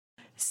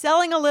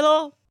Selling a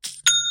little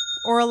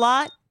or a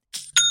lot?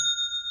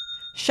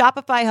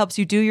 Shopify helps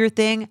you do your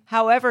thing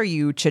however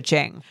you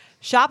cha-ching.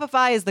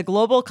 Shopify is the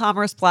global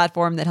commerce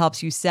platform that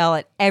helps you sell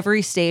at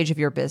every stage of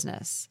your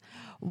business.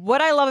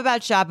 What I love about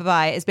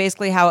Shopify is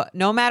basically how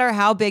no matter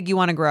how big you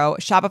want to grow,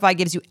 Shopify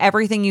gives you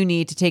everything you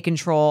need to take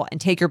control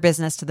and take your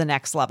business to the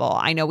next level.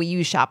 I know we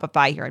use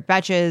Shopify here at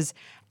Betches,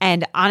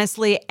 and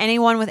honestly,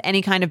 anyone with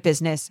any kind of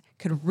business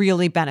could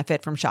really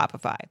benefit from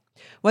Shopify.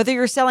 Whether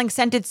you're selling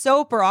scented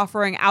soap or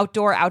offering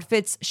outdoor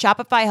outfits,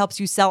 Shopify helps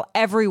you sell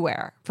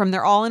everywhere, from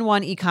their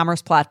all-in-one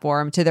e-commerce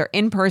platform to their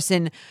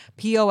in-person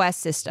POS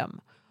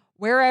system.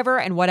 Wherever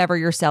and whatever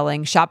you're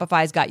selling,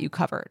 Shopify's got you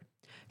covered.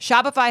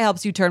 Shopify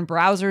helps you turn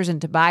browsers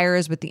into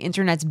buyers with the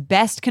internet's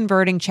best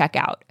converting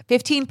checkout,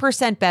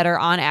 15% better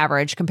on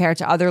average compared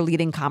to other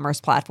leading commerce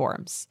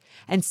platforms.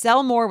 And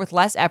sell more with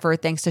less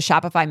effort thanks to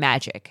Shopify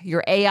Magic,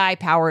 your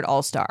AI-powered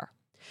all-star.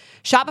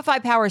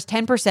 Shopify powers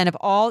 10% of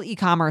all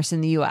e-commerce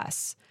in the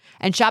U.S.,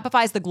 and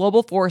Shopify is the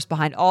global force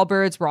behind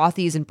Allbirds,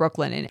 Rothy's, and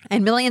Brooklyn,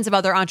 and millions of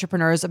other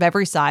entrepreneurs of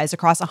every size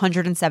across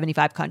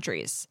 175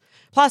 countries.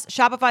 Plus,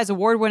 Shopify's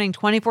award-winning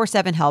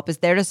 24/7 help is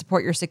there to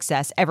support your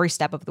success every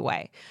step of the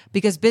way,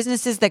 because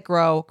businesses that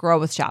grow, grow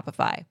with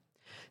Shopify.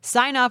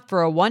 Sign up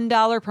for a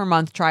 $1 per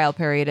month trial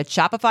period at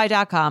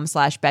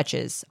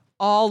shopify.com/betches,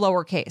 all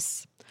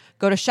lowercase.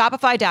 Go to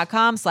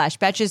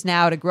shopify.com/betches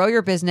now to grow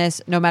your business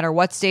no matter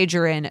what stage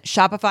you're in.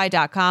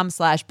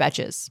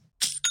 Shopify.com/betches.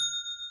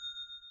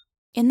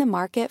 In the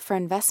market for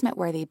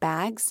investment-worthy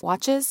bags,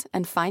 watches,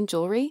 and fine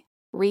jewelry,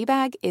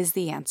 Rebag is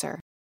the answer.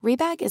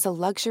 Rebag is a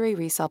luxury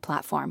resale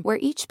platform where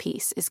each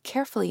piece is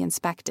carefully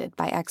inspected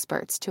by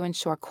experts to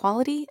ensure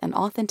quality and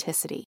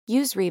authenticity.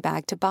 Use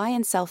Rebag to buy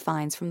and sell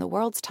finds from the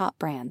world's top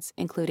brands,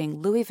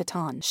 including Louis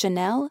Vuitton,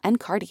 Chanel, and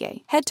Cartier.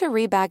 Head to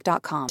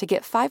Rebag.com to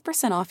get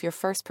 5% off your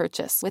first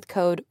purchase with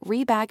code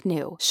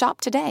REBAGNEW. Shop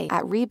today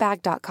at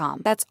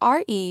Rebag.com. That's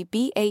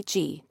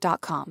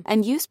REBAG.com.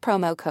 And use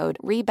promo code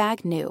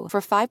REBAGNEW for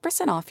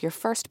 5% off your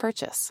first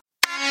purchase.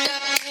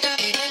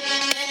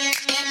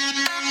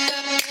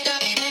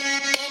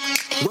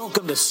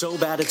 Welcome to So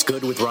Bad It's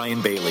Good with Ryan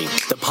Bailey,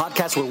 the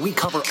podcast where we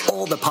cover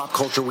all the pop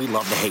culture we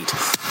love to hate,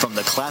 from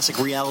the classic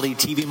reality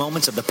TV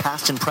moments of the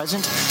past and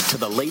present to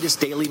the latest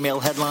Daily Mail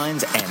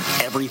headlines and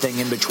everything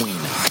in between.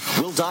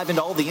 We'll dive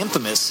into all the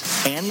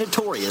infamous and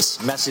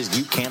notorious messes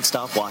you can't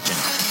stop watching.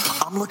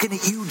 I'm looking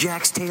at you,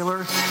 Jax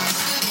Taylor.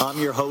 I'm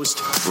your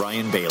host,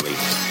 Ryan Bailey.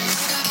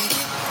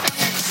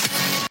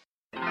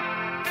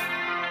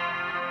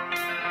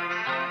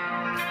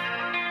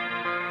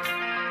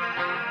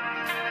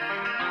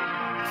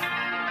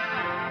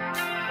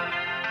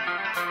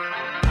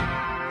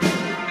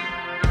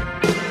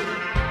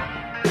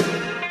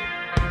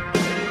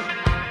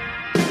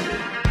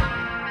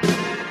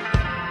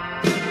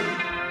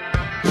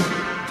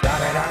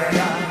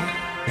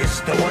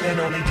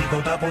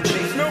 Double G.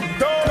 Snoop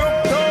Dogg.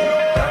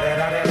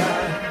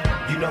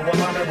 Da-da-da-da-da. You know I'm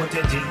mobbing with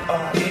the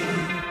D.R.E.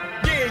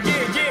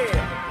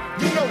 Yeah.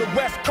 You know the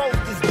West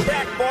Coast is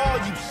back for all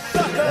you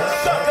suckers.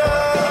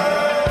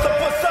 So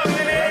put something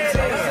in there.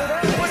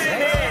 Put it in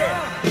there.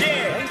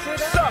 Yeah.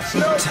 Suck,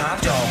 Snoop.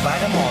 Top dog, bite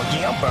them all.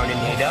 Yeah, I'm burning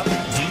it up.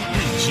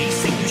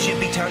 DPGC, you should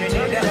be turning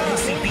it up.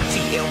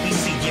 CPT,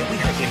 LBC, yeah, we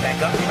hook it back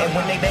up. And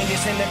when they bang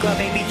this in the club,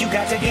 baby, you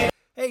got to get.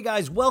 Hey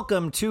guys,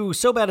 welcome to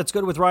So Bad It's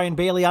Good with Ryan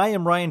Bailey. I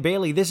am Ryan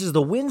Bailey. This is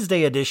the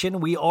Wednesday edition.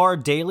 We are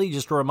daily,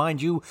 just to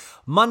remind you,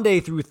 Monday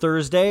through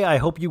Thursday. I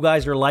hope you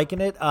guys are liking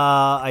it.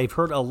 I've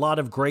heard a lot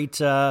of great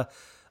comments,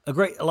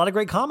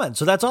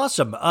 so that's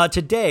awesome.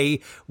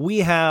 Today we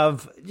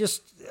have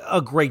just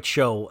a great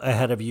show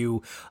ahead of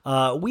you.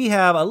 We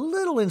have a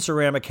little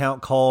Instagram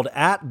account called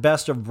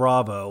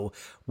 @BestOfBravo,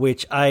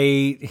 which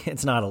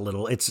it's not a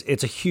little,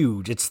 it's a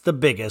huge, it's the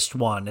biggest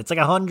one. It's like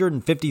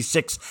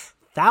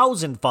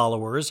 156,000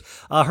 followers.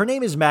 Her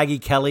name is Maggie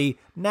Kelley,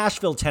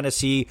 Nashville,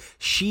 Tennessee.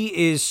 She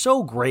is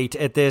so great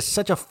at this,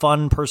 such a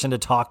fun person to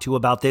talk to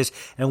about this.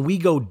 And we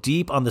go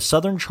deep on the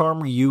Southern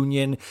Charm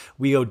reunion.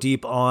 We go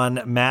deep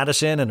on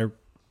Madison and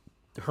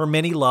her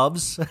many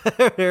loves,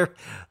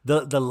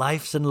 the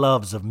lives and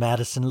loves of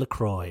Madison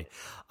LeCroy.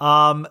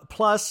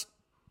 Plus,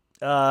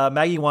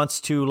 Maggie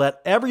wants to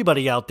let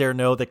everybody out there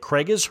know that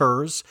Craig is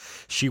hers.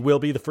 She will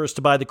be the first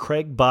to buy the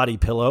Craig body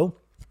pillow.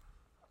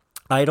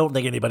 I don't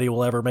think anybody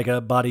will ever make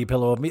a body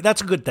pillow of me.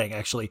 That's a good thing,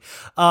 actually.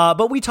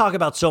 But we talk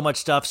about so much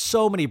stuff,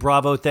 so many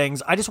Bravo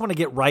things. I just want to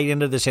get right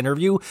into this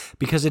interview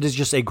because it is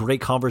just a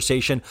great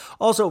conversation.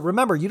 Also,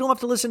 remember, you don't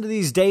have to listen to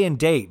these day and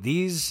date.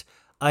 These,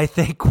 I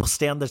think, will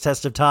stand the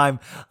test of time.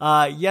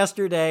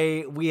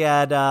 Yesterday, we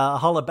had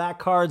Hall of Back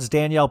Cards,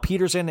 Danielle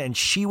Peterson, and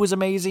she was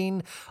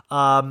amazing.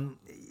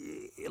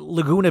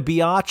 Laguna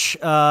Beach,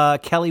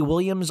 Kelley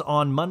Williams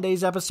on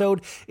Monday's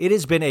episode. It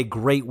has been a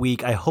great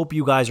week. I hope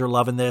you guys are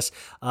loving this.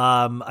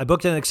 I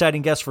booked an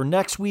exciting guest for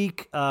next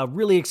week.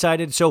 Really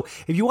excited. So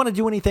if you want to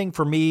do anything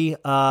for me, you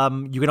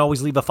can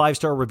always leave a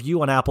 5-star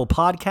review on Apple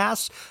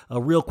Podcasts.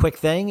 A real quick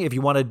thing. If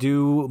you want to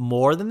do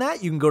more than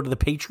that, you can go to the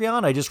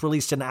Patreon. I just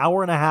released an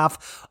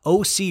hour-and-a-half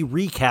OC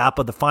recap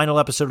of the final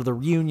episode of The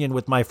Reunion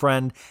with my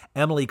friend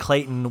Emily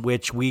Clayton,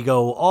 which we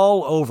go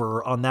all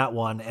over on that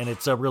one, and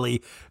it's a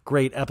really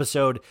great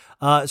episode.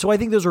 So I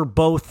think those are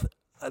both.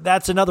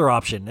 That's another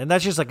option, and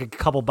that's just like a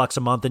couple bucks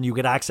a month, and you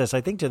get access,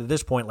 I think, to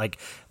this point, like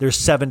there's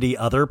 70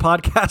 other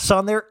podcasts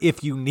on there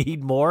if you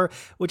need more,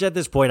 which at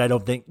this point I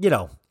don't think,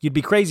 you'd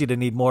be crazy to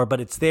need more,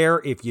 but it's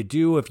there if you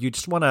do. If you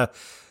just want to,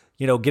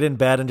 get in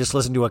bed and just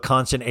listen to a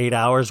constant 8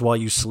 hours while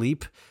you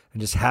sleep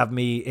and just have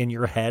me in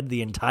your head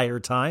the entire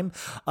time.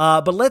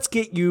 But let's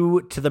get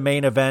you to the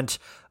main event.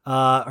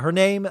 Her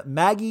name,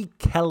 Maggie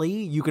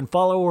Kelley. You can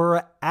follow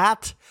her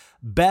at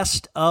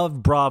Best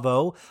of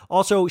Bravo.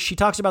 Also, she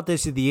talks about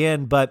this at the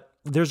end, but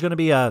there's going to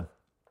be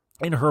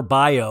in her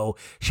bio,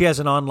 she has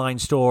an online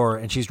store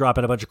and she's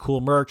dropping a bunch of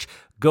cool merch.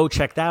 Go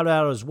check that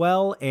out as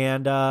well.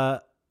 And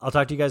I'll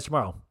talk to you guys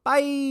tomorrow.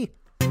 Bye.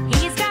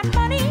 He's got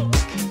money.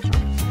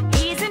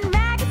 He's in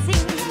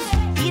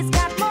magazines. He's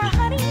got more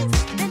honeys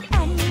than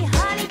any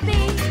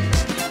honeybee.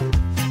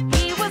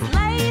 He was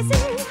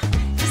lazy,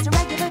 just a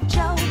regular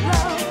Joe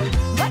Blow.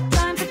 But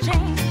times have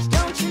changed,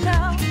 don't you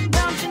know?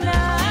 Don't you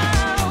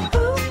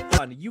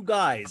know? You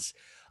guys,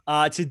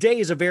 today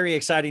is a very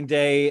exciting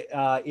day.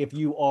 If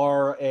you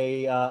are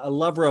a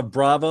lover of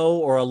Bravo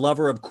or a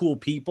lover of cool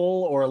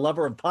people or a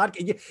lover of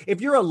podcast, if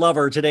you're a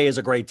lover, today is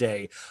a great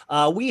day.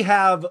 We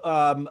have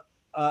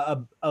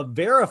a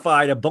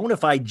verified, a bona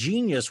fide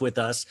genius with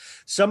us,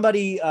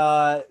 somebody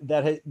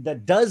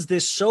that does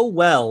this so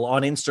well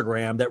on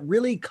Instagram, that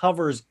really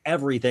covers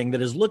everything,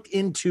 that has looked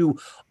into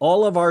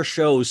all of our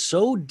shows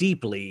so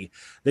deeply,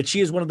 that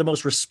she is one of the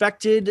most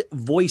respected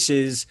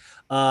voices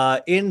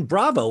in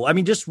Bravo. I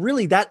mean, just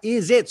really, that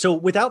is it. So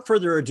without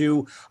further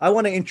ado, I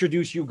want to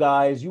introduce you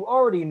guys. You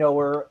already know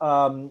her.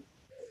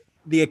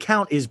 The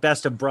account is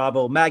Best of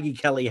Bravo. Maggie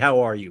Kelley, how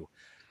are you?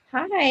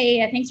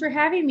 Hi, thanks for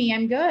having me.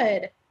 I'm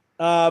good.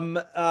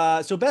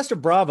 So Best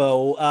of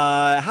Bravo,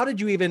 how did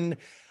you even,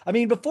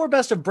 before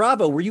Best of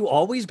Bravo, were you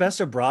always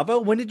Best of Bravo?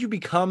 When did you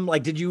become,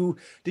 did you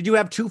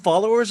have 2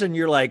 followers and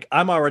you're like,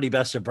 I'm already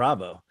Best of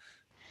Bravo?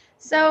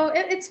 So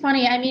it's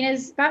funny.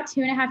 It's about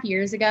 2.5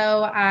 years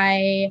ago.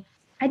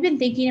 I'd been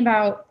thinking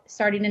about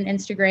starting an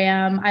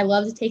Instagram. I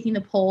loved taking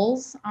the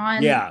polls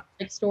on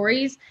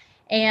stories.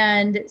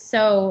 And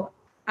so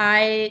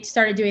I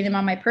started doing them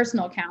on my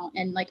personal account,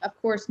 and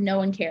of course, no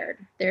one cared.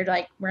 They're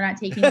like, we're not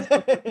taking this.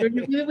 We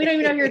don't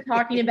even know who you're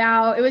talking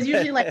about. It was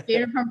usually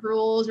Vanderpump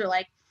Rules or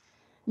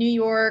New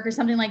York or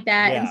something like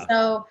that. Yeah. And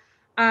so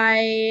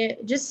I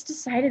just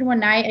decided one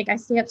night, I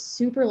stay up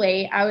super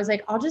late. I was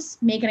like, I'll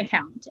just make an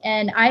account.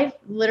 And I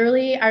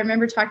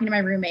remember talking to my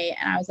roommate,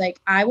 and I was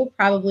like, I will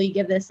probably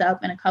give this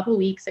up in a couple of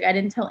weeks. I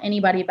didn't tell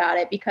anybody about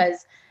it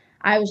because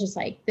I was just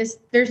like,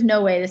 there's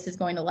no way this is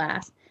going to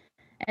last.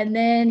 And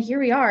then here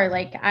we are.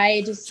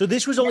 So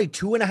this was only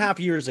 2.5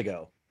 years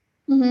ago.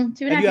 Mm-hmm, 2.5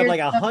 years. And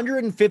you have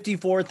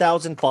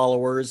 154,000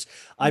 followers.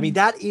 Mm-hmm.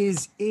 That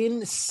is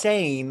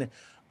insane.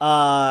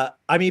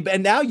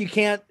 And now you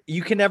can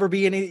never be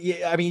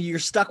you're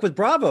stuck with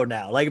Bravo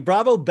now.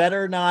 Bravo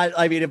better not,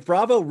 if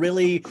Bravo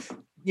really,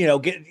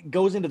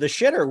 goes into the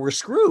shitter, we're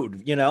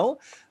screwed,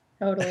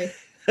 Totally.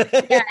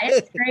 Yeah,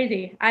 it's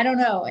crazy. I don't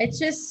know. It's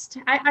just,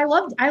 I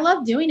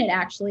love doing it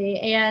actually.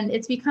 And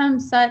it's become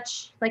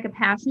such a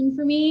passion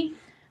for me.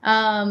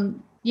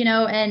 And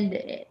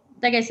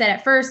like I said,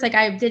 at first,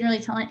 I didn't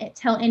really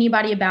tell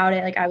anybody about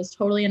it. I was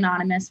totally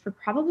anonymous for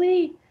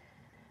probably,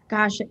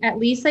 at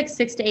least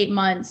 6 to 8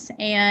 months.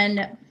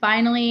 And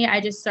finally I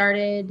just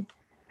started,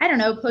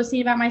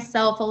 posting about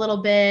myself a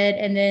little bit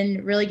and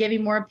then really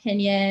giving more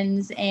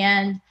opinions.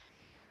 And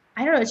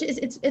I don't know,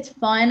 it's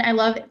fun. I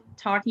love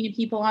talking to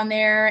people on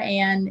there,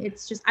 and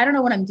it's just, I don't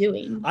know what I'm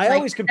doing. I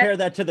always compare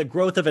that to the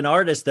growth of an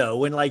artist though,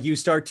 when you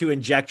start to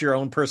inject your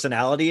own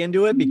personality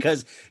into it,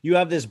 because you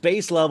have this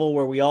base level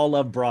where we all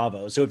love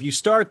Bravo. So if you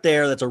start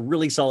there, that's a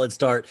really solid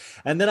start.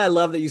 And then I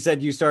love that you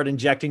said you start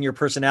injecting your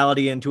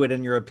personality into it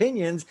and your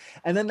opinions.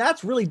 And then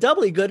that's really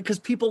doubly good because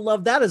people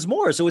love that as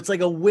more. So it's like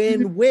a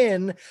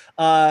win-win.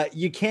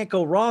 You can't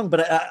go wrong.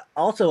 But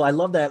also I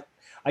love that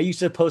I used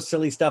to post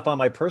silly stuff on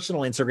my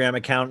personal Instagram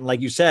account. And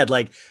like you said,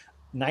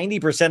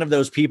 90% of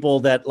those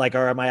people that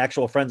are my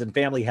actual friends and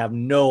family have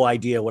no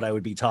idea what I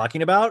would be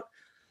talking about.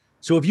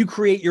 So if you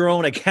create your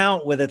own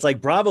account with it's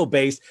Bravo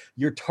based,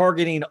 you're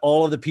targeting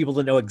all of the people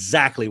that know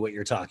exactly what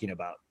you're talking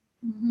about.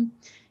 Mm-hmm.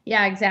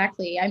 Yeah,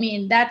 exactly.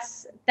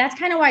 That's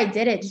kind of why I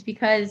did it, just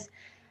because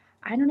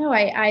I don't know.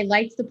 I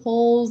liked the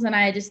polls and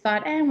I just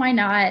thought, why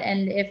not?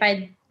 And if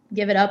I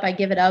give it up, I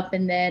give it up.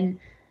 And then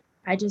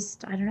I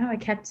don't know. I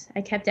kept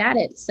at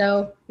it.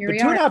 So here But we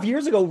two and are. a half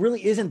years ago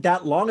really isn't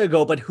that long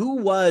ago. But who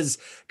was,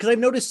 because I've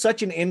noticed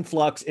such an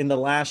influx in the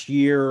last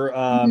year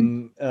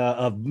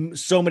of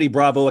so many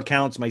Bravo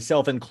accounts,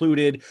 myself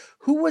included.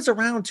 Who was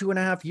around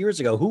 2.5 years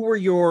ago? Who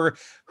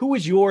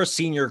was your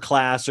senior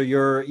class or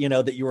your,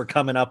 that you were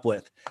coming up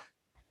with?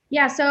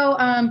 Yeah, so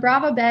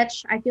Bravo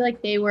Betch, I feel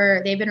like they've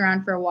been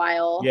around for a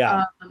while.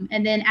 Yeah.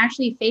 And then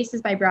actually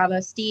Faces by Bravo,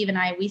 Steve and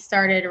I, we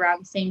started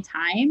around the same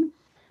time.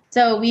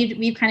 So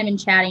we've kind of been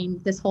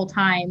chatting this whole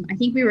time. I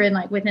think we were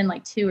within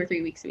 2 or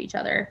 3 weeks of each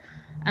other.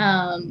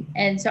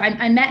 And so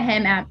I met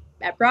him at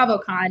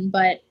BravoCon,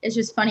 but it's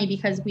just funny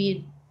because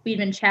we'd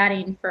been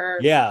chatting for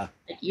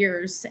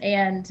years.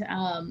 And so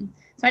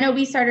I know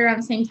we started around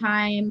the same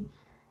time.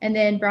 And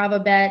then Bravo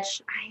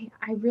Betch,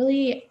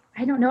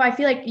 I don't know. I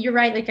feel like you're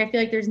right. Like, I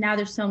feel like there's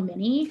so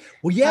many.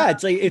 Well, yeah,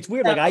 it's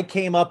weird. Like I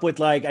came up with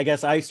I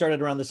guess I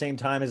started around the same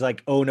time as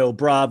Oh No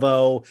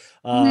Bravo,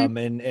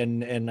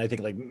 and I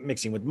think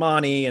mixing with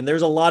Monty, and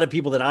there's a lot of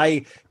people that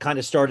I kind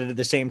of started at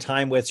the same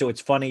time with. So it's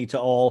funny to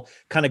all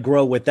kind of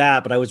grow with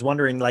that. But I was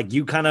wondering,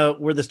 you kind of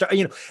were the start,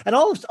 and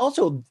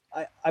also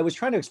I was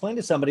trying to explain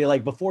to somebody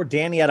before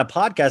Danny had a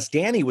podcast,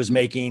 Danny was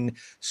making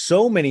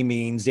so many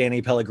memes.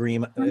 Danny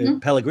Pellegrino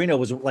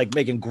was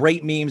making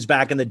great memes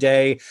back in the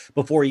day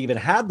before he even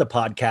had the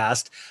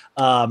podcast.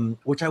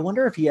 Which I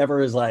wonder if he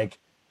ever is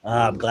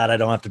I'm glad I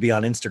don't have to be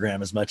on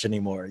Instagram as much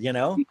anymore, Yeah.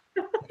 Oh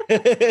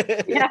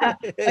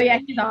yeah,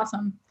 he's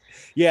awesome.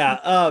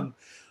 Yeah.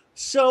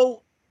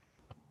 So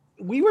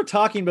we were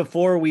talking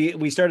before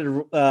we started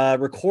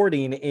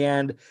recording,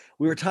 and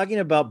we were talking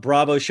about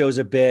Bravo shows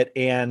a bit,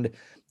 and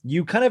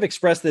you kind of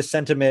expressed this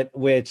sentiment,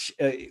 which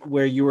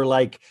where you were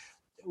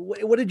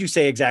what did you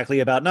say exactly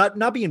about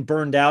not being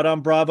burned out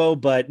on Bravo,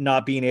 but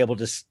not being able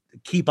to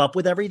keep up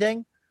with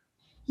everything?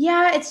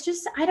 Yeah, it's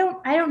just I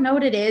don't know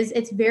what it is.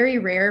 It's very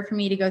rare for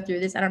me to go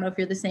through this. I don't know if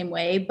you're the same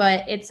way,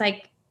 but it's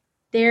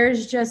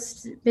there's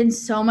just been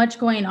so much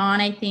going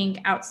on, I think,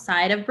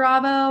 outside of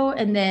Bravo,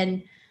 and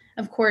then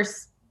of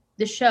course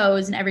the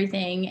shows and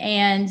everything.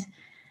 And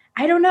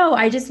I don't know.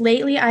 I just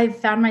lately I've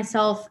found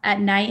myself at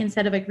night,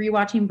 instead of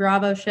rewatching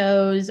Bravo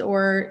shows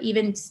or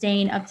even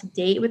staying up to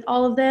date with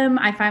all of them,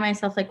 I find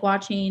myself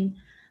watching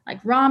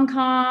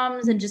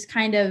rom-coms and just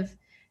kind of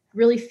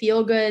really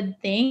feel good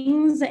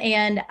things.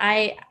 And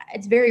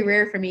it's very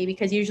rare for me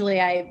because usually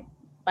I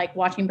like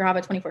watching Bravo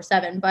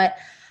 24/7, but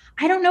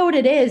I don't know what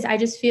it is. I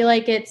just feel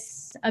like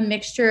it's a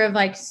mixture of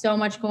so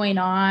much going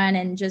on,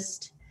 and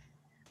just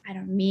I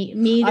don't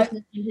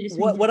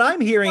what I'm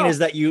hearing is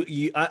that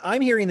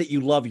I'm hearing that you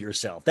love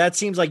yourself. That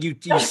seems like you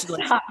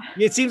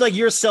it seems like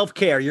you're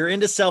self-care. You're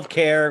into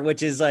self-care,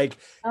 which is it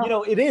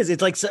is.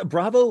 It's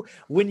Bravo,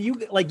 when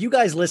you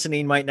guys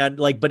listening might not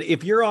but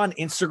if you're on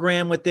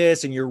Instagram with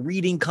this and you're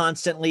reading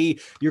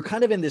constantly, you're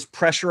kind of in this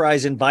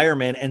pressurized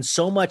environment, and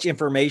so much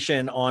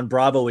information on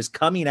Bravo is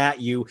coming at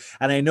you.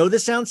 And I know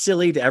this sounds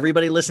silly to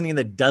everybody listening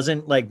that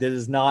doesn't that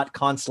is not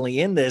constantly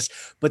in this,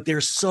 but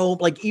there's so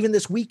even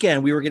this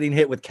weekend we were getting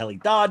hit with Kelley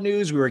Dodd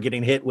news. We were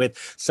getting hit with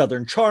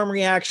Southern Charm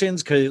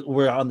reactions because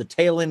we're on the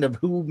tail end of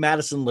who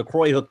Madison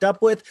LeCroy hooked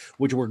up with,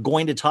 which we're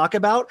going to talk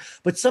about.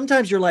 But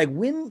sometimes you're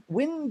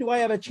when do I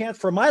have a chance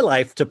for my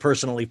life to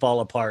personally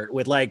fall apart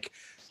with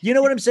you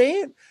know what I'm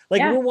saying?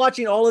 We're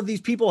watching all of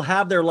these people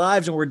have their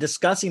lives and we're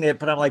discussing it,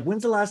 but I'm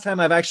when's the last time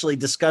I've actually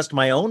discussed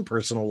my own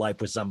personal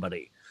life with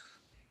somebody?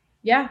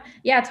 Yeah,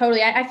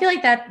 totally. I feel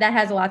like that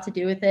has a lot to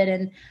do with it.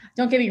 And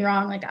don't get me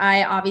wrong,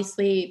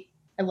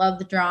 I love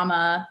the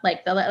drama,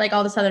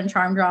 all the Southern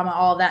Charm drama,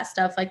 all of that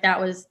stuff.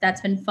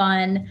 That's been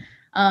fun.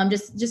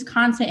 Just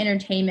constant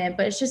entertainment.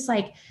 But it's just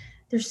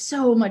there's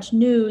so much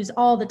news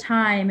all the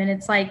time, and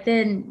it's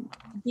then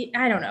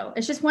I don't know.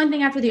 It's just one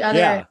thing after the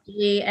other,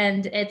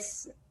 and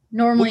it's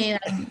normally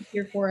I'm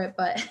here for it,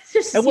 but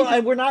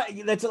we're not.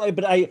 That's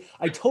but I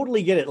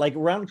totally get it.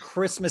 Around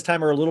Christmas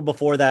time or a little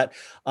before that,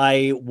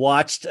 I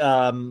watched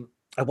a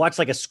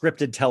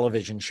scripted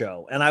television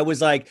show, and I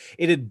was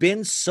it had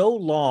been so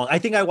long. I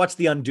think I watched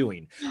The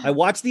Undoing.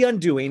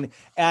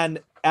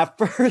 And at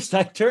first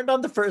I turned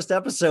on the first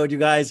episode, you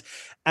guys,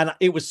 and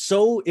it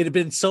had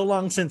been so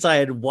long since I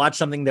had watched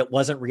something that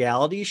wasn't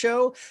reality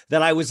show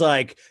that I was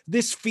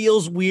this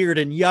feels weird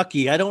and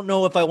yucky. I don't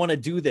know if I want to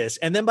do this.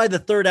 And then by the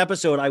third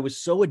episode, I was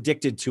so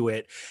addicted to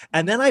it.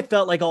 And then I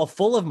felt all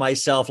full of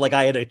myself,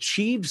 I had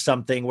achieved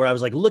something where I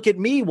was look at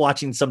me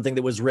watching something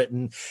that was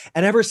written.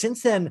 And ever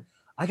since then,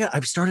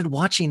 I've started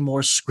watching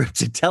more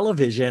scripted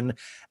television,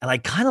 and I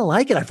kind of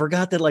like it. I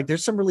forgot that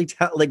there's some really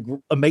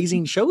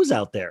amazing shows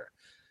out there.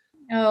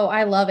 Oh,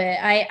 I love it.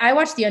 I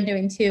watched The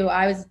Undoing too.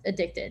 I was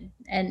addicted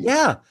and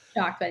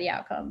shocked by the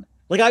outcome.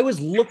 I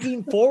was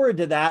looking forward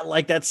to that,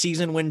 that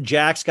season when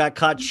Jax got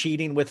caught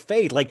cheating with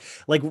Faith.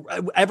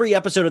 Every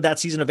episode of that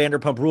season of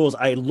Vanderpump Rules,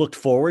 I looked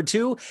forward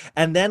to.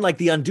 And then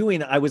The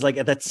Undoing, I was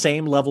at that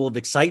same level of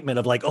excitement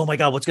of oh my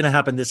God, what's going to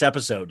happen this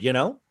episode,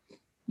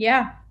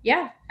 Yeah.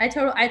 I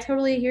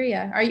totally hear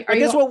you. I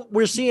guess what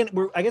we're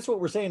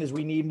saying is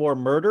we need more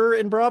murder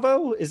in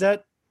Bravo. Is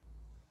that?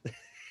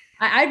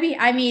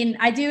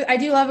 I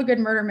do love a good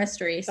murder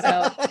mystery.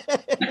 So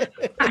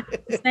I'm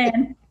just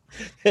saying.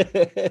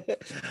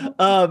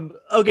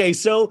 Okay,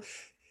 so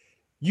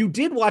you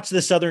did watch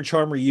the Southern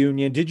Charm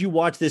reunion. Did you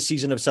watch this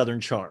season of Southern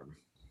Charm?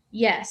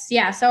 Yes.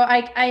 Yeah. So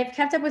I've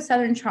kept up with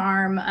Southern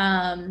Charm.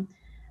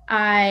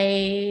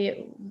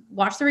 I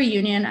watched the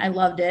reunion. I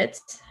loved it.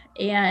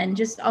 And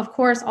just, of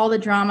course, all the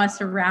drama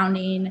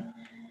surrounding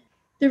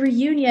the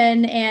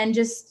reunion and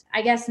just,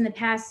 I guess, in the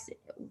past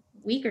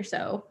week or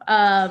so.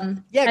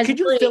 Yeah, could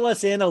you fill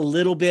us in a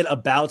little bit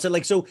about it?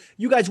 Like, so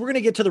you guys, we're going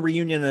to get to the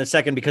reunion in a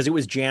second because it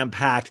was jam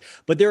packed,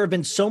 but there have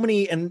been so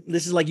many, and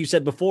this is like you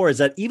said before, is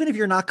that even if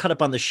you're not caught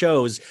up on the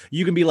shows,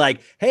 you can be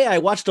like, hey, I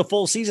watched a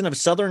full season of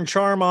Southern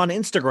Charm on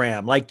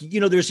Instagram. Like,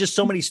 there's just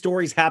so many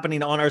stories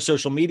happening on our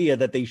social media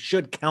that they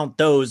should count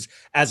those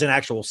as an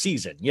actual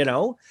season,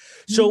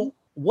 So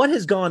what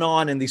has gone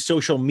on in the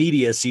social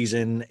media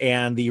season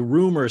and the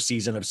rumor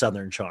season of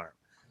Southern Charm?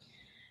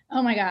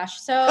 Oh my gosh.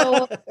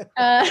 So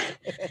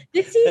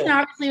this season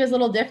obviously was a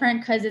little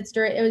different because it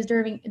was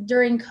during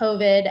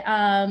COVID.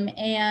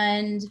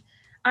 And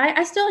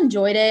I still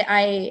enjoyed it.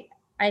 I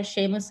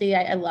shamelessly,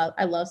 I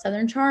love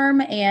Southern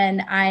Charm.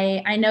 And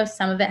I know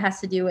some of it has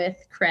to do with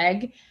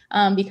Craig,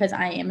 because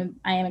I am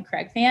a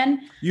Craig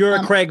fan. You're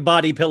a Craig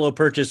body pillow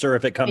purchaser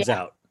if it comes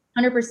out.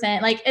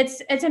 100%. Like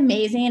it's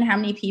amazing how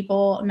many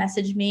people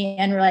messaged me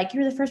and were like,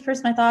 "You're the first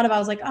person I thought of." I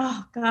was like,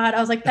 "Oh God!" I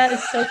was like, "That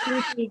is so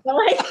creepy." But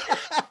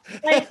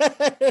like,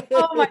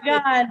 oh my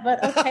God!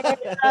 But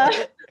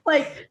okay,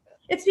 like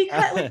it's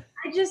because like,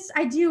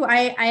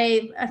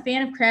 I'm a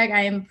fan of Craig.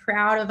 I am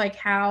proud of like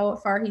how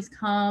far he's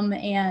come,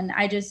 and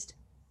I just.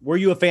 Were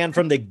you a fan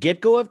from the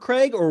get-go of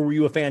Craig, or were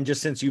you a fan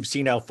just since you've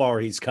seen how far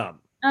he's come?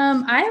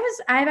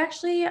 I've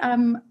actually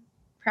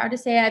proud to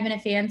say I've been a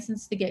fan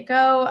since the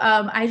get-go.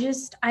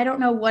 I don't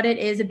know what it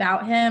is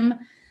about him.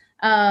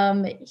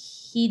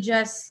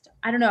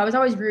 I don't know. I was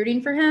always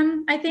rooting for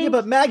him, I think. Yeah,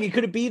 but Maggie,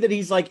 could it be that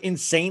he's like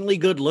insanely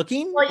good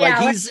looking? Well,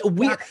 yeah,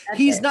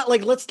 he's not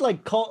like, let's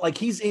like call like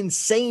he's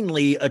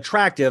insanely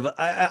attractive.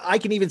 I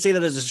can even say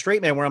that as a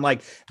straight man where I'm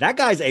like, that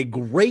guy's a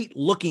great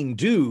looking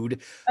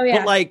dude. Oh, yeah.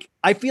 But like,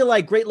 I feel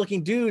like great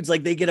looking dudes,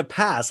 like they get a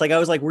pass. Like I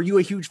was like, were you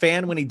a huge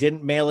fan when he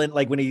didn't mail in,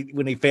 like when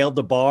he failed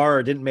the bar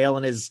or didn't mail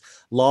in his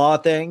law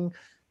thing?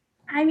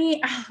 I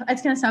mean,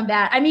 it's going to sound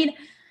bad. I mean,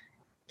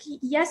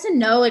 yes and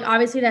no. Like,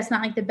 obviously that's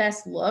not like the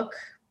best look,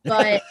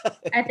 but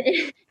at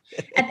the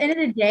end of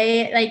the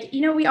day, like,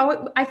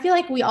 I feel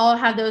like we all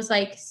have those,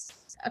 like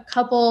a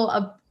couple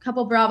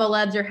Bravo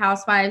Lebs or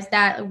housewives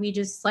that we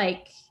just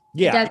like,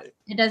 it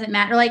doesn't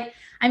matter. Like,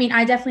 I mean,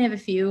 I definitely have a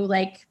few,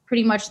 like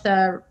pretty much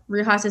the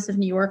Real Housewives of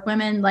New York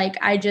women. Like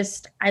I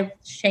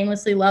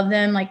shamelessly love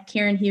them. Like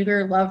Karen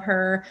Huger, love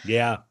her.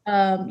 Yeah.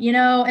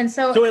 And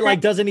so it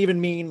like doesn't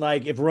even mean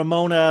like if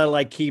Ramona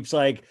like keeps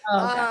like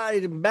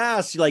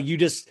mass, like you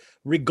just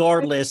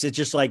regardless, it's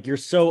just like you're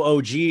so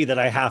OG that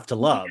I have to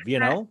love,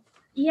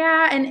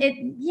 Yeah,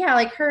 and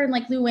like her and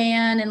like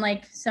Luann and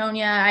like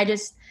Sonia. I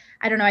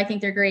don't know. I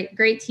think they're great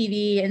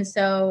TV, and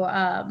so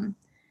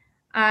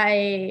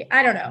I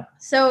don't know.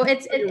 So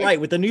it's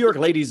right with the New York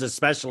ladies,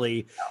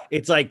 especially.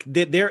 It's like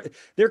their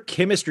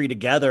chemistry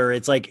together.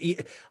 It's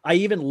like I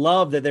even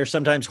love that they're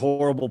sometimes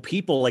horrible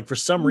people. Like for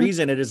some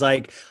reason, it is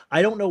like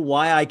I don't know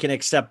why I can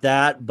accept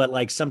that, but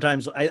like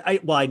sometimes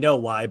I know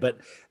why. But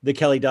the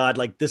Kelley Dodd,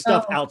 like the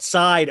stuff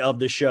outside of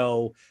the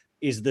show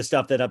is the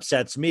stuff that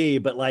upsets me.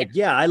 But like,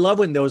 yeah, I love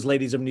when those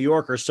ladies of New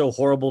York are so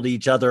horrible to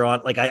each other.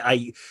 On like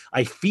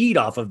I feed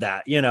off of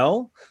that,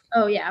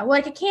 Oh yeah, well,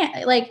 like I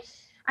can't like.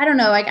 I don't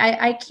know. Like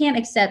I can't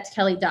accept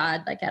Kelley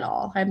Dodd like at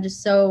all. I'm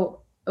just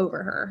so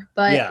over her.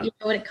 But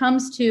when it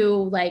comes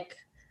to like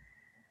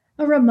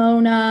a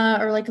Ramona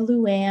or like a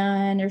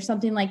Luann or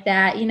something like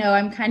that,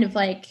 I'm kind of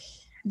like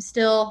I'm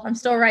still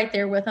right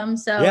there with them.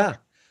 So yeah.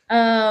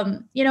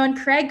 And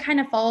Craig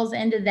kind of falls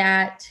into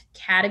that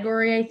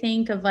category, I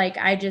think, of like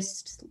I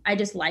just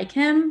like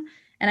him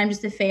and I'm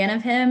just a fan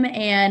of him.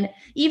 And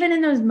even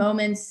in those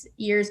moments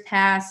years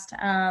past,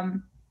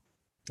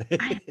 I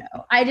don't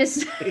know. I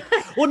just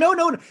well,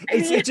 no.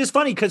 It's just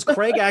funny because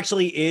Craig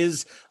actually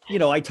is,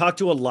 I talk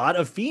to a lot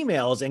of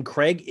females and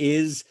Craig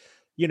is,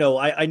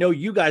 I know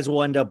you guys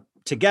will end up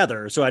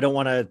together. So I don't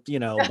want to,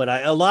 but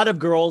a lot of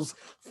girls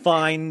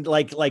find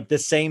like the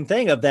same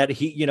thing of that.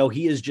 He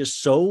is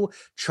just so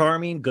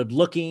charming, good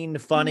looking,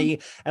 funny.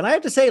 Mm-hmm. And I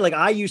have to say, like,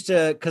 I used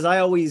to, cause I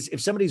always, if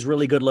somebody's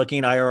really good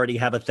looking, I already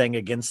have a thing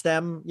against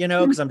them,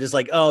 cause I'm just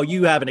like, oh,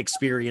 you haven't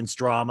experienced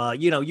drama,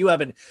 you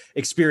haven't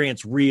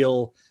experienced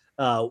real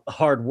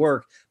hard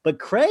work. But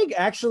Craig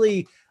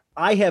actually,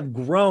 I have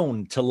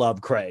grown to love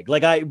Craig.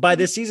 Like by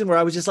this season where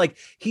I was just like,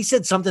 he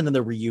said something in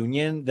the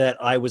reunion that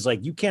I was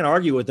like, you can't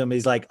argue with him.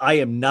 He's like, I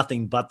am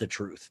nothing but the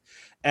truth.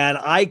 And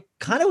I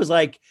kind of was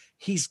like,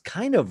 he's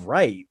kind of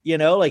right.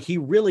 Like he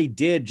really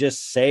did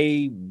just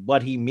say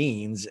what he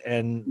means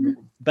and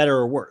better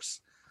or worse.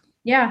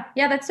 Yeah.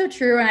 Yeah. That's so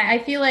true. And I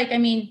feel like, I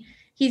mean,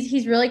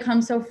 he's really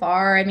come so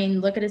far. I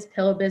mean, look at his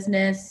pillow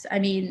business. I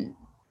mean,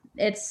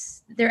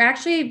 they're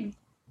actually,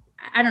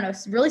 I don't know,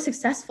 really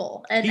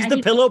successful. And he's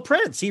the Pillow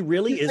Prince. He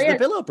really is the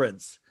Pillow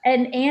Prince.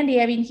 And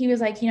Andy, I mean, he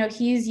was like,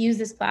 he's used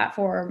this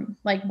platform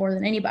like more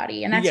than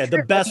anybody. And that's true.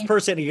 The best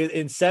person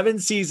in 7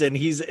 seasons.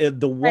 He's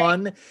the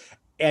one,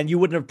 and you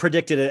wouldn't have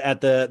predicted it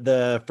at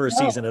the first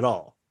season at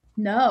all.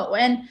 No.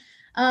 And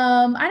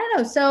I don't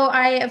know. So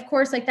of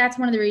course, like that's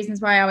one of the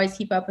reasons why I always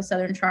keep up with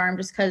Southern Charm,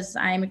 just because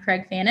I'm a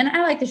Craig fan and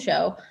I like the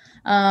show.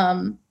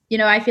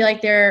 I feel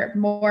like they're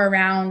more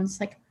around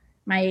like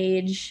my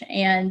age,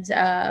 and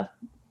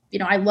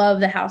I love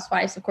the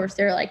Housewives. Of course,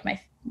 they're like my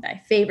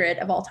favorite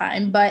of all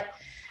time, but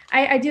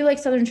I do like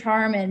Southern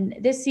Charm, and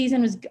this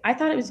season I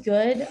thought it was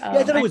good.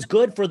 I thought it was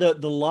good for the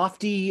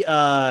lofty.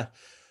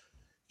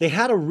 They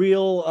had a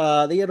real,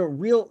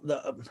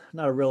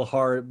 not a real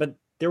hard, but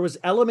there was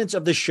elements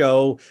of the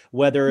show,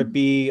 whether it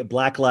be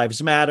Black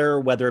Lives Matter,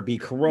 whether it be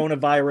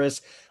coronavirus.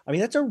 I mean,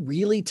 that's a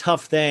really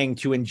tough thing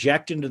to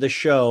inject into the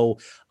show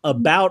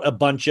about a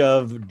bunch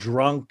of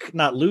drunk,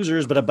 not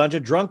losers, but a bunch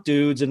of drunk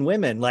dudes and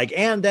women. Like,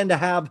 and then to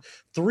have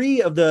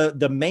 3 of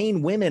the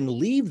main women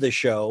leave the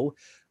show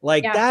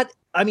like that.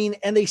 I mean,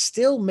 and they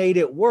still made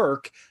it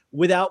work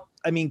without,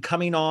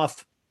 coming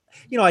off,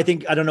 I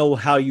don't know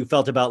how you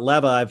felt about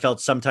Leva. I felt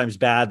sometimes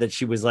bad that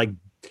she was like,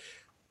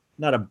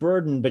 not a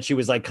burden, but she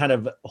was like kind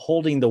of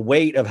holding the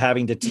weight of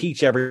having to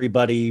teach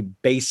everybody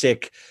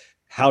basic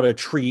how to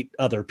treat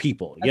other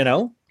people,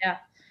 Yeah.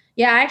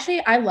 Yeah.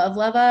 Actually, I love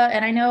Leva,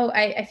 and I know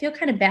I feel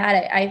kind of bad.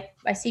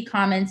 I see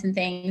comments and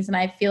things, and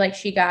I feel like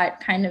she got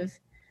kind of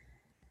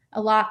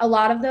a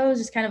lot of those,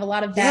 just kind of a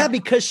lot of bad. Yeah,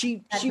 because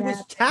she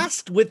was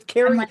tasked with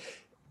carrying,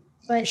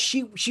 but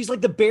she's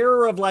like the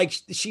bearer of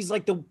she's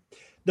like the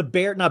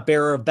not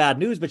bearer of bad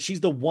news, but she's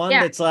the one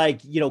that's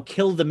like,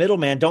 kill the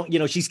middleman.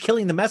 She's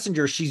killing the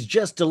messenger. She's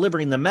just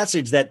delivering the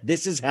message that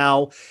this is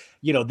how,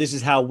 this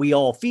is how we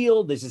all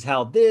feel. This is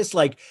how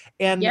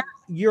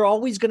you're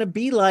always going to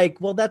be like,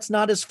 well, that's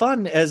not as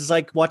fun as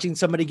like watching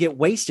somebody get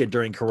wasted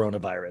during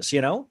coronavirus,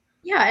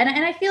 Yeah.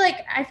 And I feel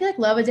like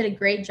Leva did a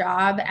great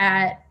job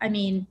at,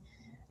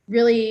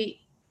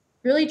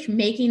 really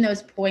making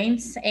those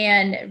points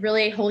and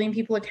really holding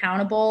people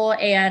accountable.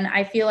 And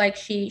I feel like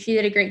she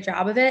did a great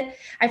job of it.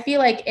 I feel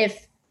like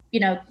if,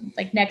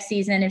 like next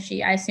season,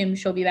 I assume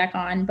she'll be back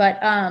on, but,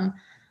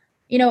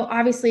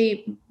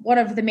 obviously one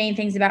of the main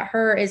things about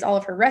her is all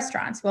of her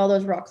restaurants. Well,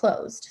 those were all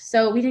closed.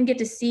 So we didn't get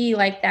to see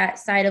like that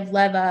side of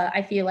Leva,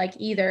 I feel like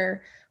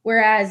either.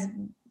 Whereas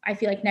I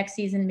feel like next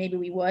season, maybe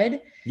we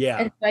would. Yeah.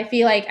 And so I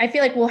feel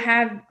like we'll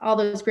have all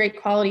those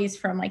great qualities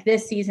from like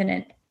this season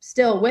and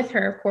still with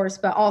her, of course,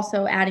 but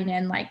also adding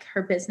in like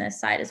her business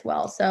side as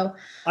well. So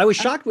I was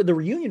shocked with the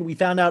reunion. We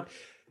found out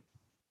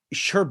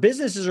her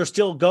businesses are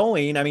still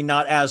going.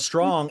 Not as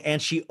strong.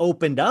 And she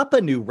opened up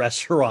a new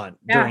restaurant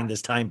during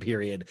this time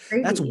period.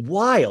 Crazy. That's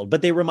wild.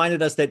 But they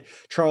reminded us that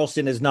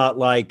Charleston is not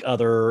like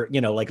other,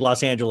 like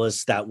Los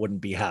Angeles, that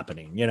wouldn't be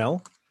happening,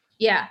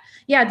 Yeah.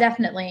 Yeah,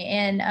 definitely.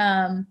 And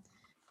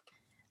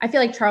I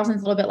feel like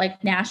Charleston's a little bit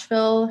like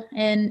Nashville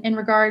in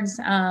regards,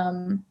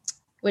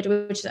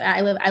 which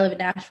I live in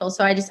Nashville.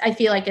 So I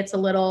feel like it's a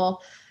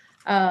little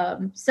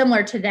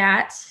similar to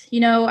that.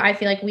 I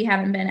feel like we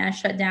haven't been as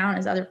shut down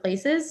as other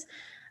places.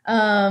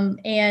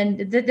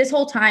 And this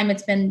whole time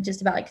it's been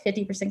just about like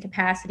 50%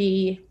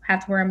 capacity,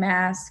 have to wear a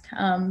mask.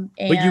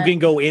 But you can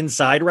go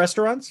inside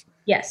restaurants?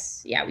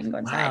 Yes. Yeah, we can go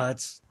inside.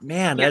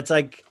 Wow, that's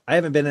like, I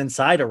haven't been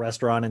inside a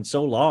restaurant in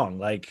so long.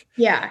 Like,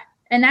 yeah.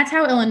 And that's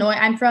how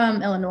I'm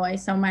from Illinois.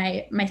 So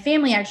my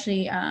family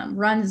actually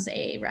runs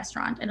a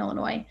restaurant in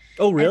Illinois.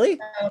 Oh, really?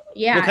 So,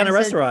 yeah. What kind of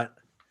restaurant?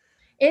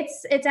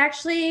 It's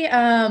actually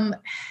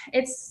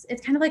it's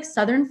kind of like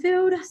Southern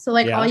food. So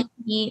like all you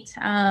can eat,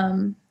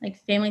 like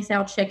family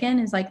style chicken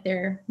is like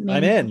their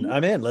main.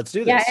 I'm in. Let's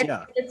do this.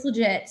 Yeah, it's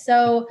legit.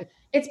 So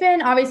it's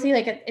been obviously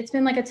like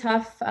a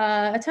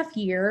tough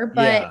year,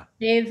 but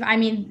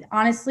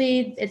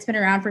honestly, it's been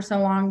around for so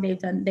long.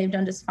 They've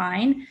done just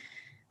fine.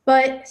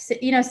 But,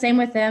 same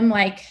with them,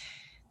 like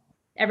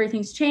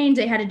everything's changed.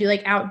 They had to do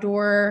like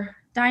outdoor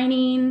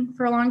dining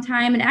for a long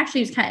time. And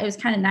actually it was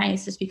kind of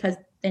nice just because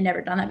they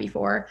never done that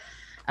before.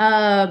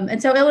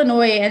 And so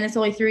Illinois, and it's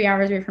only 3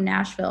 hours away from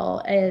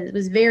Nashville,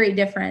 was very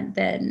different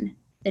than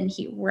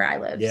where I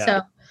live. Yeah.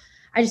 So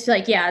I just feel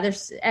like,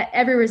 there's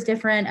everywhere's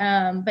different.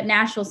 But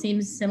Nashville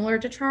seems similar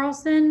to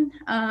Charleston.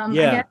 I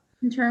guess,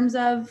 in terms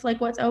of like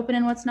what's open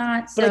and what's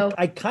not. So but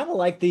I kind of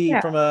like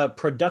from a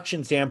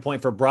production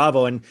standpoint for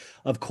Bravo. And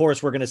of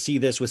course, we're going to see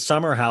this with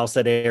Summer House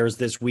that airs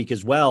this week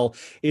as well,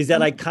 is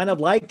that I kind of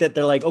like that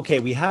they're like, okay,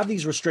 we have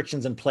these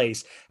restrictions in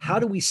place. How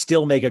do we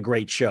still make a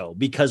great show?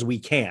 Because we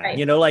can,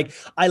 like,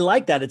 I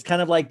like that. It's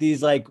kind of like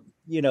these, like,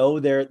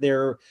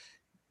 they're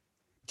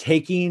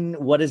taking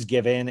what is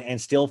given and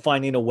still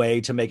finding a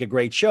way to make a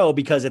great show,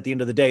 because at the end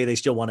of the day, they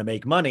still want to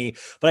make money.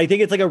 But I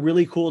think it's like a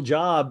really cool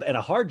job and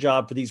a hard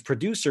job for these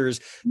producers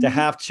to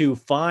have to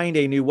find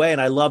a new way.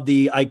 And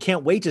I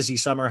can't wait to see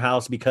Summer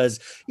House because,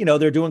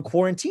 they're doing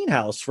Quarantine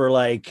House for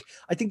like,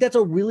 I think that's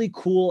a really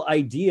cool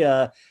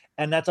idea.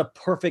 And that's a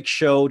perfect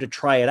show to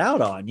try it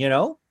out on,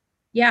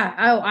 Yeah.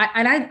 Oh,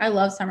 I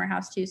love Summer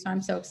House too. So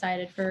I'm so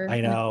excited for I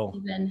know.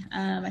 next season.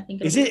 I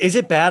think Is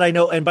it bad? I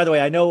know. And by the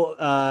way, I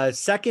know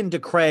second to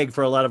Craig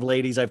for a lot of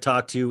ladies I've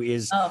talked to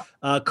is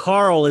Oh.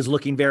 Carl is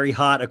looking very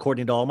hot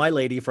according to all my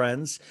lady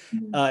friends.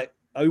 Mhm.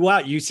 Oh, wow,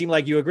 you seem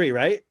like you agree,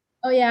 right?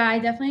 Oh yeah, I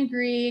definitely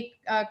agree.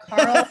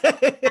 Carl,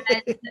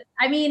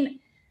 I mean,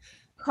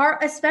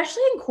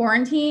 especially in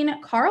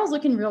quarantine, Carl's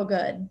looking real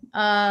good.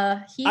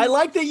 I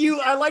like that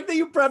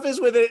you preface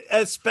with it,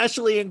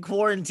 especially in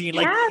quarantine.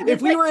 Like Yeah,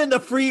 if we were in the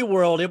free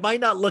world, it might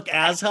not look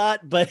as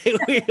hot, but if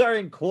we are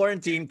in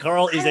quarantine,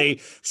 Carl is a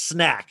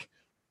snack.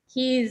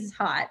 he's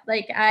hot.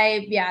 Craig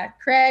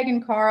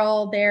and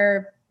Carl,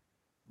 they're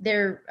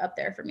up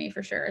there for me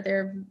for sure.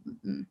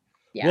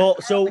 Yeah. Well,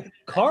 so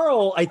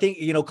Carl, I think,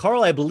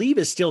 Carl, I believe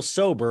is still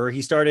sober.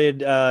 He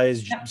started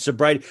his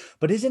sobriety,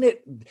 but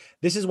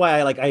this is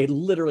why I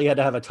literally had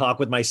to have a talk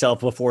with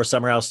myself before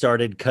Summer House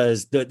started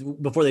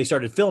before they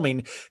started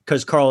filming,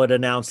 because Carl had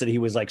announced that he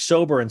was like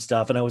sober and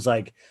stuff. And I was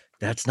like,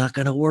 that's not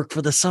going to work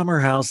for the Summer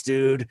House,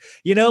 dude.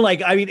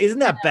 Isn't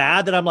that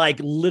bad that I'm like,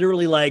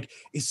 literally like,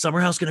 is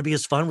Summer House going to be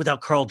as fun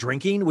without Carl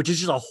drinking? Which is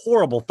just a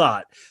horrible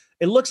thought.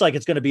 It looks like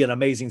it's going to be an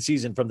amazing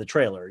season from the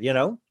trailer,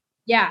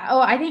 Yeah. Oh,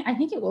 I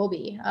think it will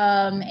be.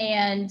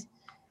 And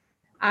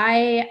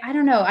I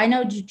don't know. I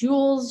know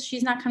Jules,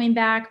 she's not coming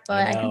back,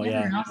 but I think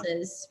everyone else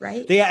is,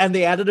 right? They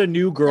added a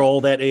new girl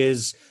that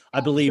is,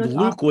 I believe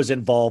Luke awesome. was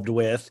involved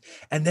with.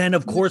 And then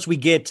of course we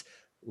get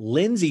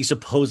Lindsay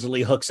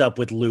supposedly hooks up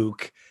with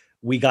Luke.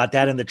 We got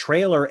that in the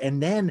trailer.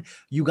 And then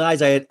you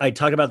guys, I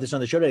talked about this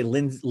on the show today.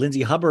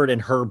 Lindsay Hubbard and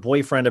her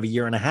boyfriend of a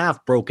year and a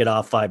half broke it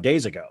off 5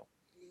 days ago.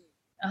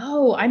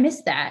 Oh, I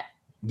missed that.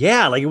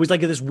 Yeah, like it was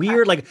like this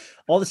weird, like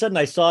all of a sudden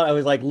I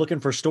was like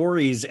looking for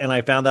stories and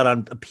I found that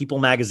on People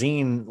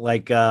magazine,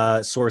 like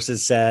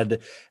sources said,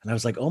 and I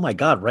was like, oh my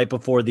God, right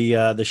before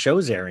the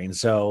show's airing.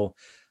 So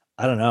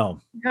I don't know.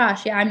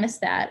 Gosh, yeah, I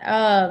missed that.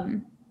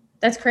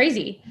 That's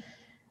crazy.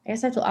 I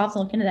guess I'll have to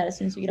look into that as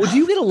soon as we get Well, off. do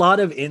you get a lot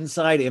of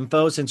inside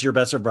info since you're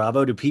Best of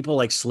Bravo? Do people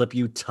like slip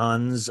you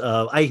tons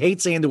of, I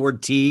hate saying the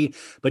word tea,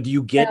 but do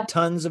you get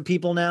tons of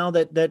people now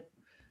that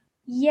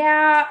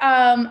Yeah,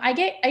 I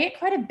get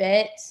quite a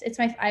bit.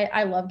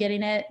 I love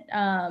getting it.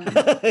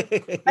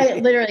 I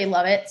literally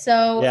love it.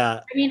 So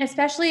Yeah. I mean,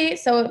 especially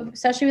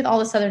with all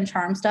the Southern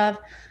Charm stuff.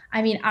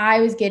 I mean,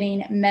 I was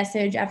getting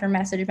message after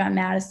message about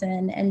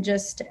Madison and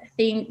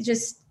Can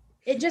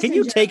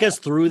you take us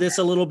through this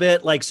a little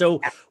bit? Like, so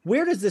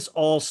where does this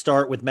all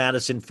start with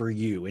Madison for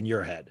you in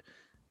your head?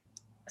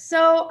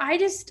 So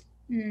Madison's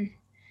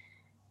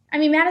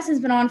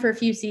been on for a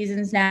few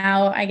seasons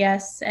now, I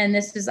guess, and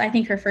this is, I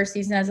think, her first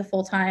season as a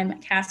full-time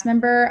cast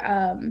member.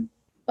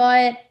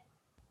 But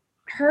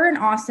her and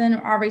Austin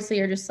obviously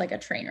are just like a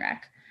train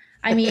wreck.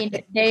 I mean,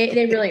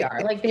 they really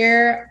are. Like,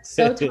 they're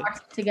so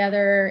toxic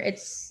together.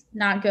 It's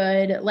not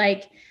good.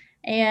 Like,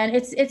 and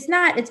it's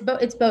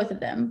both of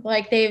them.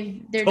 Like, they're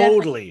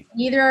Totally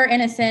neither are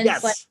innocent.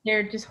 Yes. Like,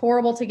 they're just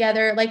horrible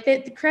together. Like,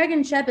 Craig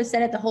and Shep have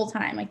said it the whole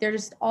time. Like, they're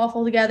just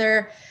awful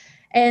together.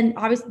 And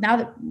obviously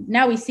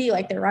now we see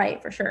like they're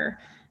right for sure.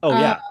 Oh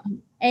yeah.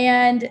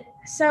 And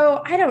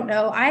so I don't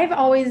know. I've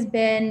always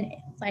been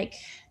like,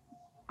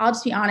 I'll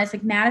just be honest.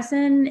 Like,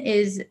 Madison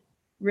is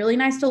really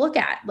nice to look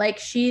at.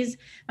 Like,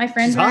 my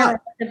friends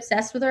are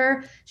obsessed with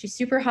her. She's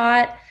super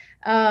hot.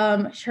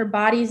 Her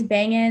body's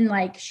banging.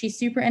 Like, she's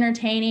super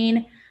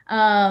entertaining.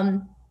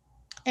 And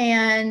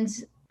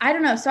I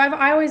don't know. So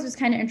I always was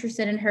kind of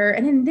interested in her.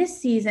 And then this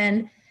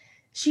season,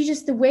 she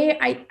just, the way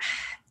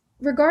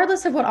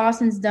regardless of what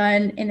Austin's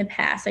done in the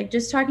past, like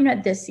just talking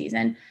about this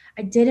season,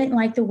 I didn't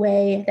like the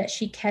way that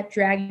she kept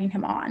dragging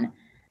him on.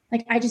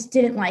 Like, I just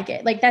didn't like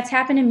it. Like, that's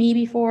happened to me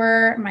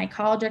before, my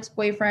college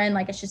ex-boyfriend.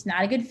 Like, it's just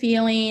not a good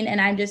feeling. And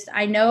I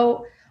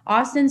know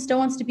Austin still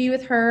wants to be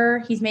with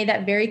her. He's made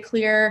that very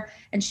clear.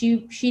 And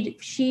she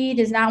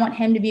does not want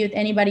him to be with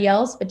anybody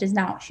else, but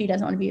she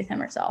doesn't want to be with him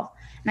herself.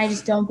 And I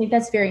just don't think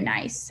that's very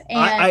nice.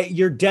 And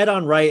you're dead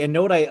on right. And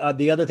know what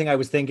the other thing I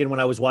was thinking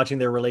when I was watching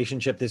their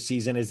relationship this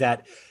season is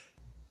that,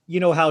 you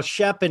know how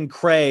Shep and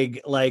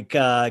Craig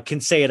can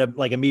say it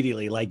like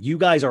immediately, like, you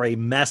guys are a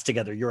mess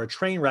together. You're a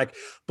train wreck.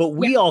 But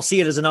we all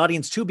see it as an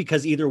audience too,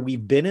 because either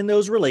we've been in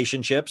those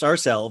relationships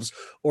ourselves,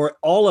 or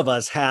all of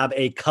us have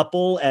a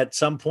couple at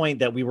some point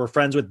that we were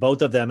friends with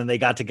both of them and they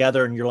got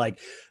together, and you're like,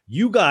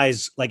 you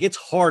guys, like, it's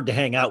hard to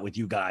hang out with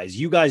you guys.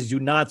 You guys do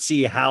not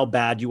see how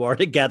bad you are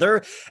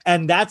together.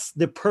 And that's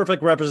the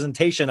perfect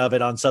representation of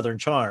it on Southern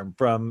Charm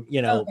from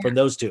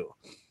those two.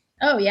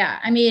 Oh yeah.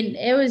 I mean,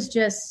 it was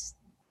just,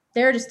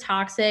 they're just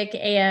toxic.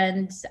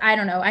 And I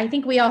don't know. I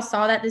think we all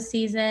saw that this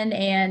season.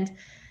 And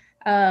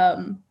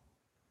I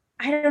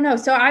don't know.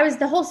 So I was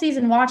the whole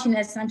season watching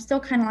this, and I'm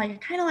still kind of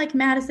like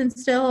Madison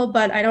still,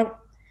 but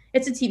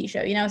it's a TV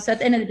show, So at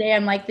the end of the day,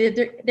 I'm like,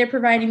 they're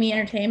providing me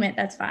entertainment.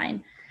 That's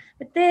fine.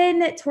 But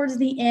then towards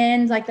the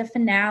end, like the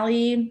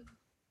finale,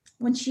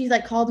 when she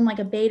like called him like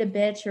a beta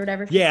bitch or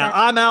whatever. Yeah, said,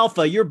 I'm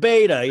alpha, you're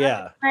beta.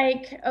 Yeah.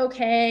 Like,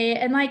 okay.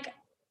 And like,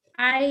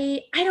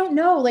 I don't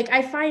know. Like,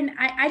 I find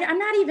I'm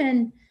not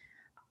even,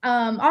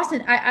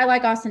 Austin, I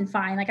like Austin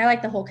fine. Like I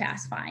like the whole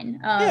cast fine.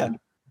 Yeah.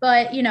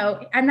 But you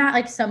know, I'm not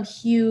like some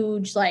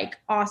huge like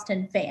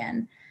Austin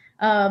fan.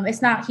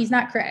 He's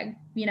not Craig,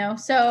 you know.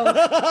 So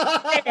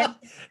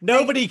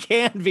Nobody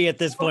can be at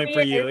this point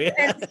for you.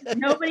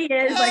 Nobody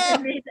is like, I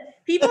mean,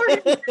 people are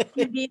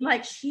gonna be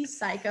like, she's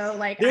psycho.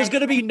 Like There's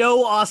going to be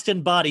no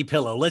Austin body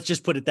pillow. Let's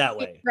just put it that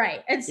way.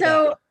 Right. And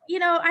so, you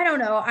know, I don't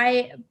know.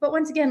 But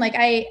once again, like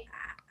I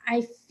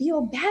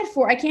feel bad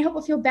I can't help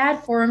but feel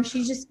bad for him.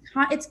 She's just,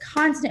 it's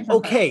constant.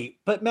 From her.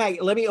 But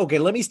Maggie,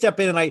 let me step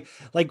in,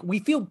 and we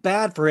feel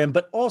bad for him,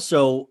 but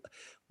also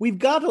we've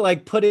got to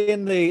like put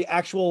in the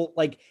actual,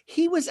 like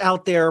he was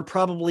out there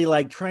probably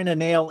like trying to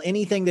nail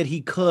anything that he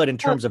could in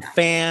terms of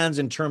fans,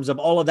 in terms of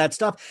all of that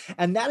stuff.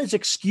 And that is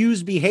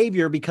excused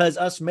behavior because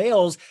us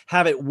males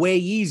have it way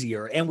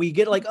easier. And we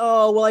get like,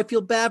 oh, well, I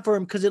feel bad for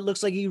him because it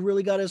looks like he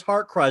really got his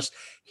heart crushed.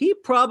 He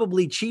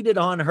probably cheated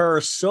on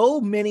her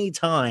so many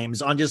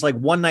times on just like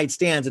one night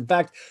stands. In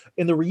fact,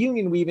 in the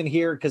reunion, we even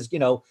hear, because, you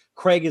know,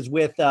 Craig is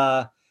with,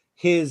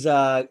 his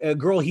a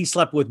girl he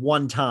slept with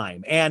one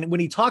time. And when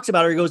he talks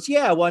about her, he goes,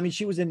 yeah, well, I mean,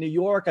 she was in New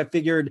York. I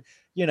figured,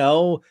 you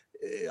know,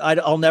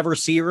 I'll never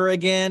see her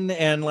again.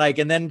 And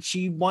then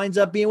she winds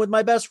up being with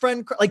my best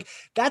friend. Like,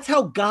 that's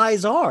how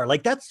guys are.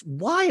 Like, that's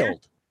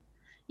wild.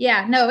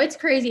 Yeah, no, it's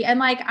crazy. And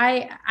like,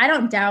 I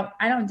don't doubt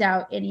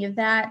any of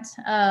that.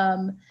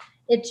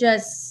 It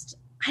just,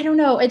 I don't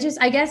know. It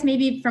just, I guess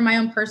maybe from my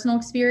own personal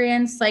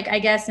experience, like, I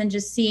guess, and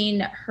just seeing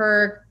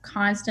her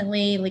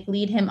constantly like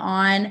lead him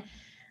on,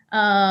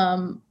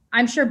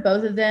 I'm sure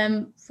both of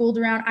them fooled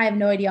around. I have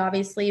no idea,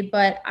 obviously,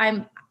 but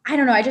I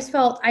don't know. I just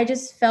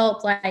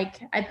felt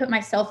like I put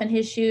myself in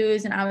his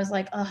shoes and I was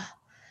like, oh,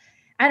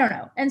 I don't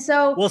know. And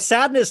so, well,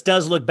 sadness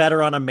does look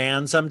better on a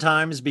man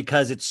sometimes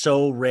because it's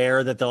so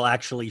rare that they'll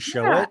actually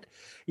show it,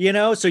 you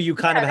know? So you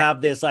kind of have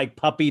this like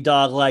puppy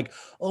dog, like,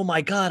 oh my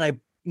God,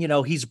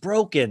 he's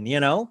broken, you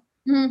know?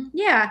 Mm-hmm.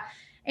 Yeah.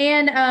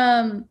 And,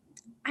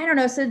 I don't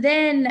know. So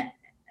then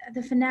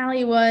the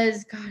finale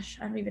was, gosh,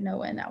 I don't even know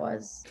when that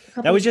was.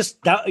 That was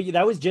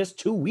just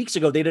 2 weeks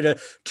ago. They did a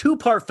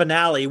 2-part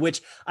finale,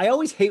 which I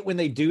always hate when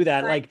they do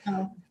that. Like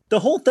the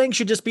whole thing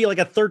should just be like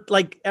a third,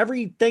 like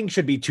everything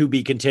should be to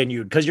be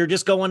continued because you're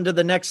just going to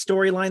the next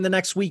storyline the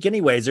next week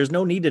anyways. There's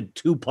no need to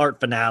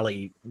 2-part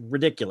finale.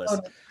 Ridiculous.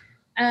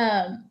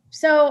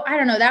 So I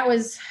don't know. That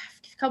was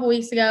a couple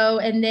weeks ago.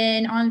 And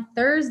then on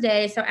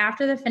Thursday, so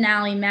after the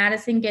finale,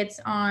 Madison gets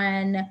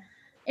on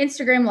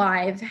Instagram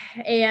Live,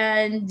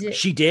 and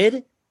she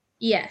did.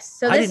 Yes.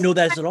 So I didn't know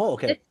that at all.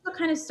 Okay. This is what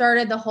kind of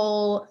started the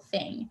whole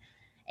thing.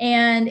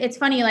 And it's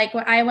funny, like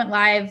I went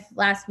live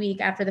last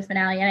week after the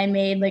finale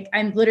and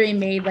I literally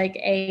made like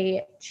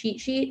a cheat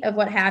sheet of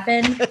what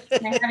happened.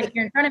 And I have it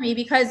here in front of me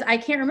because I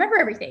can't remember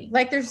everything.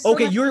 Like there's so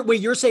much-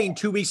 you're saying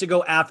 2 weeks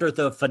ago after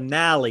the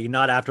finale,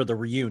 not after the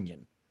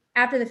reunion.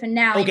 After the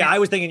finale. Okay. I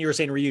was thinking you were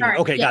saying reunion. Sorry,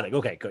 okay. Yeah. Got it.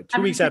 Okay, good.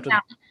 2 weeks after.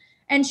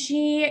 And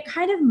she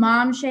kind of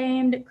mom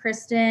shamed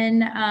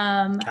Kristen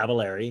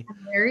Cavallari.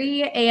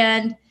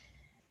 And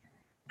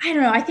I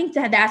don't know. I think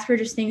that's where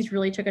just things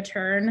really took a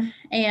turn.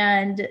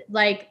 And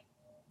like,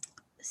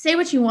 say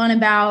what you want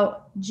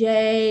about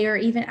Jay or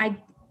even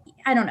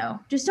I don't know.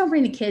 Just don't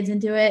bring the kids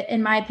into it.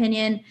 In my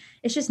opinion,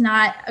 it's just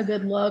not a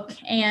good look.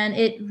 And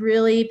it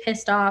really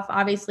pissed off,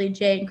 obviously,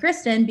 Jay and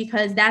Kristen,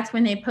 because that's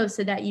when they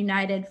posted that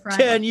united front.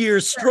 10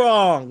 years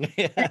strong.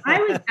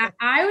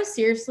 I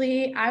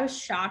was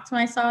shocked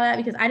when I saw that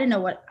because I didn't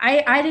know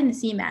I didn't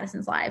see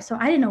Madison's live. So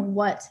I didn't know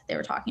what they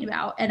were talking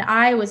about. And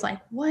I was like,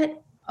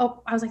 what?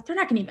 Oh, I was like, they're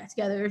not going to get back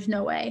together. There's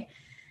no way.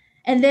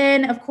 And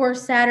then, of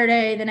course,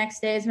 Saturday, the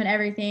next day is when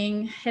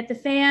everything hit the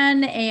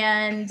fan.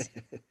 And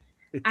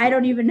I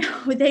don't even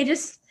know. They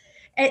just,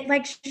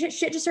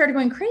 shit just started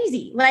going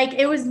crazy. Like,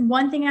 it was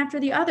one thing after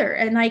the other.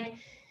 And, like,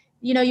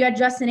 you know, you had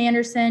Justin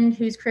Anderson,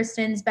 who's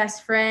Kristen's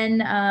best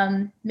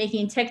friend,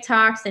 making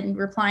TikToks and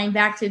replying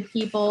back to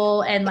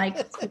people and,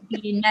 like,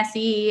 being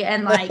messy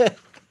and, like.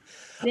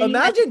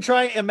 Imagine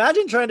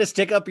trying to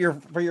stick up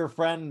for your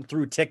friend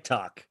through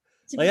TikTok.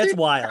 Like, that's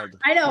wild.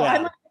 I know.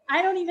 Yeah.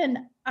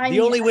 The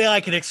only way I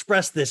can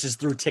express this is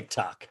through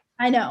TikTok.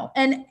 I know.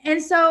 And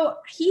so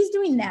he's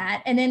doing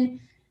that. And then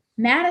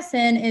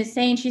Madison is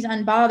saying she's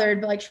unbothered,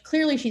 but like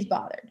clearly she's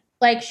bothered.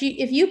 Like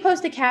if you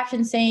post a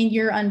caption saying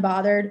you're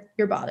unbothered,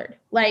 you're bothered.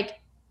 Like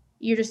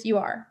you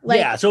are. Like,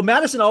 yeah. So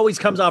Madison always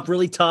comes off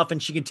really tough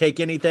and she can take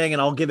anything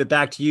and I'll give it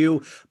back to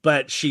you,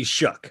 but she's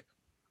shook.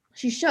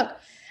 She's shook.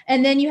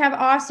 And then you have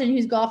Austin,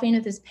 who's golfing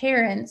with his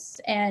parents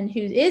and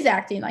who is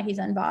acting like he's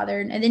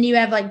unbothered. And then you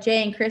have like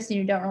Jay and Kristen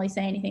who don't really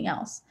say anything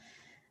else.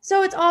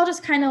 So it's all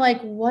just kind of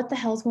like, what the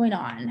hell's going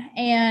on?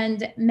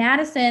 And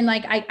Madison,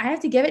 like, I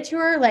have to give it to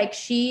her. Like,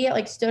 she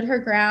like stood her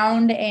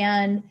ground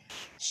and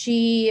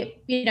she,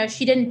 you know,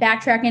 she didn't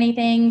backtrack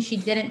anything. She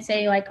didn't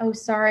say like, oh,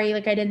 sorry,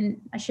 like I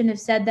shouldn't have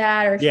said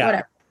that or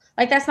whatever.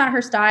 Like, that's not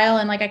her style.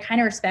 And like, I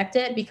kind of respect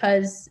it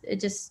because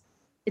it's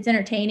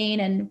entertaining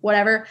and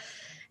whatever.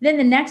 Then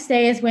the next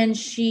day is when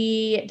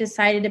she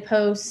decided to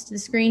post the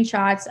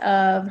screenshots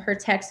of her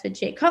text with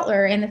Jay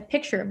Cutler and the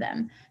picture of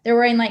them. They're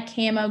wearing like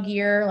camo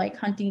gear, like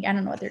hunting. I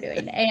don't know what they're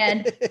doing.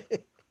 And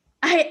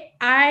I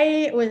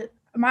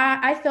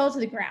fell to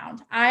the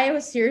ground. I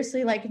was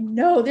seriously like,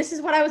 no, this is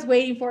what I was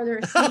waiting for. The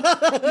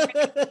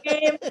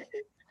receipt.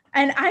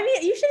 And I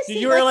mean, you should have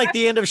seen. You were like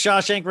the end of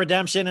Shawshank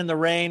Redemption in the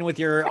rain with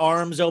your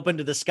arms open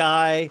to the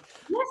sky.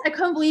 Yes, I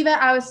couldn't believe it.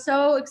 I was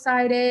so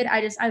excited.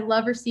 I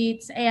love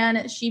receipts,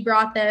 and she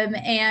brought them,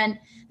 and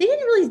they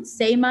didn't really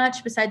say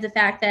much besides the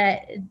fact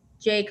that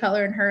Jay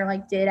Cutler and her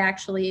like did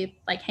actually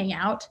like hang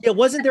out. Yeah,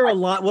 wasn't there a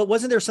lot?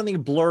 Wasn't there something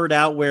blurred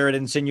out where it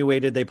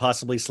insinuated they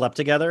possibly slept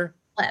together?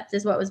 Slept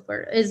is what was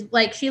blurred. Is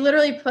like she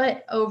literally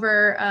put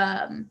over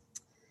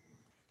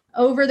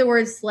the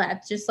word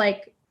slept, just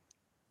like.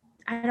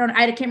 I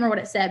can't remember what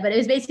it said, but it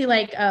was basically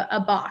like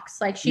a box.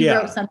 Like she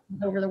wrote something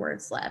over the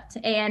word slept.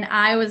 And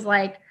I was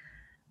like,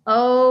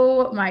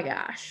 oh my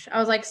gosh. I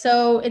was like,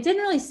 so it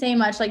didn't really say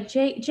much. Like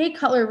Jay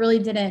Cutler really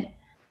didn't,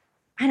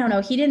 I don't know.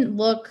 He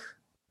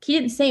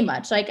didn't say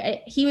much. Like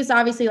he was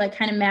obviously like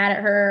kind of mad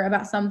at her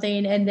about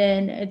something. And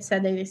then it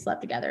said they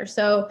slept together.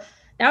 So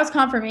that was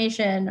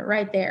confirmation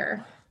right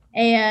there.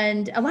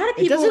 And a lot of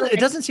people. It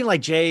doesn't seem like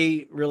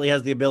Jay really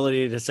has the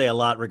ability to say a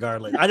lot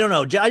regardless. I don't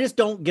know. I just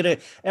don't get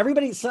it.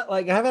 Everybody's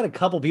like, I've had a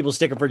couple people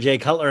stick up for Jay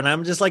Cutler, and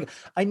I'm just like,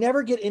 I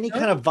never get any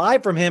kind of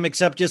vibe from him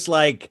except just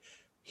like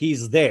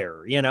he's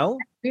there, you know?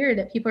 It's weird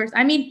that people are,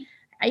 I mean,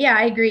 yeah,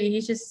 I agree.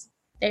 He's just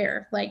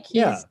there. Like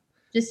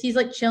he's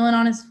like chilling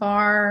on his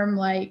farm.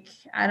 Like,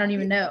 I don't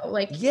even know.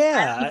 Like,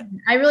 I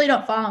really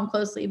don't follow him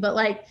closely, but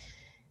like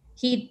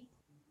he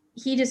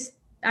just,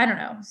 I don't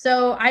know.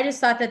 So I just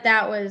thought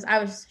I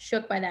was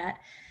shook by that.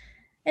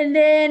 And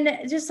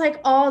then just like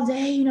all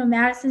day, you know,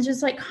 Madison's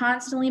just like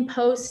constantly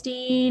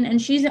posting,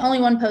 and she's the only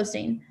one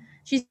posting.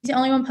 She's the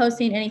only one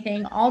posting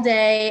anything all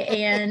day.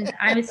 And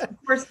I was, of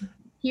course,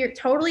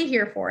 totally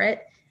here for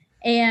it.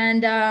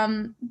 And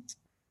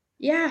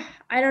yeah,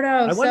 I don't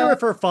know. I wonder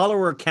if her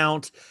follower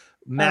count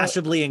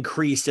massively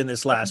increased in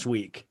this last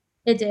week.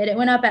 It did. It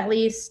went up at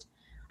least,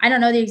 I don't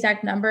know the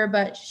exact number,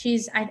 but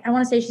I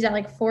want to say she's at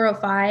like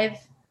 405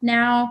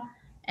 now,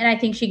 and I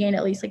think she gained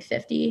at least like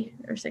 50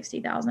 or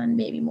 60,000,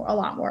 maybe more, a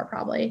lot more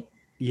probably.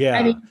 Yeah,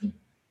 I mean,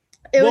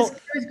 it was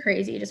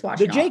crazy just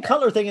watching the Jay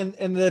Cutler thing.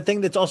 And the thing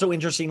that's also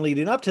interesting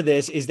leading up to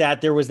this is that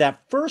there was that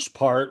first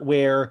part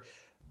where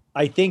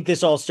I think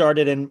this all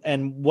started,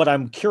 and what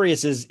I'm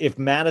curious is if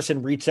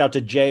Madison reached out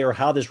to Jay or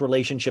how this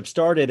relationship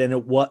started,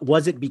 and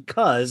was it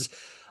because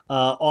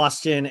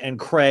Austin and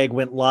Craig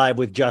went live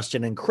with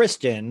Justin and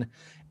Kristen,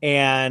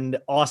 and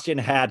Austin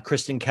had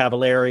Kristen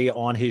Cavallari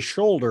on his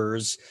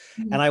shoulders.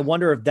 Mm-hmm. And I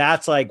wonder if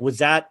that's like,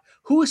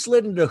 who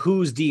slid into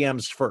whose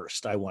DMs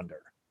first? I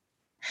wonder.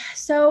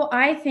 So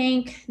I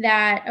think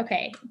that,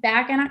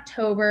 back in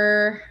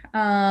October,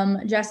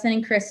 Justin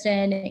and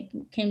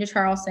Kristen came to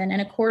Charleston,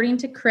 and according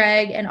to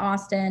Craig and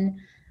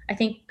Austin, I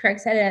think Craig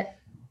said it,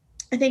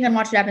 I think on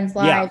Watch It Happens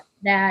Live,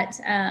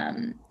 that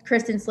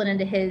Kristen slid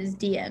into his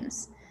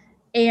DMs.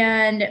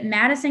 And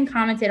Madison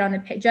commented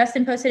on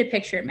Justin posted a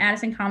picture.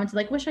 Madison commented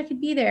like, wish I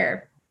could be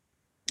there.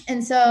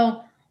 And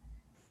so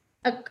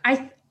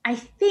I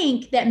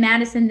think that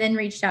Madison then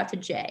reached out to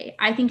Jay.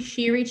 I think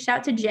she reached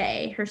out to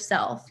Jay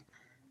herself.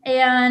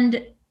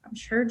 And I'm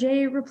sure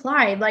Jay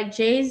replied, like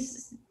he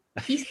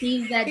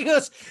sees that he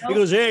goes,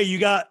 hey, you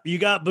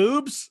got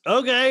boobs?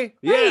 Okay.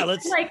 Yeah.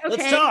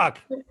 Let's talk.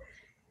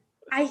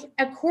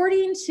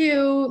 According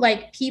to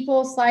like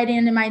people sliding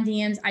into my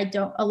DMs, I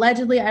don't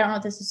know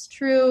if this is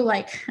true.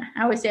 Like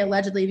I always say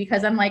allegedly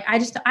because I'm like, I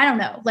don't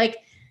know. Like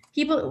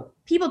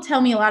people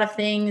tell me a lot of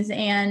things,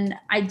 and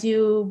I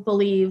do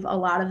believe a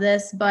lot of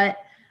this, but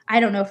I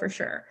don't know for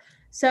sure.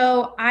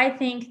 So I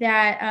think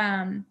that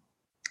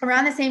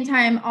around the same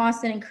time,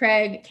 Austin and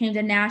Craig came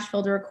to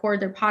Nashville to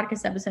record their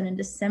podcast episode in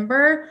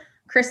December.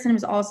 Kristen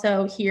was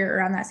also here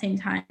around that same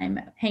time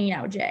hanging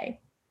out with Jay.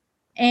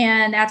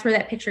 And that's where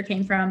that picture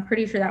came from.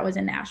 Pretty sure that was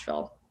in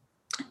Nashville.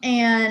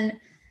 And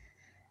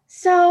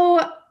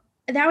so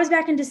that was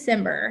back in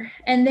December.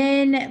 And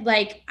then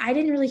like, I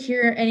didn't really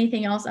hear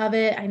anything else of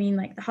it. I mean,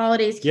 like the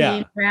holidays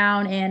came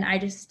around, and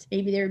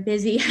maybe they were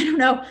busy. I don't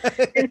know.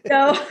 And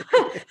so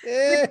but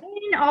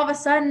then all of a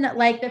sudden,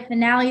 like the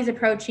finale is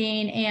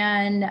approaching,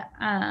 and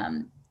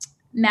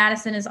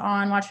Madison is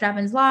on Watch What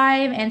Happens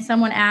Live, and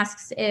someone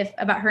asks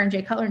about her and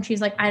Jay Cutler, and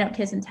she's like, I don't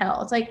kiss and tell.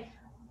 It's like,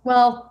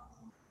 well,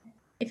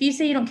 if you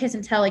say you don't kiss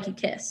and tell, like you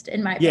kissed,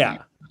 in my opinion,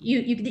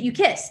 you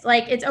kissed,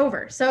 like it's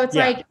over. So it's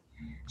like,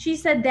 she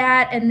said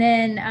that. And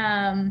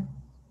then,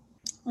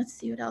 let's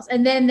see what else.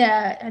 And then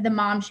the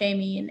mom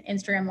shaming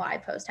Instagram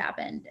live post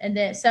happened. And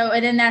then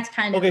that's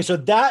kind of, okay. So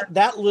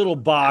that little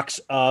box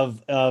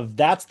of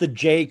that's the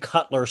Jay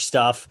Cutler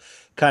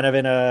stuff kind of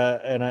in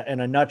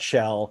a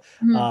nutshell.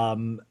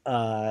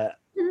 Mm-hmm.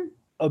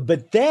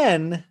 But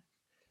then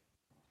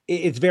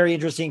it's very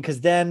interesting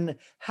because then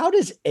how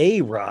does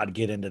A-Rod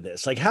get into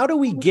this? Like, how do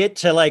we get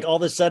to like all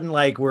of a sudden,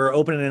 like we're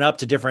opening it up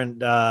to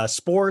different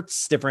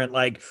sports, different,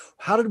 like,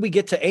 how did we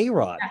get to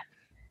A-Rod?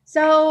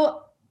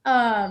 So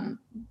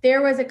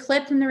there was a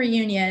clip from the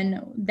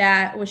reunion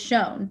that was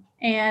shown,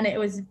 and it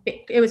was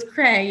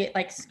Craig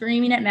like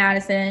screaming at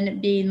Madison,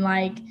 being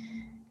like,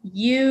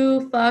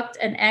 "You fucked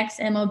an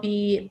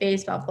ex-MLB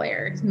baseball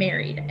player,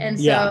 married." And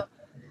so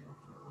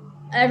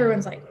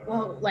everyone's like,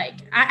 "Whoa!"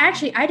 Like, I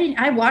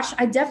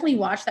definitely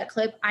watched that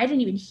clip. I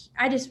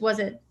just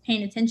wasn't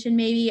paying attention.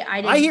 Maybe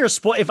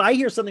if I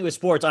hear something with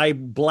sports, I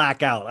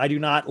black out. I do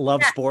not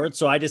love sports,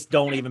 so I just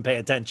don't even pay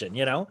attention.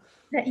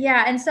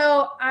 Yeah, and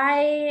so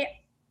I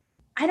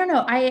don't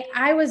know.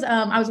 I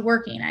was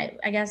working.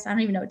 I guess I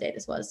don't even know what day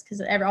this was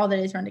because all the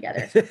days run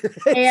together.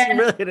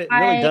 It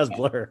really does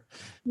blur.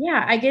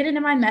 Yeah, I get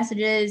into my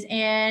messages,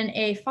 and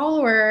a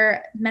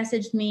follower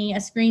messaged me a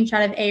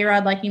screenshot of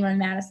A-Rod liking one of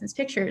Madison's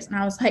pictures, and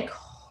I was like,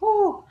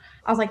 "Oh!"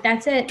 I was like,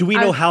 "That's it." Do we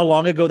know how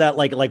long ago that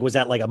like was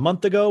that like a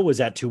month ago? Was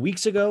that 2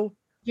 weeks ago?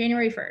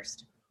 January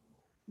 1st.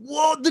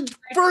 Whoa! The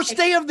first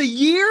day of the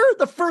year,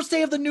 the first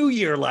day of the new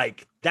year.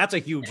 Like, that's a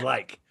huge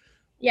like.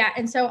 Yeah,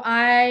 and so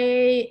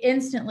I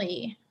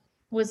instantly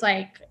was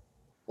like,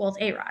 "Well, it's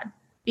A-Rod,"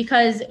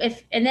 because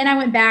and then I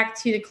went back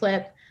to the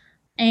clip,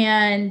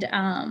 and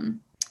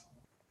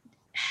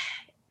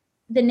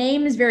the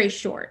name is very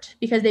short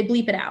because they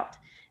bleep it out.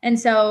 And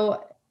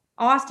so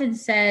Austin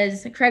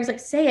says, Craig's like,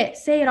 say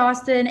it,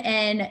 Austin.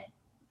 And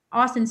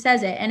Austin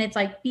says it. And it's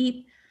like,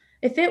 beep.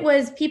 If it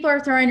was, people are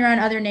throwing around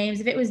other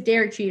names. If it was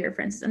Derek Jeter,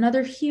 for instance,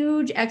 another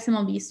huge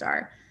ex-MLB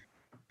star,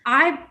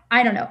 I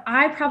don't know.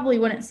 I probably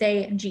wouldn't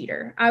say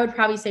Jeter. I would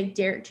probably say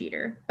Derek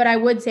Jeter, but I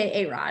would say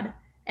A-Rod.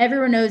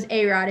 Everyone knows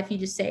A-Rod if you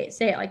just say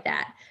it like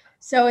that.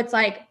 So it's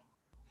like,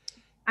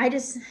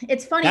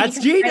 it's funny. That's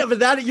Gina,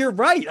 but you're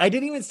right. I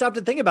didn't even stop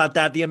to think about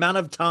that. The amount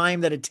of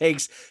time that it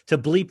takes to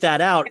bleep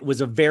that out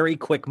was a very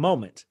quick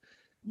moment.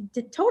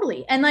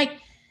 Totally. And like,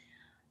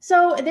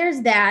 so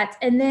there's that.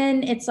 And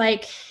then it's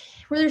like,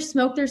 where there's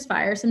smoke, there's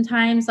fire.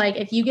 Sometimes, like,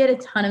 if you get a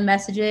ton of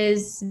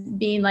messages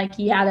being like,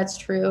 yeah, that's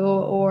true,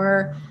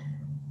 or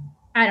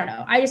I don't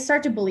know, I just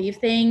start to believe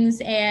things.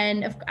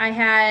 And I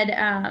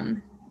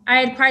had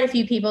quite a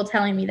few people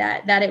telling me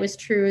that it was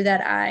true,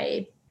 that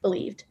I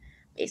believed,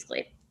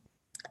 basically.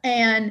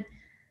 And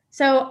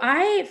so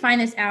I find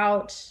this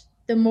out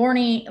the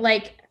morning,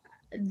 like,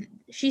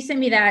 she sent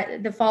me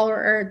the follower,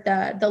 or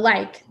the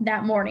like,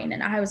 that morning.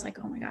 And I was like,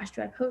 oh my gosh,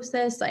 do I post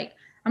this? Like,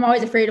 I'm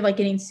always afraid of like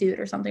getting sued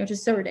or something, which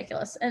is so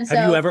ridiculous. And so,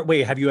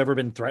 have you ever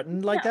been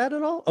threatened like that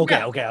at all? Okay.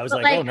 No. Okay. I was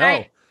but like, oh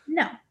no.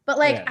 No, but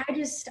like,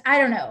 yeah. I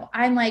don't know.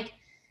 I'm like,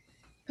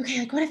 okay,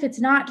 like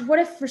what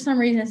if for some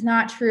reason it's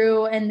not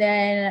true? And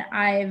then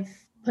I've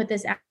put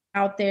this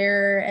out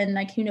there, and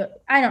like, who knows?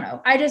 I don't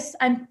know.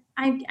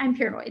 I'm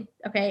paranoid.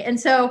 Okay. And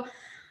so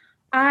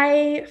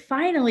I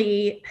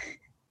finally,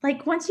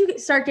 like, once you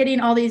start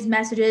getting all these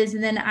messages,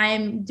 and then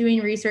I'm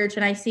doing research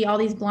and I see all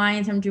these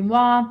blinds from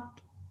Dumois,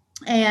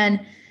 and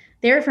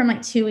they were from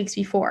like 2 weeks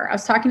before. I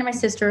was talking to my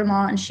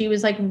sister-in-law, and she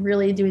was like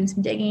really doing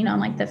some digging on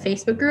like the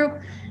Facebook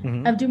group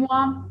of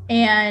Dumois.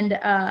 And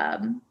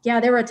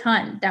there were a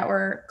ton that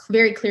were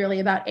very clearly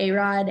about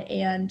A-Rod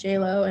and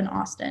J-Lo and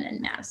Austin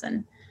and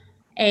Madison.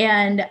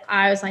 And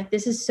I was like,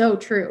 this is so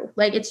true.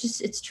 Like,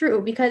 it's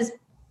true, because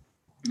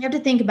you have to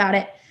think about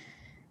it.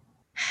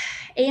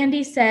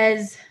 Andy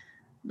says,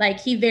 like,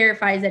 he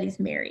verifies that he's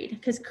married,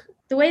 because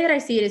the way that I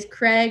see it is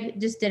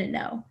Craig just didn't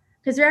know,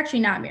 because they're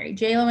actually not married.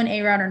 J-Lo and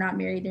A-Rod are not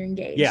married. They're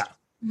engaged. Yeah.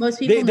 Most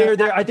people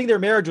I think their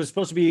marriage was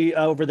supposed to be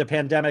over the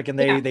pandemic, and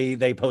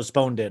they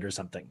postponed it or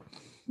something.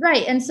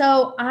 Right. And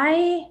so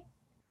I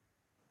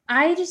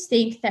just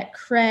think that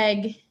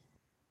Craig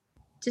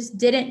just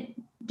didn't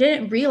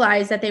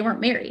realize that they weren't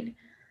married.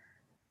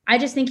 I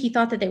just think he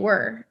thought that they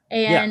were.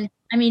 And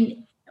I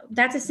mean,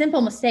 that's a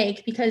simple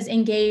mistake, because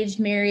engaged,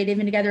 married, they've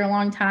been together a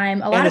long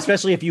time.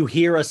 Especially if you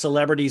hear a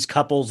celebrity's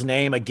couple's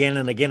name again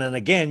and again and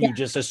again, you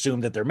just assume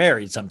that they're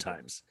married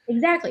sometimes.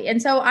 Exactly.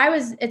 And so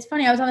it's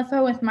funny. I was on the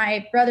phone with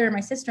my brother and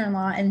my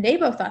sister-in-law, and they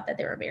both thought that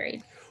they were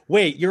married.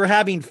 Wait, you're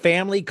having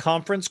family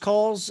conference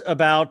calls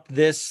about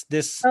this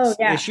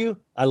issue?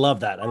 I love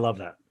that.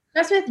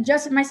 That's with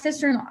just my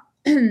sister-in-law.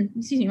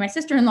 Excuse me. My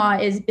sister-in-law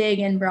is big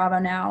in Bravo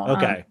now.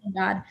 Okay. Thank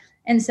God.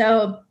 And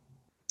so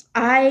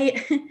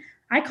I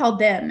called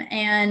them,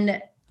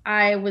 and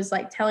I was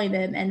like telling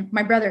them, and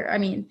my brother, I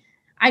mean,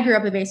 I grew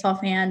up a baseball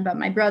fan, but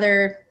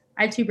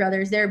I have two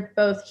brothers. They're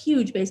both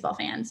huge baseball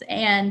fans.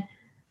 And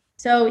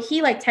so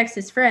he like texts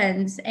his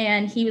friends,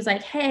 and he was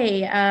like,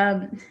 hey,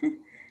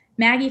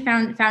 Maggie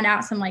found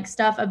out some like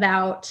stuff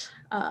about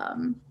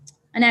an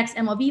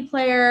ex-MLB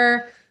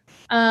player.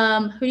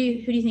 Who do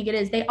you think it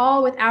is? They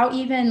all, without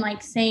even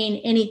like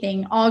saying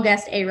anything, all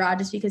guessed A-Rod,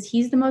 just because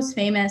he's the most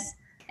famous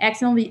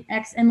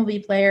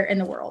ex-MLB player in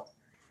the world.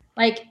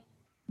 Like,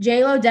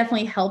 J-Lo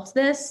definitely helped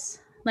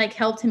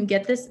him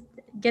get this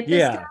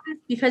status,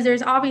 because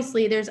there's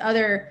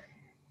other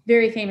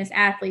very famous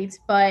athletes,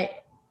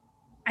 but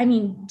I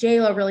mean,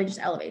 J-Lo really just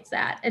elevates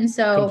that. And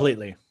so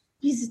completely,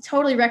 he's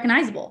totally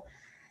recognizable.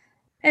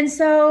 And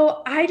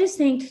so I just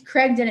think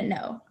Craig didn't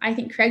know. I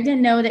think Craig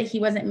didn't know that he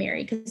wasn't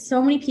married, because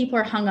so many people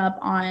are hung up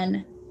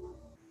on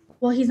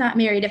well, he's not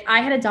married. If I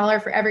had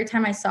 $1 for every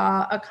time I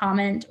saw a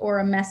comment or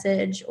a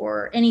message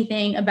or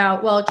anything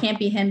about, well, it can't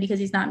be him because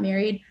he's not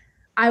married,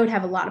 I would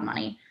have a lot of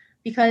money,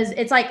 because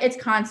it's like, it's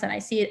constant. I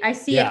see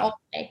it all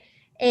day.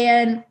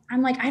 And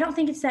I'm like, I don't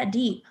think it's that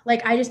deep.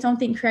 Like, I just don't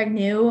think Craig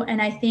knew.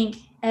 And I think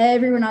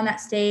everyone on that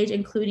stage,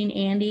 including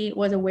Andy,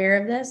 was aware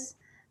of this,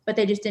 but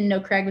they just didn't know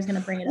Craig was going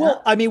to bring it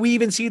up. I mean, we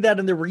even see that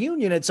in the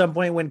reunion at some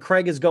point when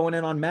Craig is going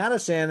in on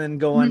Madison and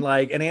going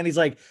like, and Andy's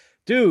like,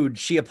 dude,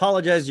 she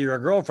apologized to your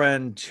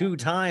girlfriend 2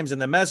 times in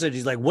the message.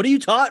 He's like, what are you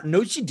taught?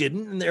 No, she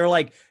didn't. And they're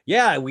like,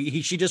 yeah,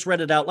 she just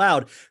read it out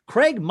loud.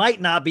 Craig might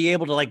not be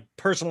able to like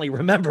personally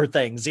remember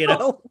things, you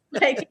know?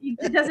 Like, he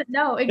doesn't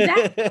know.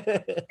 Exactly.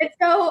 And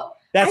so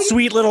that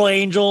sweet little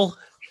angel.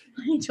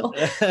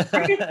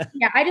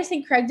 I just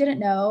think Craig didn't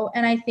know.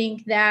 And I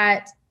think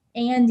that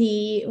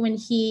Andy, when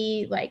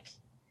he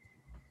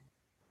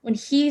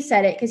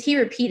said it, because he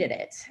repeated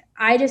it,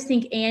 I just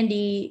think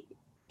Andy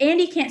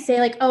can't say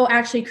like, oh,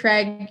 actually,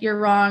 Craig, you're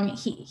wrong.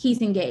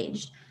 He's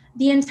engaged.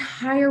 The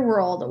entire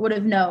world would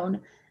have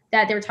known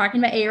that they were talking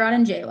about A-Rod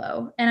and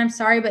J-Lo. And I'm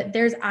sorry, but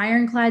there's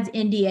ironclad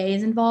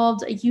NDAs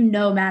involved. Like,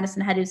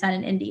 Madison had to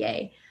sign an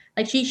NDA.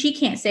 Like, she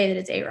can't say that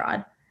it's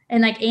A-Rod.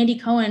 And like Andy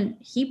Cohen,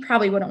 he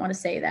probably wouldn't want to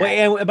say that.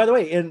 Well, and by the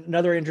way,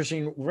 another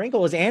interesting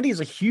wrinkle is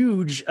Andy's a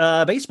huge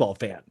baseball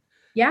fan.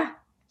 Yeah.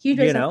 Huge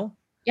baseball. You know?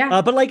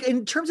 Yeah. But like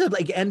in terms of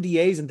like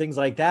NDAs and things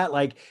like that,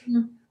 like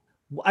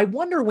I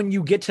wonder when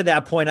you get to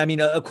that point. I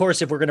mean, of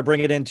course, if we're going to bring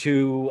it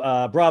into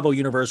Bravo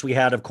universe, we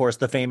had, of course,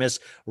 the famous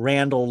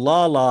Randall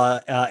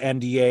Lala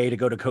NDA to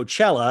go to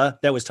Coachella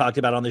that was talked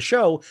about on the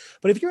show.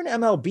 But if you're an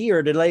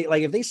MLB, do they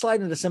like if they slide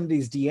into some of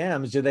these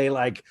DMs, do they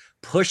like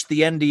push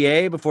the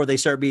NDA before they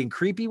start being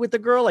creepy with the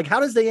girl? Like,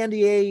 how does the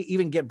NDA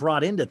even get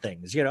brought into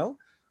things? You know,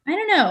 I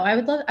don't know. I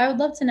would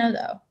love to know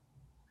though.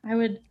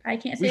 I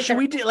can't say. Should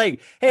we do like,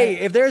 hey,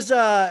 if there's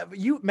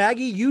you,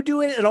 Maggie, you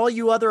do it, and all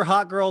you other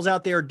hot girls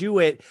out there do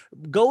it.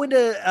 Go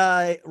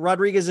into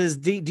Rodriguez's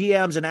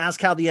DMs and ask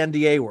how the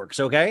NDA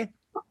works. Okay.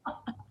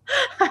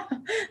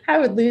 I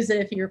would lose it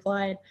if he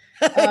replied.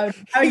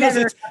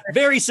 It's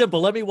very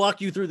simple. Let me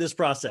walk you through this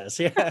process.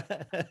 Yeah.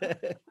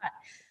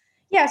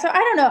 Yeah. So I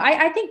don't know.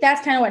 I think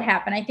that's kind of what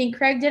happened. I think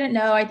Craig didn't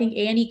know. I think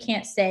Andy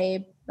can't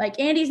say, like,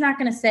 Andy's not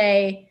going to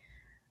say,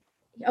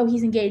 oh,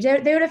 he's engaged.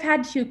 They would have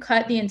had to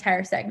cut the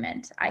entire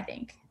segment, I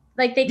think.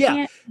 Like, they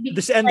can't.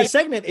 The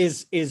segment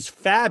is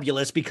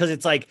fabulous because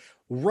it's like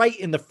right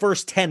in the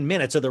first 10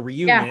 minutes of the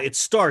reunion. It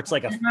starts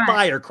like a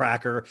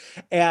firecracker.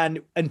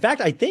 And in fact,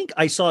 I think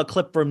I saw a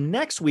clip from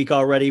next week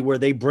already where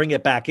they bring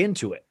it back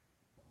into it.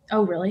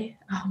 Oh, really?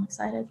 Oh, I'm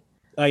excited.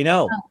 I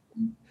know.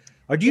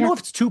 Or do you know if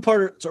it's 2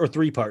 parts or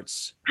 3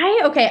 parts? I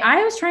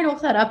was trying to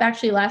look that up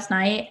actually last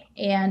night,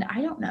 and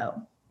I don't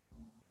know.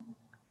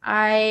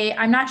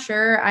 I'm not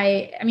sure.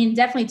 I mean,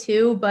 definitely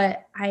 2,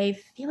 but I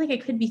feel like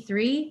it could be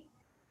 3.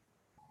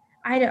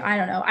 I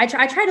don't know. I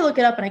tried to look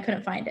it up and I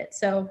couldn't find it.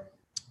 So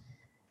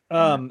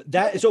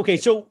that is okay.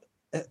 So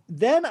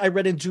then I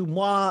read into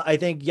moi, I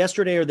think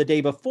yesterday or the day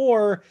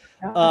before,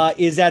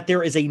 is that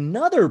there is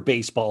another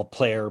baseball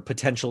player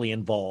potentially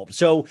involved.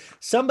 So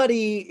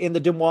somebody in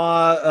the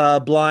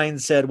Demois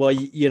blind said, well,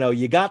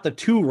 you got the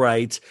 2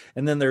 right.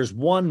 And then there's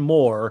 1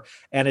 more,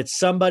 and it's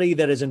somebody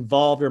that is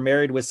involved or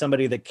married with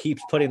somebody that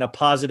keeps putting a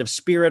positive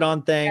spirit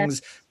on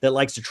things, that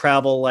likes to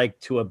travel like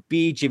to a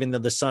beach, even though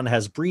the son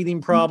has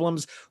breathing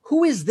problems.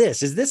 Who is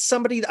this? Is this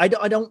somebody? I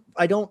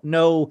don't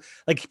know.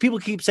 Like, people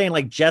keep saying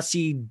like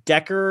Jessie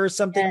Decker or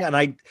something. And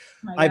I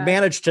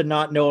managed to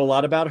not know a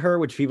lot about her,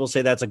 which people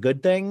say that's a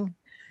good thing.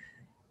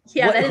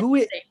 Yeah.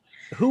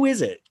 Who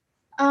is it?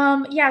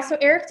 So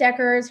Eric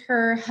Decker is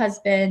her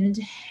husband,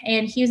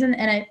 and he was in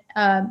the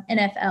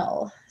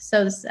NFL.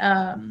 So this,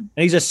 and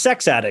he's a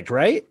sex addict,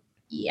 right?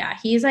 Yeah,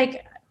 he's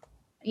like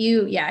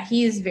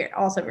he's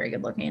also very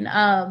good looking.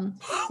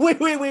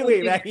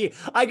 Wait, Maggie.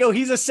 I go,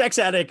 he's a sex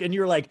addict, and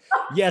you're like,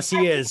 yes,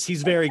 he is.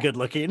 He's very good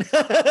looking.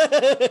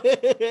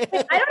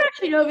 I don't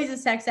actually know if he's a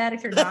sex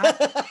addict or not. Now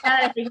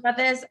that I think about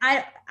this,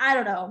 I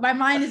don't know. My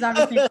mind is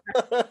obviously.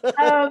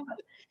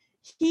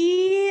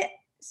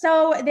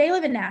 So they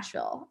live in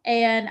Nashville,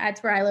 and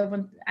that's where I live.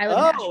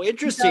 Oh,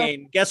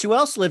 interesting. So, guess who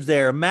else lives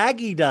there?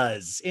 Maggie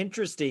does.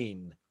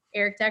 Interesting.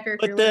 Eric Decker.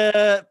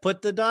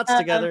 Put the dots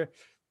together.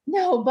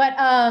 No,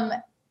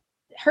 but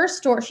her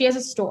store. She has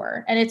a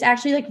store, and it's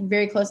actually like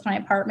very close to my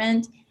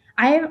apartment.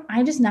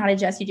 I'm just not a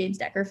Jessie James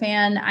Decker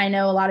fan. I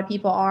know a lot of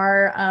people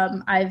are.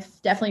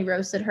 I've definitely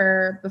roasted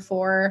her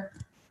before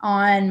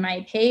on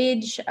my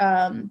page,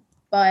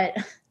 but.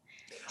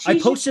 I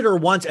posted her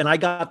once and I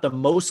got the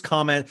most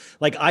comment.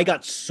 Like, I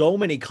got so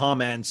many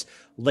comments,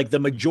 like the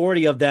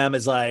majority of them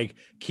is like,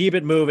 keep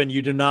it moving.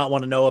 You do not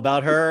want to know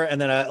about her.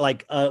 And then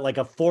like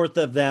a fourth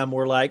of them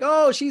were like,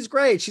 oh, she's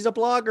great. She's a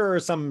blogger or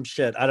some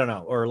shit. I don't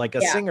know. Or like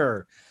a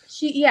singer.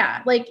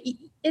 Like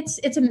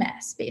it's a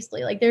mess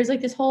basically. Like there's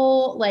like this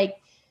whole, like,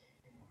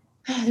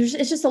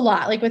 it's just a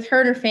lot like with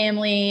her and her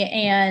family.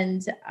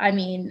 And I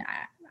mean,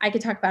 I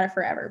could talk about it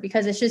forever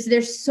because it's just,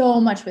 there's so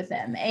much with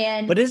them.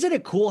 But isn't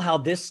it cool how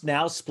this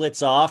now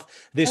splits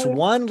off this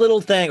one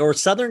little thing, or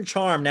Southern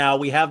Charm? Now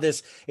we have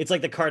this, it's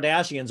like the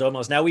Kardashians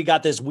almost. Now we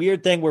got this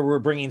weird thing where we're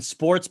bringing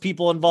sports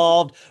people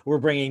involved. We're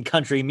bringing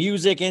country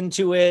music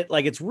into it.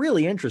 Like, it's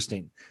really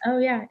interesting. Oh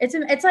yeah.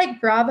 It's like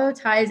Bravo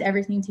ties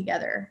everything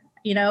together,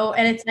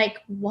 and it's like,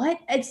 what?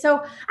 And so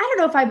I don't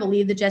know if I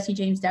believe the Jesse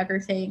James Decker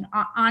thing.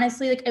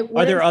 Honestly, like,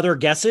 are there other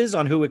guesses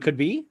on who it could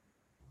be?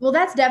 Well,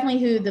 that's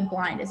definitely who the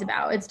blind is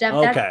about. It's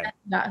definitely that's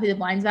not who the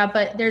blind's about,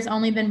 but there's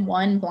only been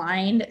one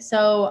blind.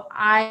 So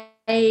I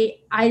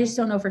just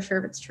don't know for sure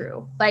if it's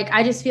true. Like,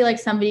 I just feel like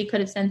somebody could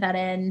have sent that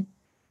in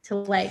to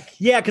like.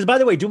 Yeah. Because by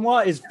the way,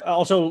 Dumois is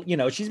also,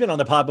 she's been on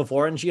the pod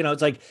before, and she,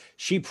 it's like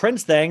she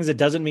prints things. It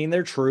doesn't mean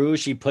they're true.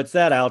 She puts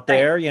that out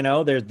there,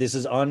 this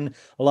is a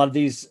lot of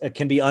these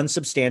can be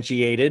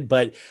unsubstantiated,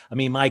 but I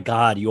mean, my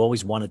God, you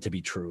always want it to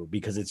be true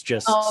because it's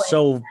just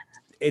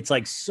it's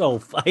like,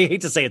 I hate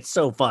to say it's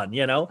so fun,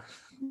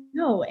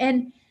 No.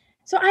 And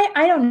so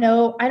I don't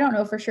know. I don't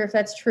know for sure if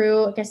that's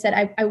true. Like I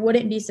said, I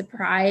wouldn't be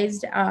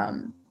surprised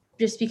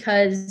just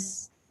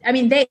because, I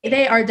mean,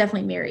 they are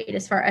definitely married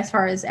as far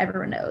as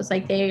everyone knows.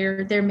 Like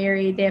they're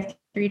married. They have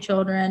 3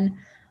 children.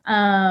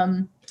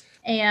 And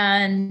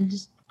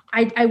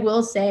I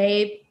will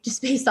say,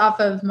 just based off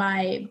of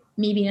me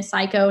being a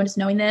psycho and just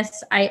knowing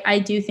this, I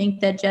do think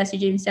that Jesse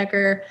James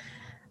Decker,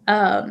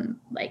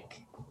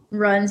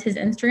 runs his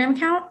Instagram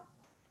account.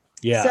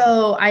 Yeah.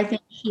 So I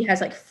think he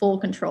has like full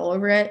control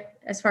over it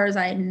as far as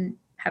I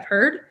have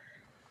heard.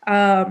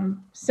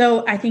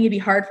 So I think it'd be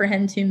hard for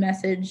him to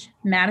message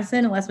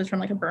Madison unless it was from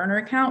like a burner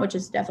account, which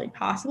is definitely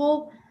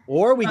possible.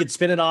 Or we could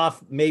spin it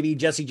off. Maybe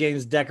Jesse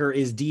James Decker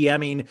is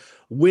DMing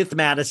with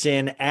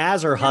Madison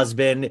as her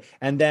husband,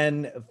 and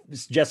then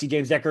Jesse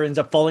James Decker ends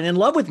up falling in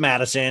love with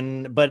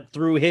Madison, but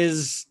through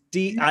his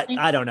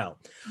I don't know.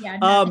 Yeah,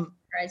 nothing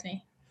surprised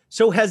me.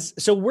 So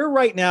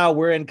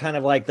we're in kind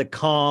of like the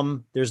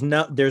calm. There's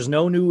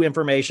no new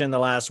information the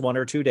last 1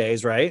 or 2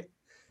 days, right?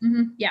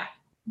 Mm-hmm. Yeah,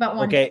 about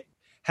one. Okay.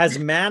 Has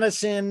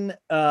Madison,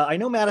 I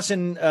know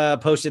Madison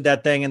posted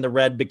that thing in the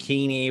red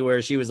bikini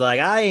where she was like,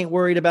 I ain't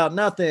worried about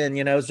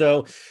nothing,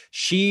 so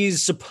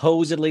she's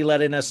supposedly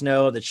letting us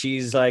know that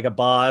she's like a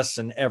boss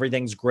and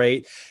everything's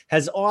great.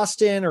 Has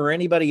Austin or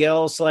anybody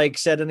else like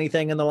said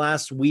anything in the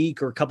last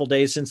week or a couple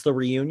days since the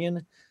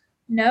reunion?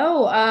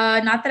 No,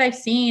 not that I've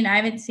seen. I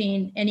haven't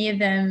seen any of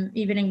them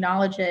even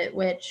acknowledge it,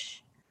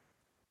 which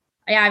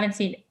I haven't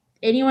seen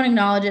anyone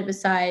acknowledge it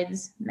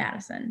besides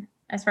Madison,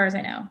 as far as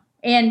I know,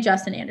 and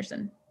Justin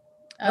Anderson.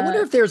 I wonder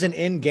if there's an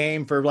end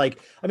game for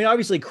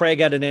obviously Craig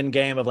had an end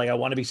game of like, I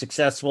want to be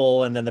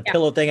successful. And then the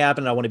pillow thing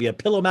happened. I want to be a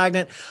pillow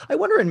magnet. I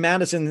wonder in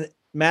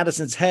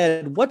Madison's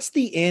head, what's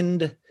the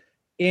end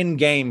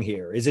game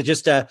here? Is it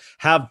just to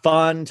have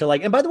fun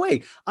and by the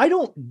way,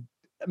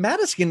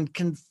 Madison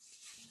can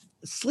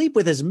sleep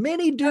with as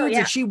many dudes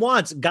as she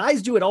wants.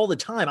 Guys do it all the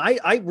time.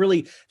 I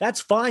really, that's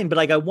fine. But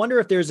I wonder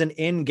if there's an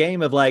end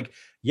game of I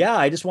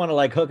just want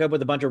to hook up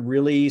with a bunch of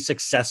really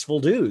successful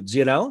dudes,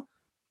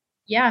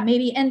 Yeah,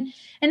 maybe. And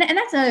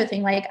that's another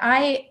thing. Like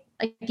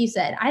you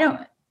said,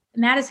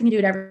 Madison can do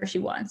whatever she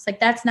wants.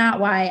 Like, that's not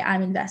why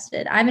I'm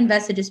invested. I'm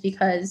invested just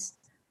because,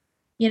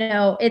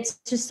 it's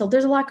just,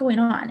 there's a lot going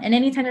on. And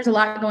anytime there's a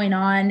lot going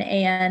on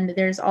and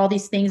there's all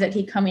these things that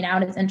keep coming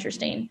out, it's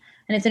interesting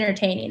and it's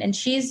entertaining. And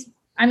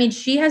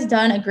she has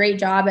done a great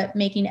job at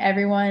making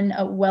everyone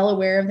well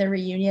aware of the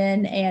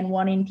reunion and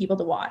wanting people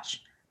to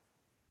watch.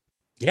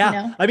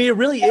 Yeah. I mean, it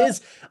really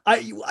is.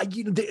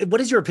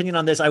 What is your opinion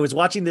on this? I was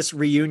watching this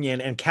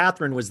reunion and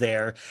Catherine was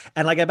there,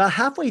 and about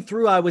halfway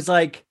through, I was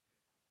like,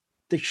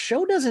 the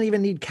show doesn't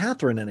even need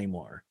Catherine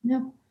anymore.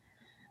 No,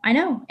 I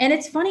know. And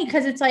it's funny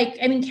because it's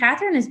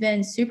Catherine has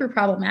been super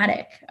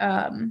problematic,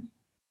 in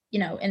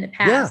the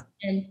past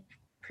and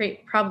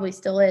probably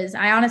still is.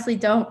 I honestly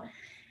don't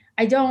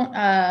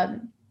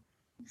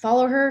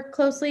follow her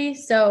closely.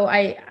 So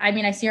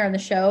I see her on the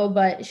show,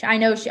 but I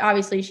know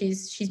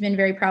she's been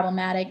very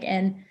problematic,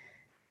 and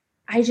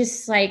I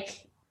just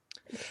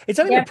it's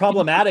not even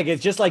problematic.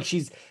 It's just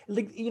she's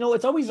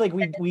it's always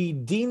we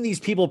deem these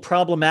people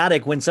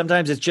problematic when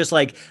sometimes it's just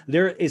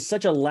there is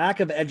such a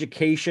lack of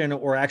education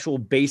or actual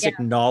basic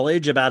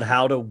knowledge about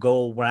how to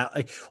go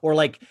around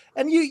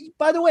and you,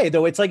 by the way,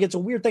 though, it's a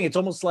weird thing. It's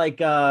almost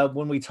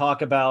when we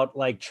talk about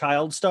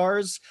child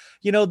stars,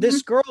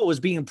 this girl was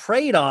being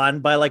preyed on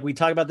by we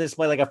talk about this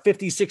by a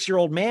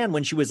 56-year-old man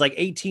when she was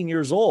 18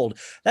 years old.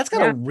 That's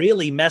got to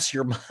really mess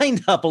your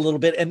mind up a little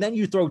bit. And then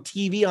you throw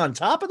TV on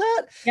top of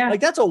that. Yeah.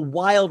 That's a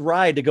wild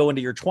ride to go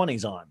into your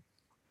 20s on.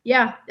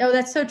 Yeah. Oh,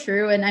 that's so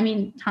true.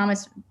 And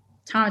Thomas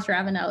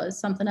Ravenel is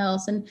something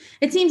else. And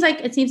it seems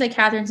like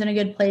Catherine's in a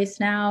good place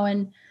now.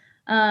 And,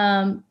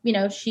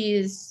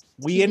 she's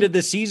we ended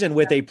the season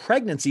with a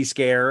pregnancy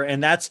scare,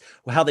 and that's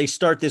how they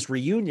start this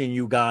reunion,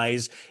 you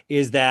guys,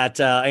 is that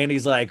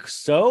Andy's like,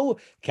 so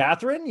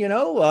Catherine,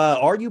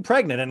 are you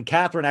pregnant? And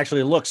Catherine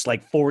actually looks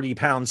like 40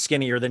 pounds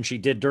skinnier than she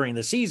did during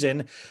the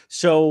season.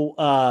 So,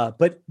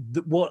 but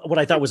what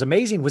I thought was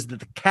amazing was that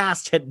the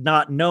cast had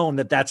not known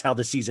that that's how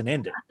the season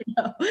ended.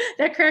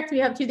 That cracked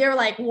me up too. They were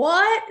like,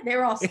 what? They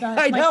were all stunned.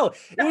 I know.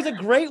 It was a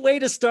great way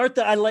to start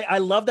I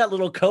love that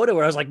little coda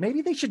where I was like,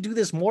 maybe they should do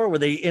this more where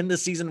they end the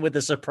season with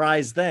a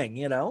surprise thing,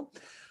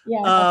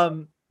 Yeah.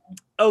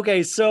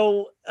 Okay.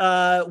 So,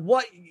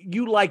 what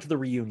you liked the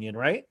reunion,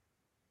 right?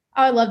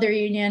 Oh, I love the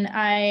reunion.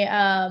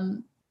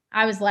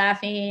 I was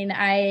laughing.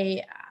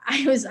 I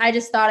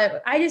just thought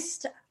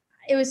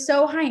it was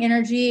so high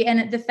energy.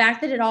 And the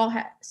fact that it all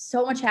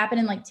so much happened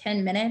in like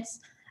 10 minutes,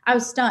 I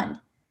was stunned.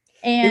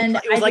 And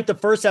it was like the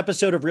first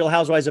episode of Real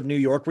Housewives of New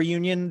York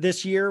reunion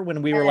this year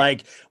when we were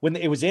like, when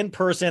it was in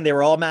person, they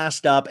were all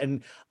masked up.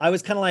 And I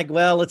was kind of like,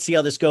 well, let's see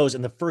how this goes.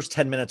 And the first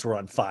 10 minutes were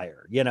on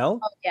fire, Oh,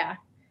 yeah.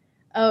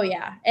 Oh,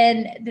 yeah.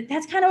 And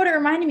that's kind of what it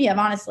reminded me of,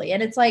 honestly.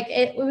 And it's like,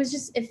 it was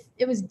just,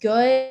 it was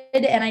good.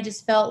 And I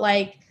just felt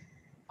like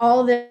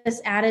all of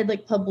this added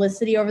like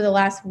publicity over the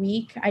last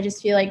week. I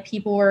just feel like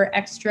people were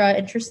extra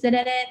interested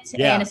in it.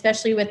 Yeah. And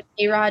especially with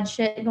A-Rod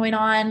shit going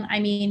on.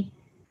 I mean,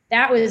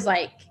 that was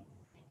like,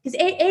 because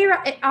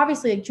A-Rod,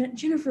 obviously, like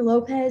Jennifer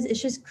Lopez,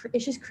 it's just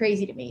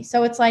crazy to me.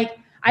 So it's like,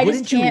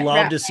 Wouldn't you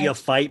love to see a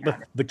fight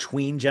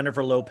between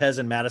Jennifer Lopez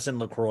and Madison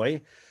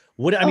LeCroy?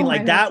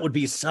 That would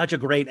be such a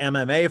great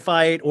MMA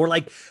fight. Or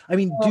do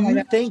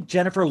you think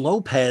Jennifer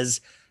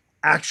Lopez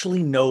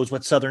actually knows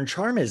what Southern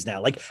Charm is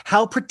now? Like,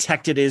 how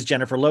protected is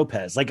Jennifer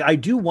Lopez? Like, I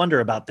do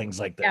wonder about things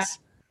like this. Yeah.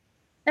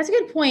 That's a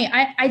good point.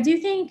 I do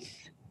think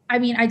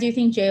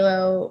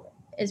J-Lo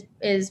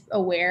is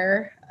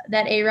aware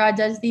that A-Rod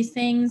does these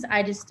things.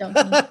 I just don't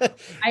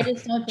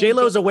think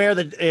J-Lo's aware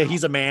that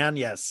he's a man.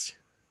 Yes.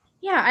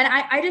 Yeah. And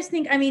I just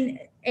think,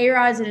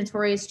 A-Rod's a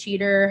notorious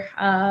cheater.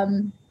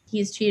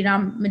 He's cheated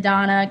on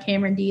Madonna,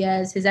 Cameron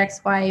Diaz, his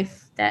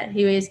ex-wife that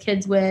he has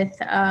kids with,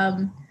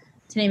 to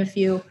name a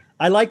few.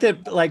 I like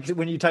that. Like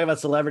when you talk about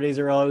celebrities,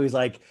 they're always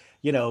like,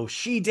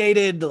 she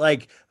dated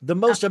like the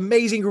most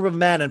amazing group of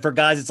men. And for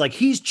guys, it's like,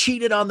 he's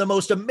cheated on the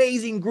most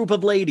amazing group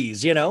of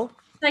ladies, It's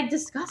like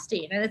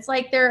disgusting. And it's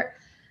like,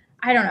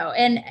 I don't know.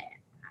 And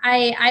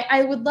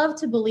I would love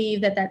to believe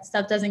that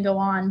stuff doesn't go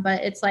on,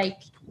 but it's like,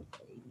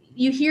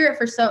 you hear it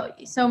for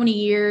so many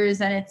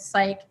years and it's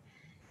like,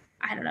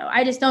 I don't know.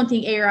 I just don't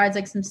think A-Rod's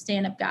like some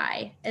stand-up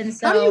guy. And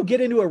so how do you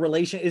get into a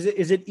relation? Is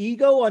it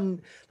ego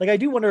on, like, I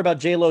do wonder about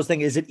J-Lo's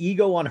thing. Is it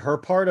ego on her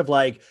part of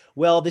like,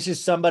 well, this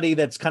is somebody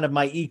that's kind of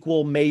my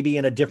equal, maybe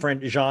in a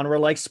different genre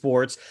like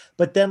sports,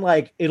 but then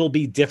like, it'll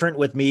be different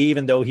with me,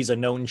 even though he's a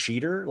known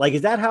cheater. Like,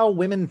 is that how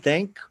women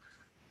think?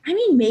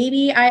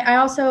 Maybe.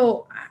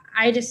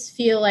 I just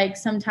feel like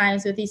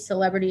sometimes with these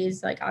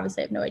celebrities, like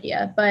obviously I have no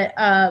idea, but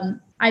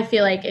I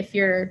feel like if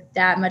you're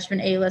that much of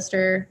an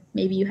A-lister,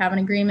 maybe you have an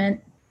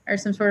agreement or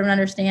some sort of an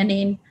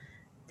understanding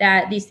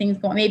that these things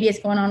maybe it's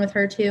going on with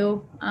her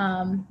too.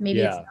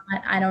 Maybe it's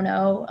not, I don't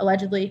know,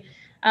 allegedly.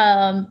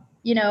 I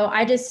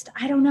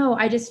don't know.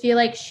 I just feel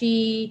like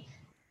J-Lo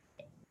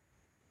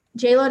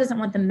doesn't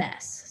want the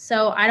mess.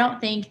 So I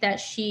don't think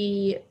that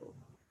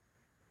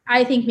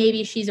I think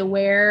maybe she's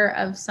aware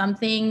of some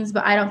things,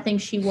 but I don't think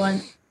she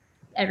wants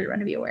everyone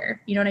to be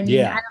aware. You know what I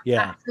mean?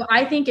 Yeah. So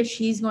I think if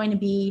she's going to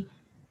be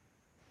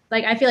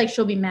like, I feel like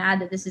she'll be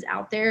mad that this is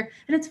out there.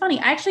 And it's funny,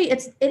 actually,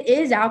 it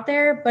is out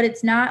there, but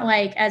it's not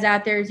like as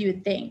out there as you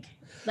would think.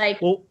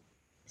 Like, well,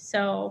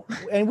 so.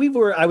 And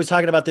I was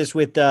talking about this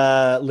with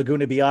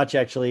Laguna Biatch,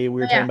 actually. We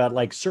were talking about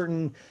like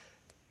certain,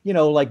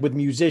 like with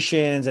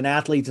musicians and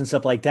athletes and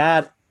stuff like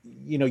that,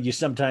 you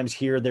sometimes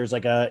hear there's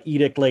like a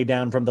edict laid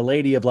down from the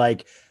lady of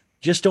like,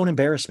 just don't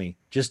embarrass me.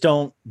 Just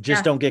don't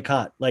get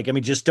caught. Like,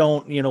 just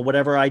don't,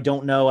 whatever I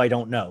don't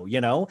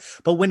know,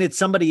 but when it's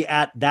somebody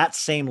at that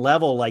same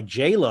level, like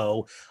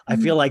J-Lo, I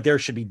feel like there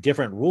should be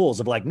different rules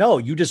of like, no,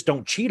 you just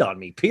don't cheat on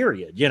me,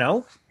 period.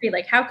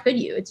 Like, how could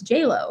you? It's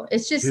J-Lo.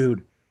 It's just,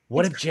 dude,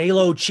 what if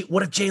J-Lo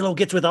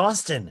gets with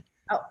Austin?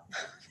 Oh,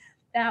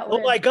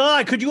 oh my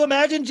God. Could you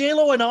imagine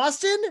J-Lo and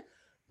Austin?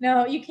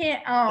 No, you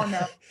can't. Oh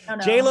no.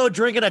 J-Lo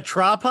drinking a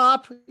Trop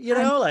Hop,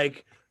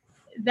 like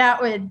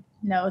that would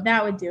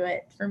do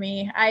it for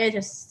me.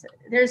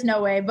 There's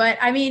no way. But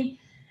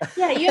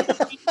yeah, you have to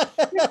think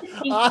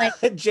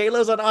like,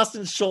 J-Lo's on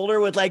Austin's shoulder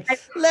with like,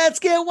 let's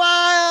get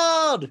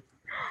wild.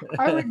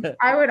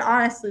 I would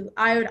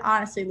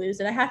honestly lose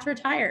it. I have to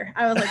retire.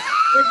 I was like,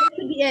 this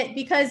would be it,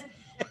 because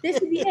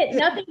this would be it.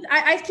 Nothing.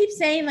 I keep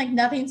saying like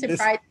nothing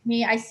surprises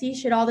me. I see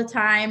shit all the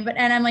time,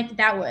 and I'm like,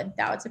 that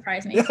would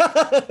surprise me. Deal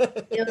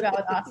about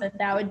with Austin.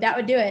 That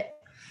would do it.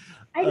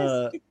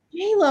 It's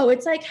J-Lo.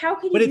 It's like, how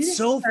can you? But it's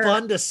so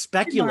fun to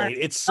speculate.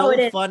 It's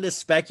so fun to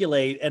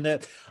speculate.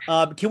 And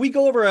can we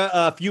go over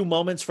a few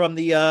moments from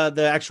the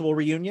actual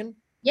reunion?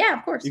 Yeah,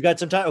 of course. You got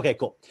some time? Okay,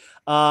 cool.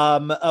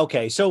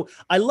 Okay, so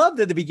I loved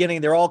at the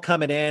beginning, they're all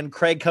coming in.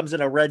 Craig comes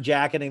in a red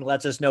jacket and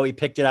lets us know he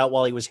picked it out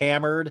while he was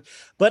hammered.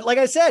 But like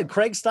I said,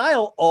 Craig's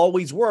style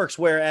always works,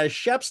 whereas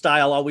Shep's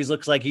style always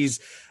looks like he's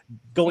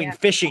going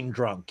fishing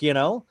drunk, you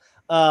know?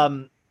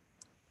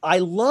 I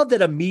love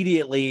that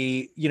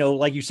immediately, you know,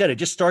 like you said, it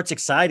just starts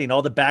exciting.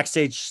 All the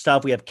backstage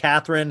stuff. We have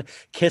Catherine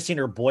kissing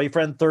her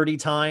boyfriend 30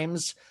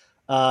 times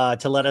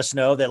to let us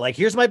know that, like,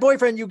 here's my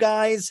boyfriend, you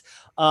guys.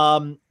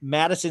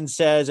 Madison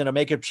says in a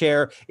makeup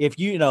chair, if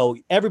you know,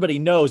 everybody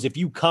knows if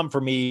you come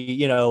for me,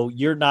 you know,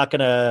 you're going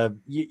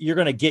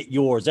to get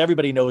yours.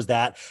 Everybody knows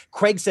that.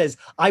 Craig says,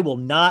 I will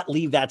not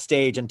leave that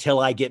stage until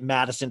I get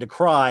Madison to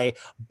cry,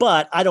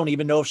 but I don't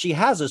even know if she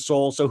has a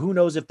soul. So who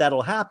knows if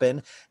that'll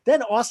happen.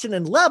 Then Austin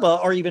and Leva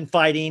are even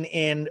fighting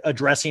in a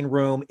dressing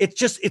room.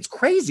 It's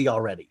crazy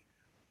already.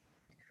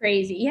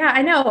 Crazy. Yeah,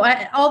 I know.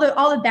 All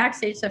the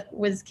backstage stuff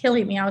was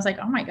killing me. I was like,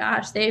 oh my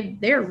gosh,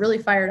 they're really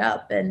fired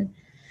up. And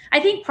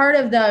I think part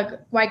of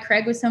why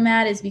Craig was so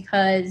mad is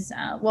because,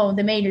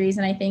 the main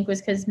reason I think was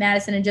because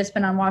Madison had just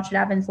been on Watch What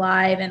Happens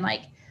Live and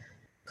like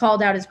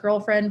called out his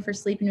girlfriend for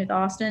sleeping with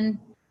Austin,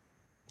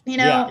 you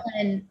know? Yeah.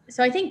 And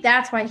so I think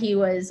that's why he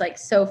was like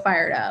so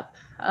fired up,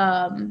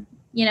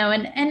 you know,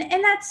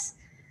 and that's,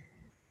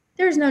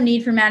 there's no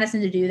need for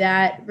Madison to do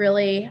that,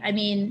 really. I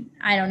mean,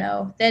 I don't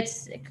know.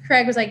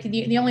 Craig was like,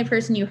 the only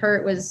person you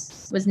hurt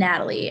was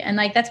Natalie. And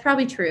like, that's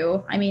probably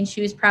true. I mean,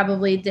 she was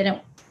probably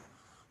didn't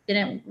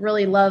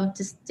really love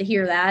to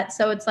hear that.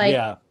 So it's like,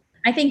 yeah.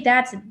 I think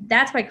that's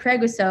why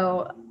Craig was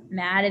so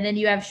mad. And then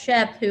you have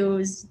Shep,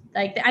 who's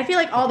like, I feel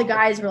like all the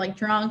guys were like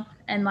drunk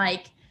and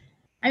like,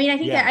 I mean, I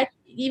think that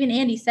even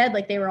Andy said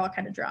like they were all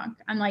kind of drunk.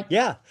 I'm like,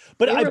 yeah,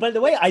 but by the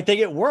way, I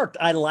think it worked.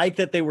 I like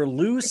that they were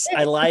loose.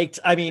 I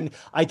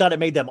thought it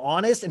made them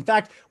honest. In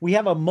fact, we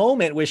have a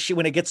moment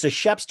when it gets to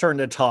Shep's turn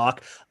to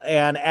talk,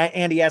 and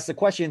Andy asks the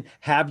question,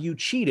 "Have you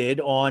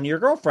cheated on your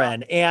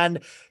girlfriend?"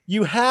 And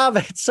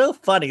it's so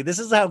funny. This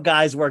is how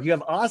guys work. You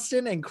have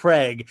Austin and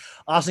Craig.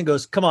 Austin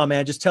goes, come on,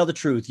 man, just tell the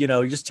truth. You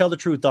know, just tell the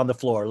truth on the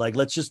floor. Like,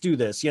 let's just do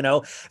this. You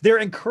know, they're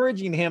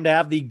encouraging him to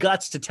have the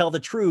guts to tell the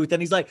truth.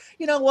 And he's like,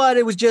 you know what?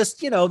 It was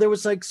just, you know, there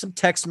was like some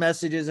text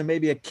messages and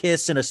maybe a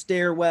kiss in a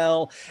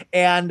stairwell.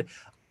 And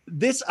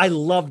I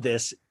love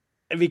this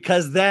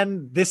because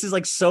then this is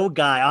like so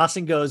guy.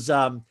 Austin goes,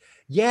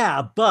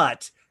 yeah,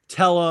 but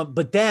tell him,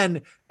 but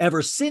then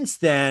ever since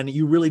then,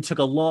 you really took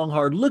a long,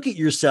 hard look at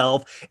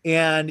yourself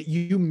and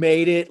you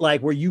made it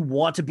like where you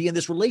want to be in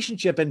this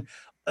relationship. And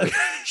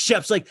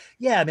Shep's like,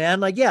 yeah, man,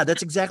 like, yeah,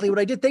 that's exactly what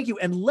I did. Thank you.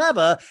 And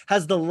Leva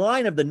has the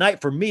line of the night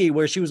for me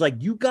where she was like,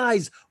 you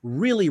guys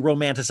really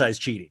romanticize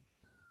cheating.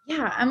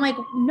 Yeah. I'm like,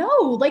 no,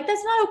 like,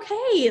 that's not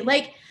okay.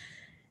 Like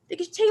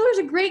Taylor's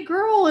a great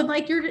girl. And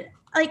like, you're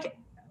like,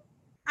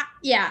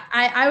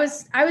 I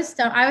was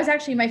stunned. I was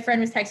actually, my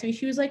friend was texting me.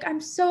 She was like, I'm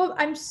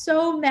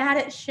so mad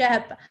at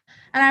Shep.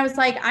 And I was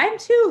like, I'm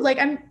too. Like,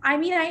 I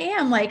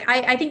am. Like,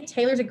 I think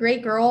Taylor's a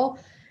great girl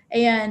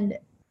and,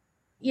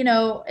 you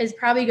know, is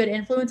probably a good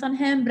influence on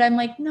him. But I'm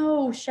like,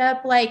 no,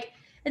 Shep. Like,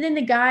 and then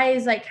the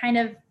guys like kind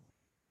of.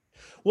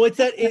 Well, it's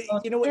that,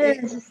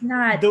 it's just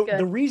not good.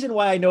 The reason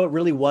why I know it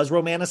really was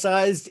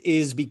romanticized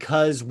is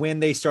because when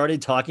they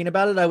started talking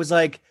about it, I was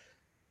like,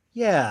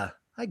 yeah,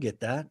 I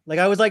get that. Like,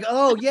 I was like,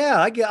 oh yeah,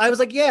 I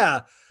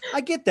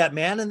get that,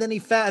 man. And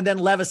then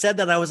Leva said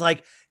that. I was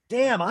like,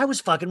 damn, I was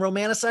fucking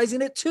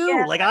romanticizing it too.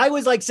 Yeah. Like I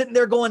was like sitting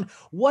there going,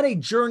 what a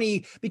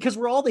journey, because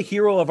we're all the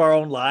hero of our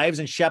own lives.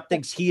 And Shep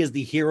thinks he is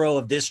the hero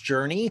of this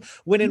journey.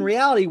 When in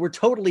reality, we're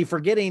totally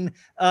forgetting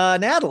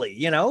Natalie,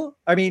 you know,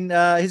 I mean,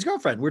 his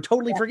girlfriend, we're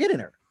totally forgetting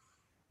her.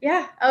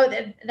 Yeah. Oh,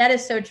 that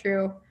is so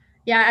true.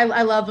 Yeah.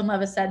 I love when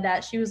Leva said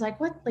that. She was like,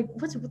 what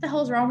the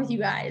hell is wrong with you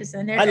guys?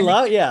 And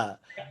yeah.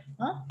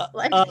 Huh?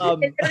 Like,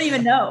 they don't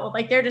even know.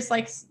 Like, they're just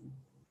like,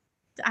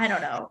 I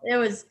don't know. It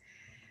was,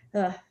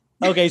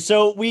 Okay,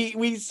 so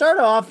we start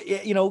off,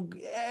 you know,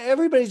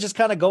 everybody's just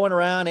kind of going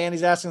around.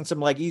 Andy's asking some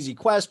like easy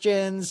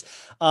questions.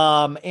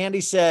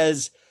 Andy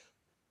says,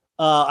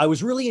 I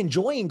was really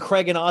enjoying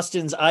Craig and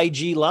Austin's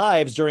IG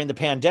lives during the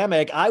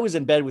pandemic. I was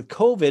in bed with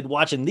COVID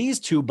watching these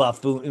two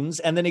buffoons.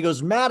 And then he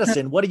goes,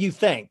 Madison, what do you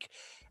think?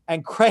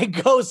 And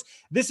Craig goes,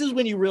 this is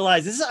when you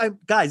realize this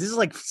is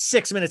like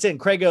 6 minutes in.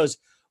 Craig goes,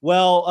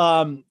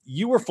 well,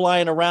 you were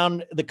flying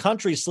around the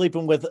country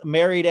sleeping with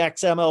married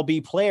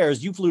ex-MLB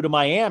players. You flew to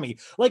Miami,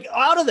 like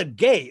out of the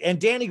gate. And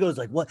Danny goes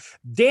like, what?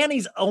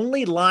 Danny's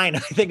only line, I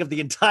think, of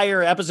the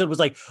entire episode was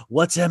like,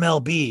 what's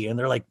MLB? And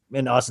they're like,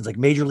 and Austin's like,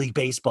 Major League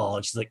Baseball.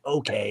 And she's like,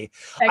 okay.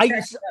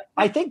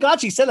 I thank God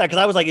she said that, because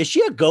I was like, is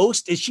she a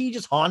ghost? Is she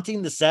just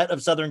haunting the set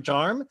of Southern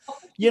Charm?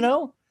 You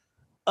know?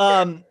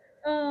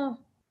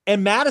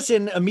 And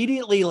Madison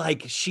immediately,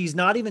 like, she's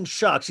not even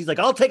shocked. She's like,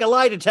 I'll take a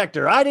lie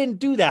detector. I didn't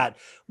do that,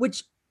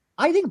 which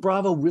I think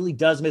Bravo really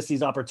does miss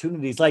these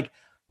opportunities. Like,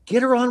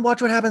 get her on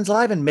Watch What Happens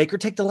Live and make her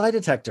take the lie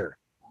detector.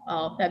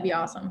 Oh, that'd be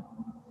awesome.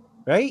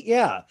 Right?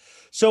 Yeah.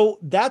 So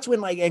that's when,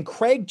 like, and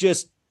Craig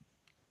just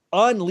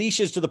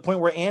unleashes to the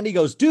point where Andy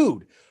goes,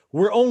 dude,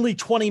 we're only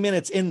 20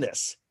 minutes in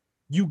this.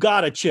 You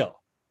got to chill.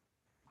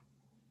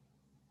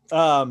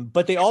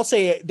 But they all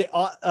say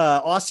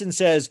Austin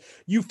says,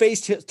 you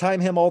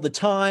FaceTime him all the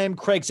time.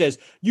 Craig says,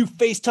 you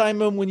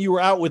FaceTime him when you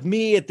were out with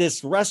me at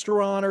this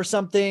restaurant or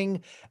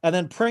something. And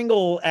then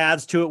Pringle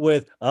adds to it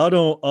with, I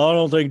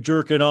don't think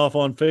jerking off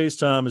on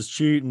FaceTime is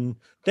cheating.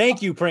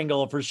 Thank you,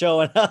 Pringle, for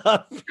showing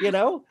up, you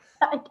know?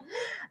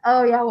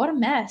 Oh yeah, what a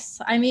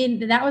mess. I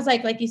mean, that was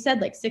like you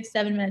said, like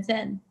 6-7 minutes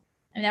in.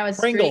 And that was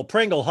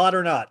Pringle, hot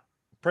or not?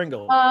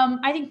 Pringle.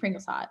 I think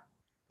Pringle's hot.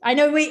 I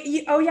know.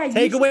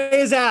 Take away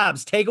his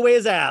abs. Take away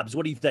his abs.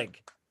 What do you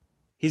think?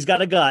 He's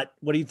got a gut.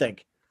 What do you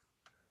think?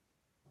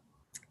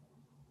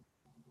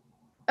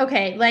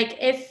 Okay, like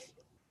if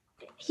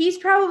he's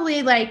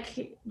probably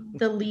like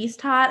the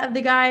least hot of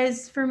the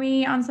guys for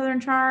me on Southern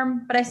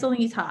Charm, but I still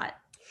think he's hot.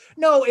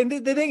 No, and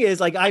the thing is,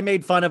 like, I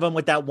made fun of him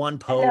with that one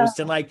post,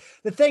 and like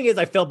the thing is,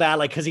 I feel bad,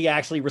 like, because he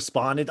actually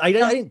responded. I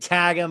didn't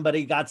tag him, but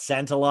he got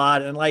sent a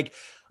lot, and like,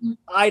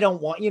 I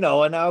don't want,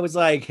 and I was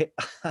like,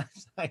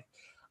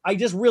 I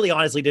just really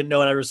honestly didn't know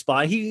how to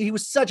respond. He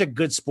was such a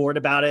good sport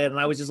about it. And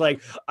I was just like,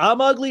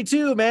 I'm ugly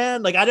too,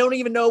 man. Like, I don't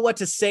even know what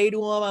to say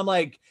to him. I'm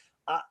like,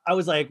 I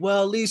was like,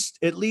 well,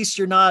 at least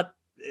you're not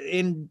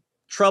in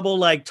trouble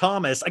like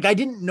Thomas. Like, I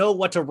didn't know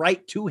what to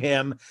write to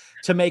him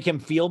to make him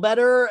feel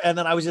better. And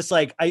then I was just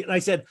like, I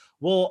said,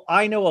 well,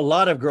 I know a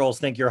lot of girls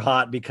think you're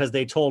hot because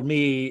they told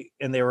me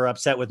and they were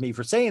upset with me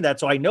for saying that.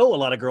 So I know a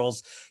lot of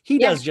girls, he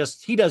does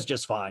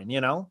just fine,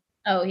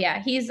 Oh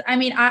yeah.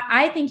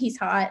 I think he's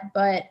hot,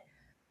 but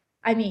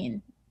I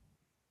mean,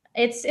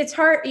 it's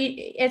hard.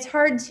 It's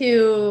hard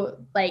to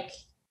like,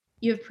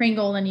 you have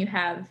Pringle and you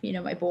have,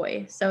 my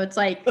boy. So it's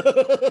like,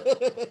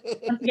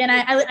 once again,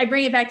 I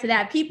bring it back to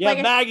that. People, yeah,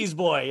 like Maggie's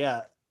boy.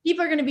 Yeah.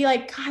 People are going to be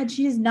like, God,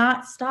 she does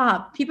not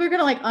stop. People are going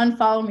to like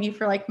unfollow me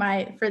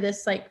for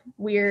this like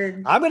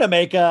weird. I'm going to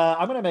make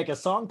a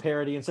song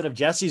parody instead of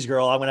Jesse's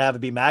girl. I'm going to have it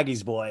be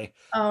Maggie's boy.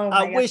 Oh,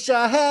 I wish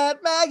I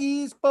had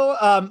Maggie's boy.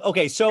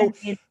 Okay. So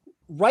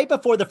right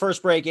before the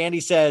first break, Andy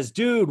says,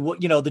 dude,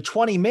 the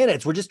 20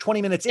 minutes, we're just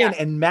 20 minutes in.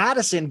 And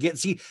Madison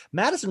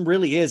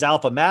really is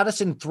alpha.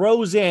 Madison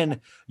throws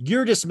in,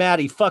 you're just mad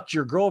he fucked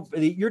your girl.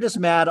 You're just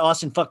mad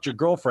Austin fucked your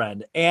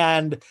girlfriend.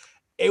 And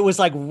it was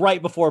like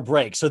right before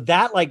break. So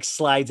that like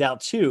slides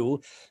out too.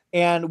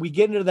 And we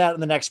get into that in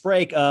the next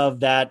break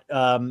of that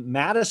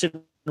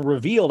Madison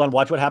revealed on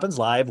Watch What Happens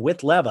Live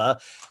with Leva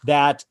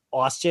that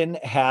Austin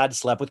had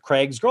slept with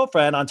Craig's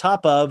girlfriend on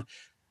top of,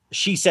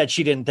 she said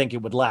she didn't think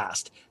it would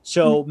last.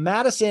 So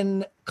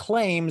Madison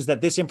claims that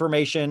this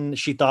information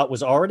she thought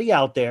was already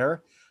out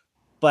there,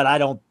 but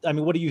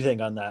what do you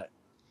think on that?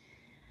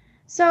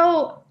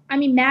 So,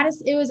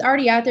 Madison, it was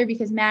already out there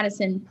because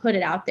Madison put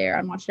it out there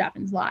on Watch What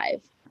Happens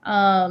Live.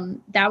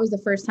 That was the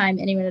first time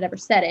anyone had ever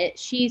said it.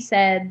 She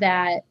said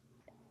that,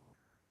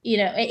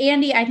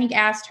 Andy, I think,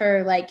 asked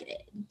her,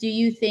 like, do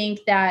you think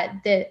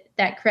that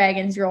Craig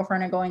and his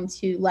girlfriend are going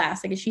to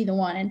last? Like, is she the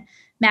one? And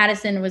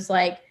Madison was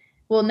like,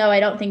 well, no, I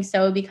don't think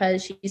so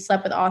because she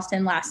slept with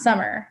Austin last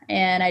summer.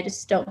 And I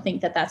just don't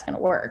think that that's going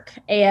to work.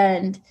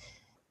 And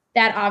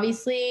that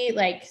obviously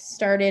like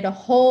started a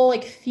whole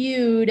like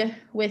feud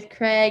with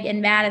Craig and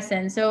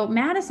Madison. So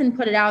Madison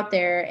put it out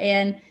there.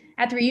 And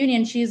at the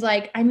reunion, she's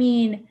like,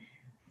 Craig,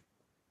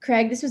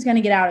 this was going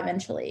to get out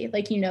eventually.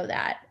 Like,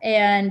 that.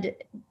 And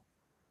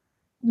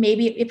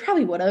maybe it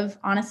probably would have,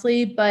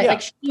 honestly. But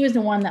like she was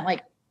the one that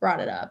like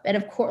brought it up. And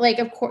of course,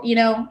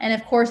 and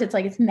of course it's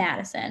like, it's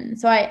Madison.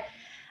 So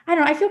I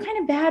don't know. I feel kind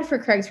of bad for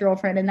Craig's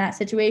girlfriend in that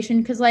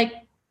situation. Cause like,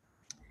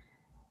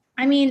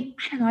 I don't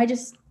know.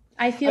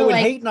 I feel like I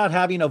would hate not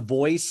having a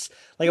voice.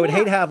 Like I would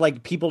hate to have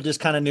like people just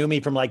kind of knew me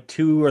from like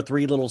 2 or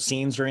 3 little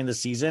scenes during the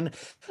season.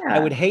 Yeah. I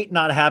would hate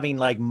not having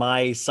like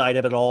my side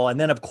of it all. And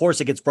then of course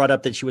it gets brought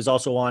up that she was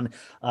also on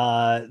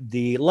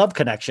the Love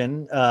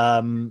Connection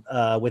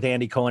with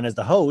Andy Cohen as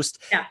the host.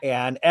 Yeah.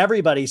 And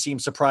everybody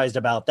seemed surprised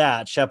about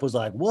that. Shep was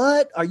like,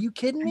 what? Are you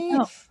kidding me?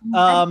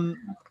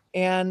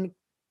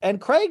 And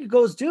Craig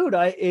goes, dude,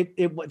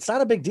 it's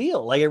not a big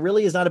deal. Like, it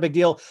really is not a big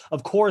deal.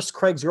 Of course,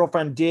 Craig's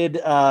girlfriend did,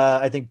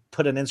 I think,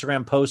 put an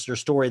Instagram post or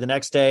story the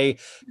next day,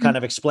 kind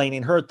of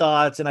explaining her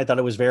thoughts. And I thought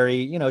it was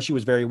very, she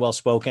was very well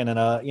spoken. And,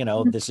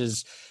 this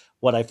is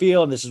what I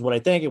feel and this is what I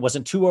think. It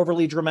wasn't too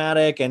overly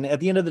dramatic. And at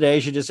the end of the day,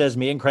 she just says,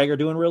 me and Craig are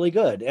doing really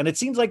good. And it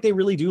seems like they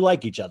really do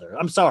like each other.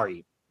 I'm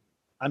sorry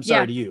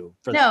to you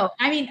for that.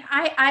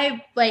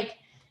 I like.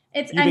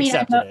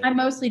 I'm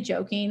mostly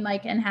joking,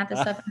 like, and half the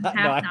stuff I'm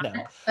half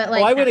not. But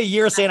like, I went a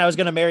year saying I was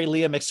going to marry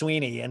Leah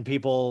McSweeney, and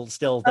people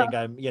still think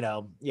I'm,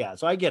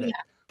 So I get it.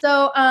 Yeah.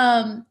 So,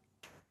 I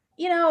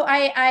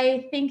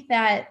think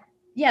that,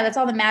 that's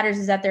all that matters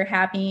is that they're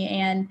happy,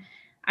 and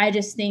I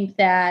just think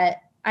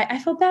that I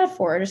feel bad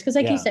for her just because,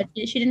 like you said,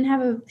 she didn't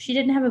have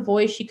a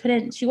voice.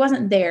 She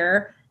wasn't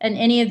there in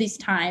any of these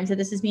times that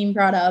this is being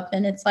brought up,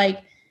 and it's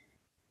like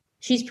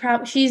she's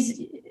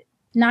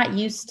not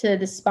used to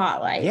the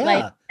spotlight. Yeah.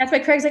 Like, that's why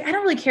Craig's like, I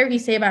don't really care what you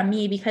say about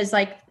me because,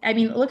 like,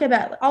 look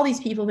about all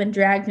these people have been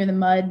dragged through the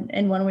mud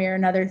in one way or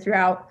another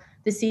throughout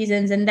the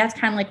seasons, and that's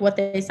kind of like what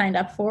they signed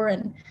up for.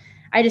 And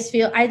I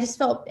just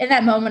felt in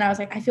that moment, I was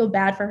like, I feel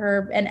bad for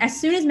her. And as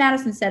soon as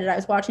Madison said it, I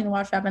was watching the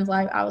Watch What Happens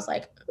live. I was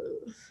like,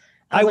 ugh.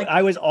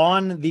 I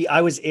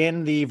was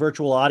in the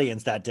virtual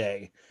audience that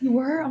day. You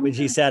were? Oh my when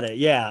she God. said it.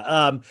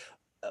 Yeah.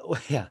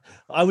 Yeah.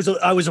 I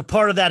was a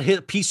part of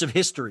that piece of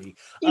history.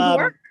 You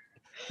were?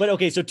 But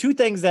okay. So two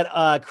things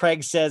that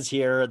Craig says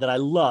here that I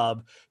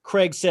love.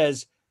 Craig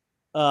says,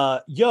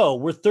 yo,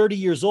 we're 30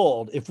 years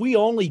old. If we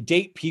only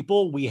date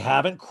people we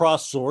haven't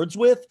crossed swords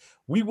with,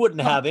 we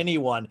wouldn't have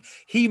anyone.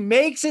 He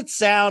makes it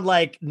sound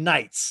like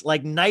knights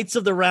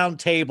of the round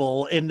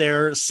table in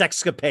their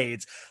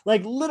sexcapades.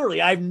 Like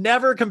literally, I've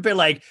never compared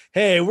like,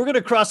 hey, we're going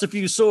to cross a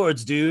few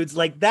swords, dudes.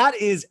 Like that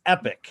is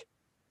epic.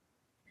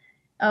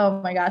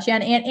 Oh my gosh. Yeah.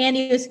 And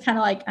Andy was kind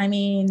of like, I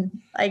mean,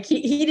 like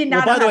he did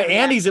not. Well, by the way,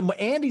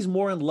 Andy's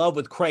more in love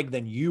with Craig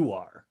than you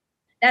are.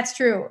 That's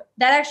true.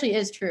 That actually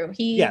is true.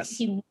 He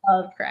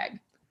loved Craig.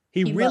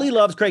 He really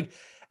loves Craig.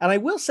 And I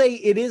will say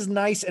it is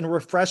nice and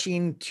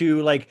refreshing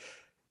to like,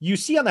 you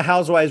see on the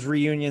Housewives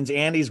reunions,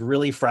 Andy's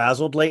really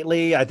frazzled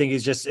lately. I think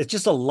it's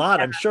just a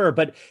lot, I'm sure,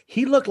 but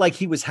he looked like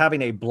he was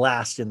having a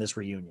blast in this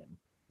reunion.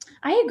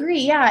 I agree.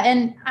 Yeah.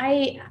 And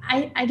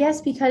I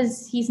guess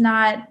because he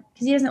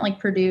doesn't like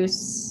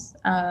produce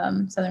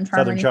Southern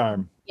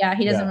Charm. Yeah.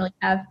 He doesn't really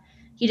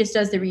he just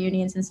does the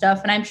reunions and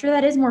stuff. And I'm sure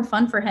that is more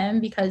fun for him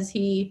because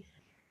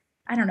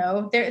I don't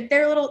know,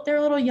 they're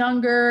a little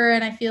younger,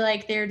 and I feel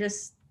like they're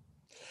just.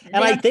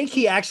 And I think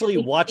he actually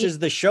watches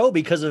the show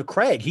because of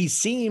Craig. He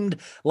seemed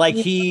like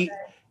he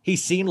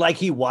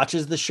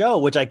watches the show,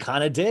 which I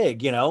kind of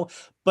dig, you know.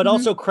 But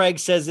also Craig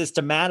says this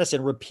to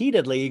Madison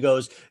repeatedly. He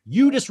goes,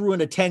 "You just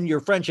ruined a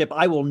 10-year friendship.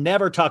 I will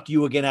never talk to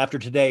you again after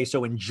today,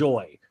 so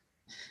enjoy."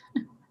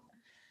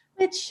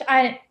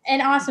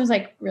 And Austin was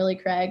like, "Really,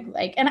 Craig?"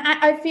 Like, and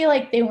I feel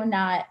like they were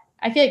not.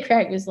 I feel like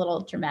Craig was a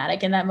little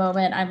dramatic in that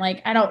moment. I'm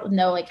like, I don't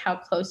know like how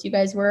close you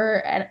guys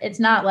were. And it's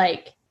not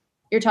like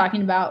you're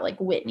talking about like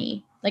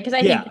Whitney. Like, cause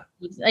I think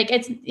like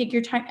it's like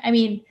you're talking, I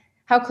mean,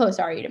 how close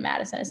are you to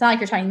Madison? It's not like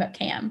you're talking about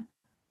Cam,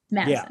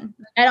 Madison.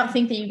 Yeah. I don't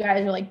think that you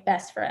guys are like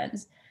best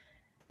friends.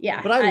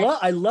 Yeah. But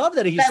I love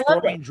that he's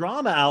throwing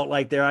drama out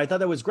like there. I thought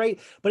that was great.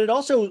 But it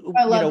also,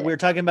 we're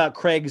talking about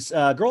Craig's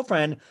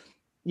girlfriend.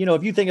 You know,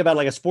 if you think about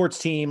like a sports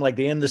team, like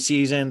they end the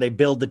season, they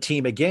build the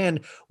team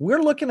again,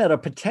 we're looking at a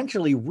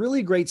potentially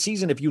really great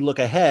season. If you look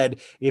ahead,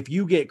 if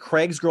you get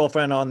Craig's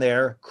girlfriend on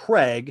there,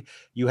 Craig,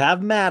 you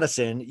have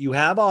Madison, you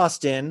have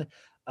Austin,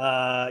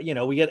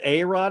 we get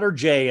A-Rod or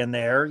Jay in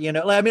there,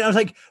 I mean, I was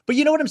like, but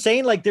you know what I'm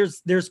saying? Like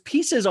there's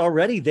pieces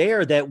already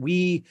there that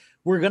we're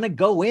going to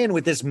go in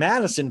with this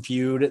Madison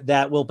feud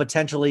that will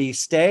potentially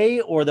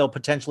stay or they'll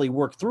potentially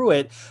work through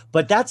it.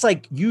 But that's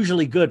like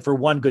usually good for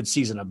one good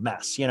season of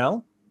mess, you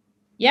know?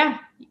 Yeah,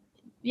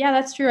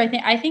 that's true. I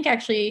think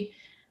actually,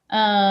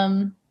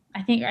 I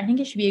think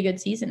it should be a good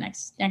season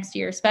next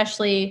year,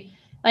 especially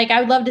like I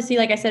would love to see,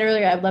 like I said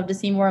earlier, I'd love to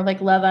see more of like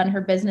Love on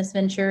her business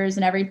ventures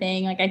and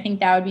everything. Like, I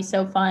think that would be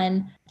so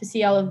fun to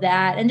see all of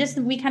that. And just,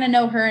 we kind of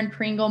know her and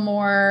Pringle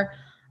more.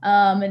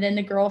 And then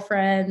the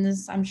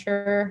girlfriends, I'm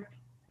sure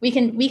we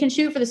can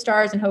shoot for the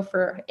stars and hope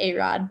for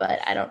A-Rod, but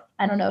I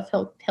don't know if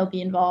he'll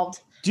be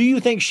involved. Do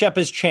you think Shep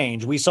has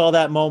changed? We saw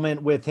that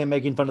moment with him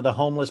making fun of the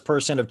homeless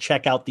person of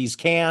check out these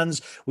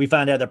cans. We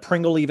found out that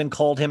Pringle even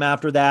called him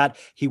after that.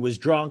 He was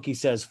drunk. He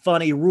says,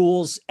 funny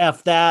rules.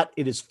 F that.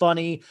 It is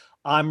funny.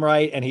 I'm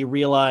right. And he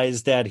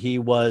realized that he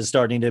was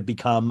starting to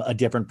become a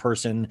different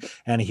person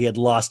and he had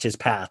lost his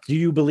path. Do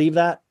you believe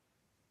that?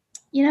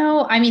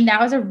 I mean,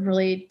 that was a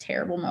really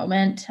terrible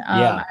moment.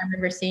 I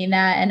remember seeing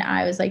that and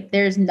I was like,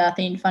 there's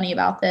nothing funny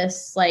about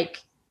this.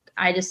 Like,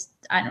 I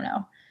don't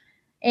know.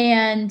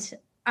 And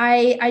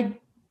I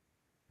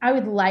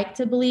would like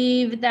to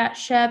believe that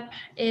Shep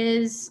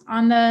is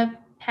on the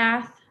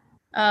path.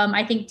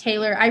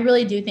 I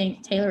really do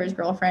think Taylor, his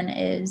girlfriend,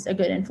 is a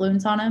good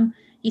influence on him.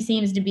 He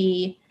seems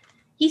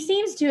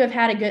to have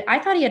had I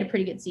thought he had a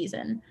pretty good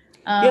season.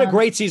 He had a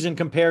great season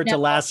compared to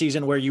last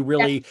season where you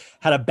really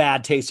had a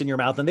bad taste in your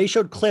mouth. And they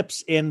showed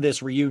clips in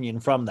this reunion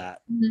from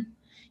that. Mm-hmm.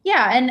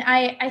 Yeah. And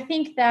I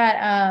think that,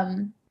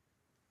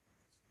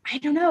 I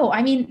don't know.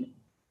 I mean,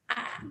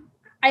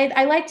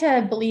 I like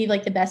to believe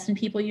like the best in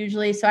people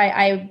usually. So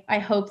I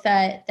hope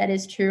that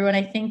is true. And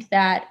I think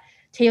that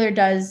Taylor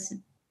does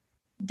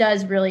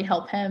really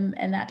help him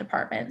in that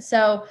department.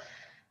 So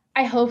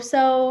I hope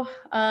so.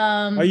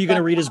 Are you going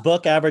to read his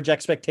book, Average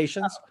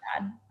Expectations?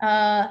 Oh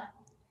God.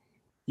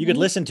 You could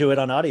listen to it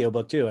on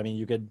audiobook too. I mean,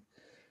 you could.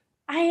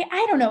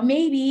 I don't know.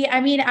 Maybe.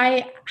 I mean,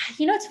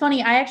 it's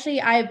funny.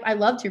 I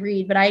love to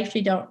read, but I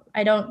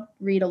don't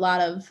read a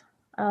lot of,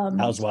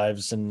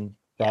 Housewives and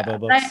Bravo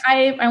books.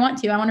 I want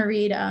to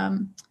read,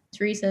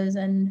 Teresa's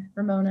and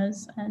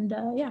Ramona's, and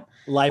yeah.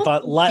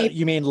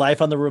 You mean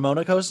life on the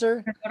Ramona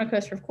coaster? Ramona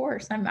coaster, of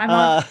course. I'm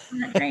on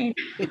that train.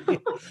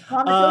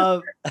 On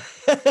the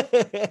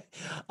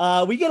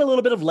coaster. We get a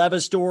little bit of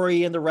Leva's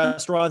story in the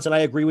restaurants, and I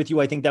agree with you.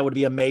 I think that would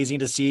be amazing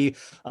to see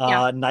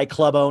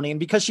nightclub owning,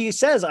 because she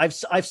says,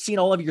 I've seen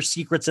all of your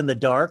secrets in the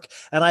dark,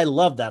 and I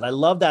love that. I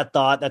love that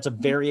thought. That's a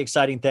very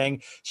exciting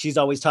thing. She's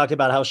always talked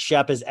about how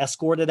Shep is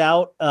escorted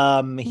out.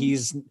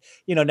 He's,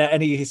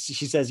 and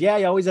she says, yeah,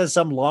 he always has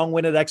some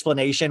long-winded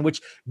explanation,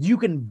 which you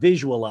can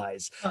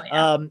visualize. Oh,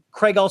 yeah.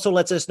 Craig also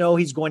lets us know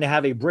he's going to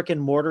have a brick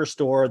and mortar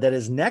store that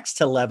is next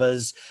to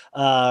Leva's,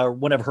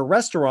 one of her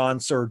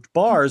restaurants or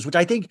bars, which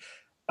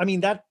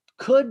that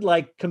could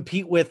like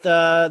compete with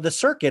the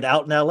circuit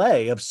out in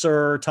LA of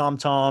Sir, Tom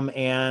Tom,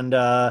 and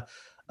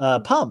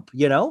Pump,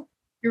 You're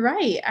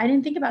right. I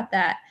didn't think about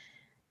that.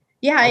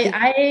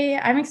 Yeah,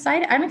 I'm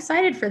excited. I'm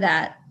excited for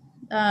that.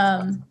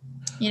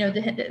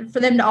 For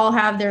them to all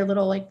have their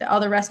little, like, the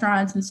other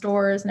restaurants and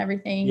stores and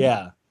everything.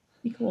 Yeah.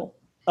 Be cool.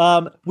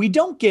 We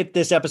don't get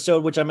this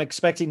episode, which I'm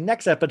expecting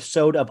next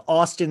episode, of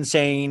Austin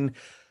saying,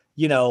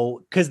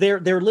 because they're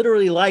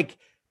literally like,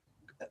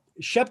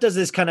 Shep does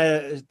this kind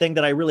of thing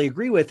that I really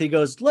agree with. He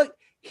goes, look,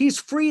 he's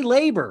free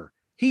labor.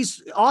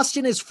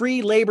 Austin is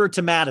free labor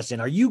to Madison.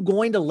 Are you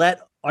going to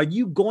let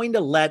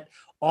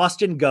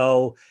Austin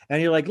go?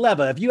 And you're like,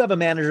 Leva, if you have a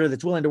manager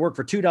that's willing to work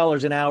for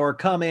 $2 an hour,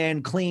 come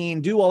in,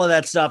 clean, do all of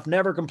that stuff,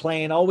 never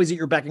complain, always at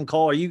your beck and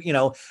call.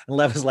 And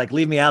Leva's like,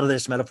 leave me out of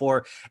this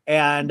metaphor.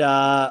 And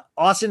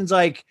Austin's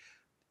like,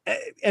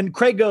 and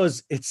Craig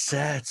goes,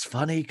 it's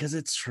funny because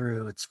it's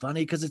true. It's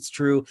funny because it's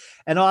true.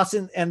 And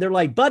Austin, and they're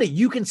like, buddy,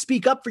 you can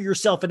speak up for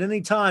yourself at any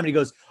time. And he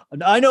goes,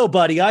 I know,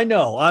 buddy, I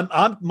know.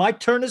 My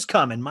turn is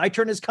coming. My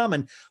turn is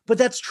coming. But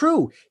that's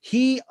true.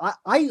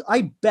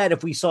 I bet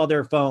if we saw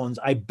their phones,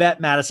 I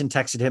bet Madison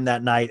texted him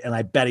that night, and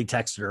I bet he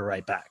texted her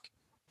right back.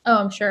 Oh,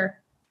 I'm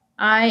sure.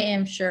 I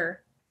am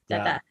sure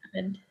that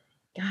happened.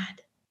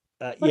 God.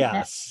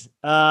 Yes.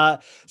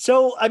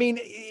 So,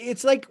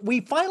 it's like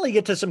we finally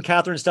get to some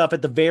Catherine stuff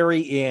at the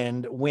very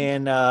end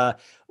when,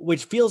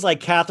 which feels like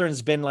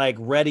Catherine's been like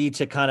ready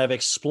to kind of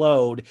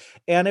explode.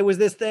 And it was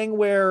this thing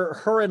where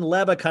her and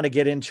Leva kind of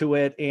get into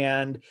it,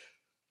 and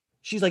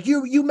she's like,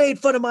 you made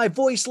fun of my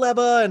voice,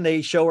 Leva. And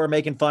they show her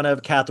making fun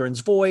of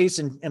Catherine's voice.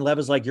 And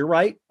Leva's like, you're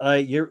right.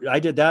 I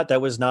did that. That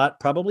was not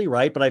probably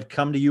right, but I've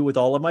come to you with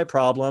all of my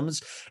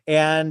problems.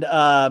 And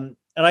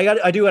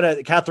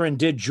Catherine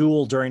did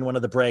jewel during one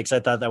of the breaks. I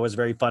thought that was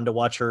very fun to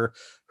watch her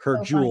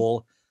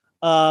jewel.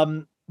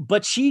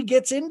 But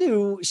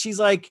she's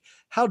like,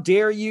 how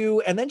dare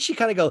you? And then she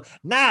kind of go,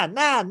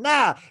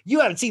 nah, you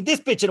haven't seen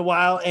this bitch in a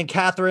while. And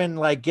Catherine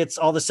like gets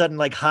all of a sudden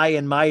like high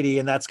and mighty.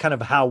 And that's kind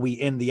of how we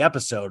end the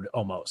episode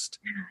almost.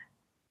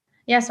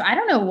 Yeah. So I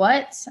don't know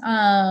what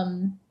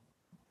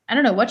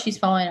she's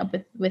following up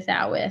with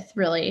that with,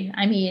 really.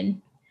 Once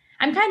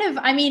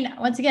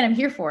again, I'm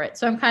here for it.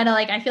 So I'm kind of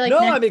like, I feel like. No,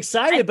 I'm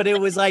excited, but it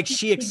was like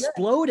she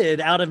exploded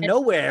out of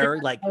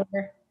nowhere. Like,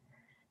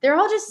 they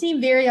all just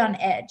seem very on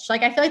edge.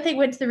 Like, I feel like they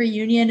went to the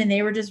reunion and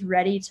they were just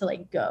ready to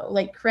like go.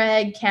 Like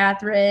Craig,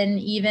 Catherine,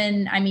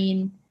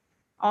 even,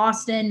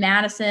 Austin,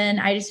 Madison.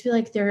 I just feel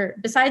like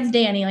besides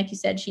Danny, like you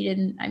said, she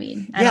didn't,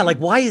 like,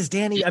 why is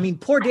Danny?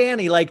 Poor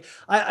Danny. Like,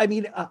 I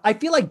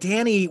feel like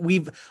Danny,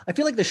 I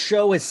feel like the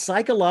show has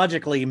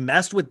psychologically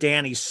messed with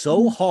Danny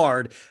so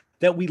hard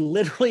that we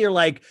literally are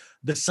like,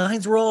 the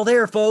signs were all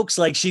there, folks.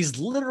 Like, she's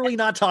literally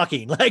not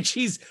talking. Like,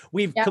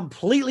 we've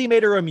completely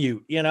made her a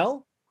mute,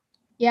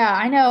 Yeah,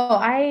 I know.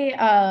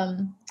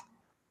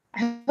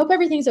 I hope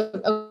everything's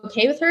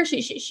okay with her.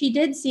 She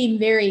did seem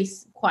very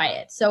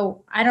quiet.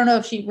 So I don't know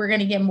if we're going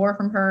to get more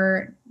from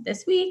her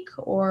this week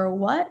or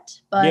what,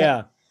 but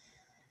yeah,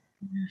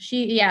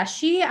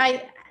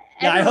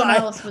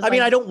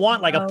 I don't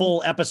want like a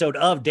full episode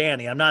of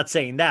Danny. I'm not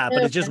saying that,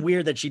 but it's just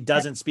weird that she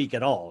doesn't speak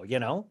at all,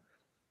 No,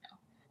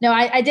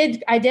 I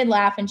did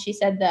laugh, and she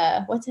said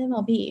what's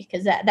MLB?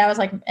 Because that was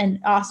like, and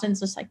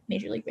Austin's just like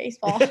Major League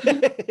Baseball.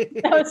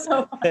 That was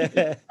so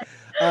funny.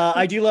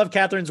 I do love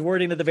Catherine's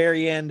wording at the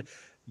very end.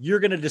 You're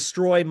going to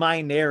destroy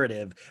my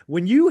narrative.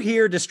 When you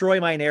hear destroy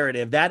my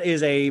narrative, that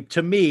is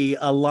to me,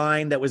 a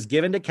line that was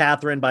given to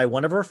Catherine by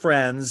one of her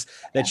friends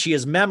that she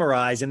has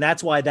memorized. And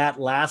that's why that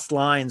last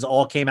lines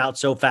all came out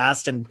so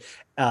fast and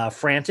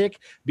frantic,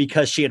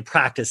 because she had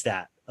practiced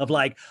that of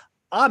like,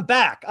 I'm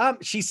back.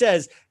 She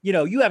says,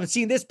 you haven't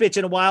seen this bitch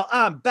in a while.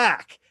 I'm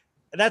back.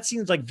 That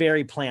seems like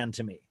very planned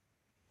to me.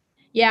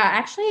 Yeah,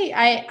 actually,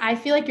 I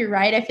feel like you're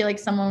right. I feel like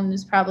someone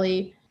was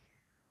probably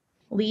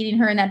leading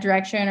her in that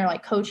direction, or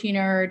like coaching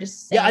her, or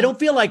just saying, I don't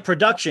feel like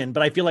production,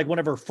 but I feel like one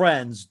of her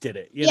friends did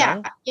it.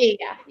 Yeah.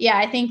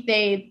 I think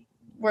they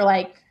were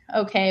like,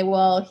 okay,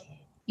 well,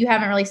 you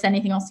haven't really said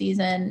anything all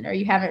season, or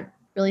you haven't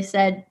really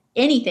said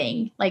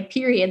anything, like,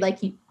 period. Like,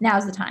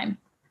 now's the time.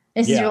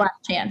 This is your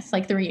last chance,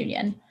 like the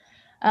reunion.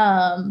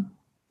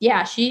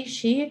 yeah,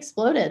 she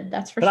exploded.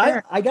 That's for But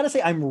sure. I got to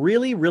say, I'm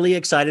really, really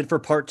excited for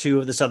part 2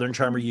 of the Southern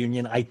Charm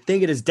reunion. I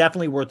think it is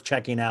definitely worth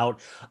checking out.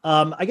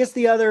 I guess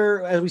the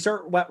other, as we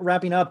start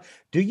wrapping up,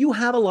 do you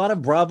have a lot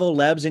of Bravo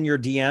Lebs in your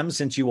DMs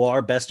since you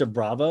are best of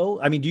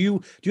Bravo? I mean, do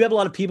you have a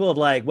lot of people of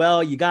like,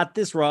 well, you got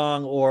this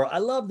wrong, or I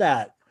love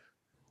that?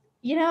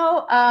 You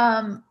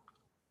know,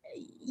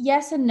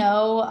 yes and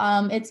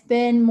no. It's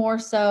been more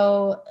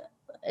so,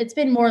 it's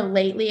been more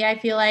lately. I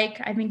feel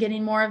like I've been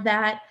getting more of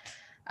that.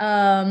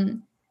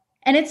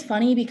 And it's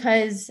funny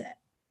because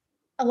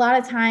a lot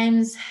of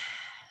times,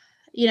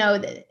 you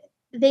know,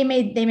 they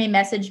may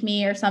message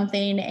me or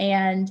something,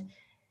 and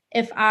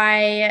if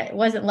I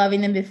wasn't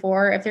loving them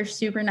before, if they're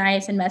super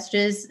nice in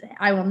messages,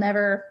 I will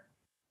never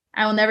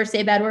say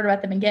a bad word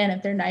about them again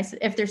if they're nice,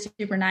 if they're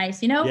super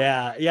nice, you know?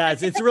 Yeah, yeah.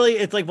 It's really,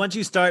 it's like once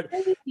you start,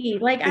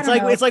 Like, it's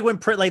like it's like when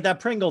like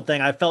that Pringle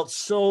thing. I felt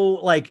so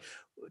like,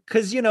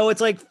 because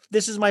it's like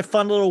this is my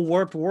fun little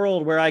warped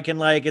world where I can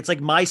like, it's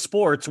like my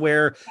sports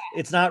where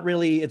it's not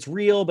really, it's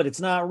real but it's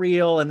not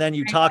real, and then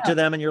you talk to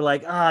them and you're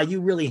like,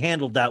 you really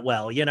handled that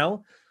well.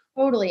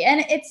 Totally.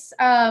 And it's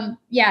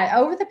yeah,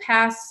 over the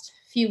past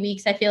few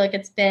weeks I feel like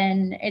it's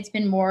been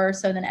more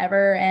so than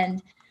ever,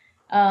 and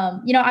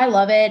I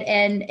love it,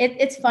 and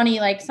it's funny,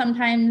 like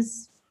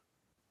sometimes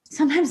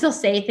they'll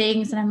say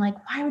things and I'm like,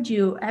 why would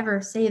you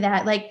ever say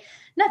that? Like,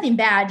 nothing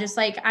bad, just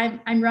like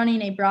I'm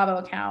running a Bravo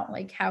account.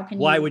 Like, how can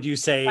why would you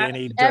say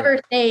any ever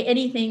say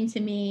anything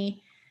to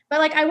me? But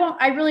like,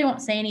 I really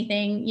won't say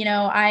anything.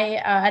 I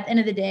at the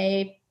end of the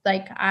day,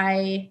 like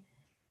I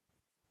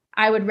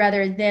would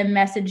rather them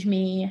message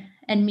me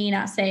and me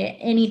not say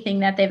anything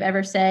that they've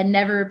ever said,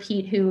 never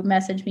repeat who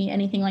messaged me,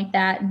 anything like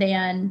that,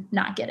 than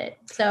not get it.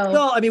 So,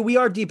 no, I mean, we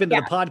are deep into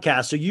the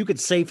podcast, so you could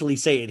safely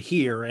say it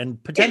here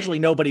and potentially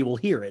nobody will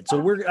hear it.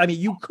 So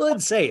you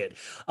could say it.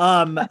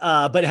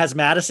 But has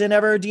Madison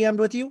ever DM'd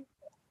with you?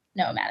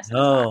 No,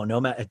 Madison.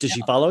 No. Does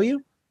she follow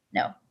you?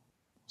 No.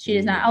 She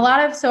does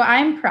not. So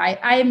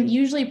I'm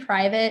usually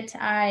private.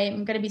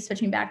 I'm going to be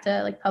switching back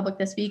to like public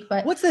this week,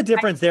 but what's the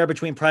difference there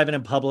between private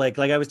and public?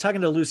 Like I was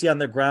talking to Lucy on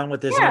the ground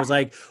with this and I was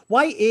like,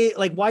 why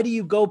do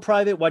you go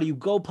private? Why do you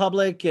go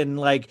public? And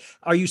like,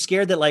 are you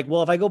scared that like,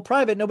 well, if I go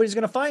private, nobody's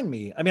going to find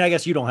me? I mean, I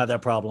guess you don't have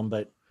that problem,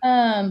 but.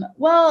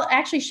 Well,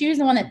 actually she was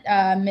the one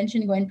that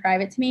mentioned going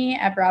private to me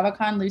at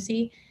BravoCon,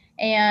 Lucy.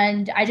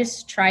 And I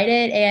just tried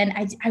it, and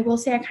I will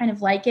say I kind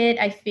of like it.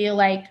 I feel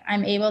like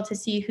I'm able to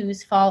see who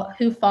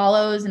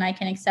follows, and I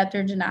can accept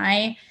or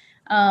deny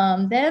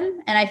them,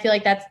 and I feel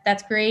like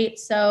that's great.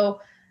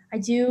 So I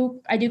do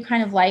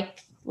kind of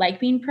like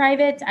being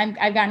private.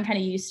 I've gotten kind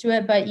of used to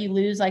it, but you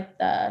lose like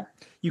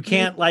you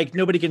can't like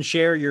nobody can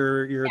share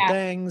your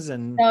things,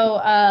 and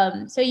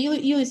so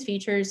you lose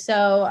features.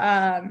 So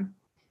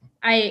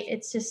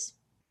it's just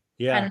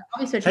I don't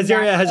know, has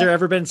there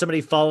ever been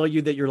somebody follow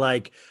you that you're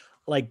like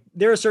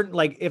there are certain,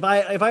 like if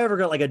I ever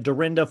got like a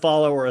Dorinda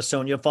follow or a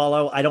Sonia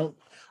follow, I don't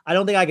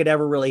think I could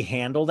ever really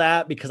handle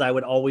that because I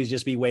would always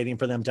just be waiting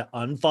for them to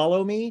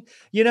unfollow me,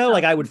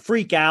 like I would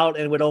freak out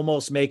and it would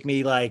almost make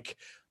me like,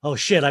 oh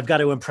shit, I've got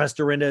to impress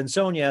Dorinda and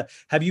Sonia.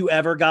 Have you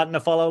ever gotten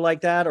a follow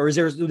like that? Or is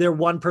there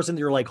one person that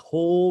you're like,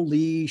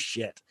 holy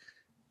shit?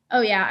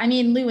 Oh yeah. I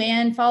mean,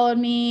 Luann followed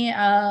me,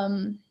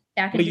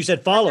 back. But you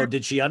said followed.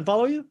 Did she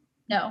unfollow you?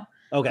 No.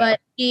 Okay.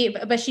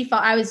 But she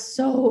fought. I was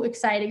so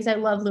excited because I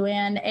love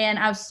Luann, and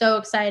I was so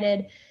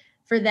excited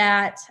for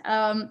that.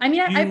 I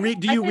mean,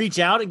 do you reach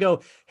out and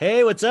go,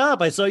 hey, what's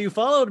up? I saw you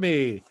followed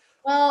me.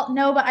 Well,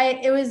 no, but I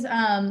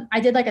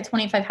did like a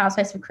 25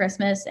 Housewives for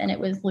Christmas, and it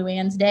was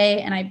Luann's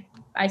day. And I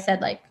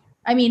said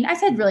I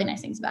said really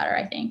nice things about her,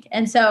 I think.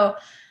 And so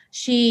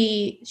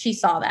she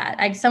saw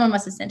that. Someone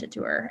must have sent it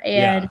to her,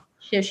 and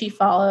she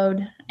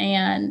followed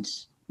and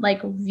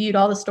like viewed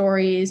all the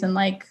stories and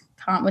like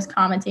was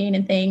commenting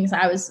and things.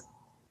 I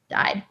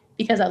died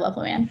because I love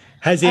Luann.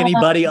 Has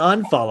anybody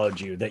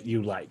unfollowed you that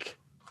you like?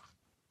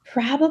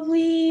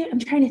 Probably. I'm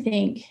trying to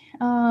think.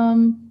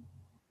 I'd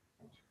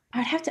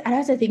have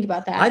to think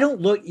about that. I don't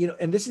look,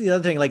 and this is the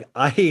other thing. Like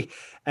I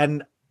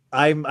don't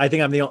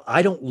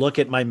look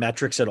at my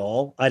metrics at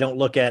all. I don't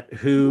look at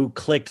who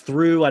clicked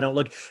through. I don't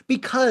look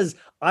because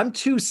I'm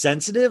too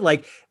sensitive.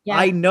 Like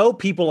I know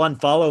people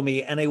unfollow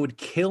me and it would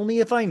kill me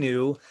if I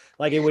knew.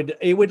 Like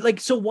it would like,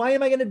 so why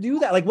am I going to do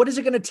that? Like, what is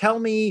it going to tell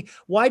me?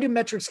 Why do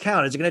metrics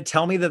count? Is it going to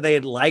tell me that they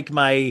like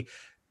my,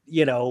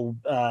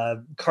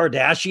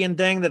 Kardashian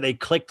thing that they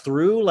clicked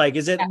through? Like,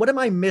 what am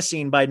I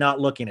missing by not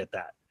looking at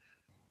that?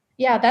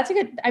 Yeah, that's a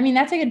good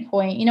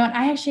point. And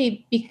I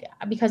actually,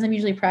 because I'm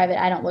usually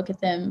private, I don't look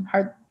at them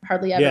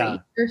hardly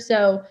ever either.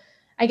 So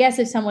I guess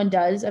if someone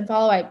does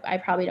unfollow, I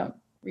probably don't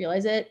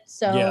realize it.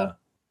 So,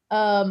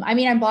 I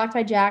mean, I'm blocked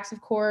by Jax,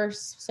 of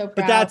course. So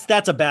proud. But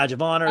that's a badge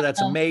of honor. That's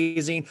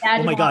amazing.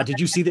 Oh my God. Did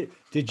you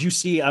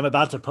see, I'm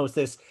about to post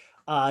this.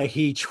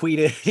 He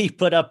tweeted, he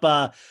put up,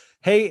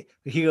 hey,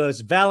 he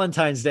goes,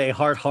 Valentine's Day,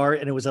 heart, heart.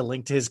 And it was a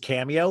link to his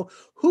cameo.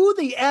 Who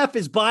the F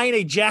is buying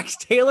a Jax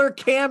Taylor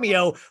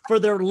cameo for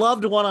their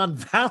loved one on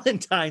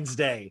Valentine's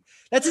Day?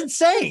 That's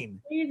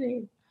insane.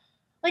 Crazy.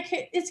 like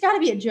it's got to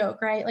be a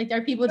joke, right? Like,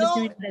 are people just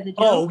doing it as a joke?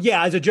 Oh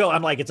yeah, as a joke.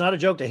 I'm like, it's not a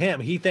joke to him.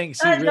 He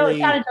thinks he No, really.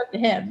 it's not a joke to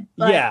him.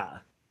 But Yeah.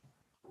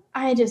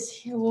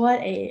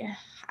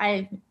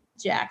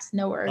 Jax,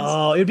 no words.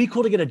 Oh, it'd be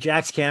cool to get a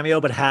Jax cameo,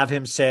 but have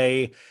him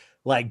say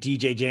like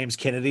DJ James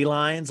Kennedy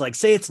lines, like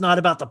say it's not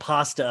about the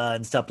pasta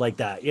and stuff like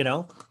that, you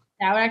know?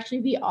 That would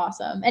actually be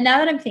awesome. And now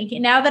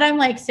that I'm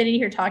like sitting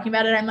here talking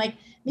about it, I'm like,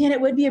 man,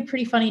 it would be a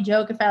pretty funny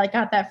joke if I like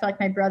got that for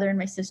like my brother and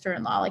my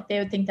sister-in-law. Like they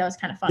would think that was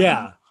kind of funny.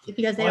 Yeah.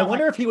 Because I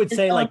wonder if he would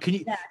say like,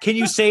 can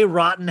you say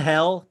rotten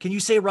hell? Can you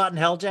say rotten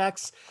hell,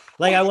 Jax?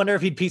 Like, I wonder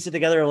if he'd piece it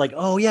together like,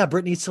 oh yeah,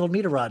 Brittany told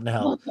me to rotten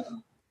hell.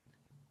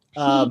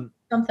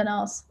 Something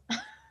else.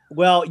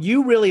 Well,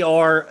 you really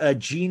are a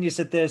genius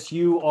at this.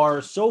 You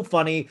are so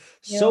funny,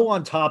 so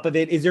on top of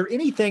it. Is there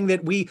anything that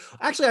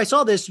I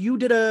saw this, you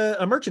did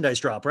a merchandise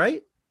drop,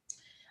 right?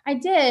 I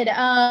did.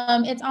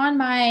 It's on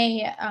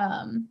my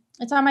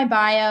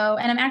bio,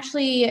 and I'm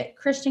actually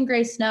Christian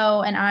Gray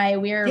Snow and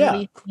we're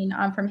releasing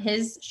from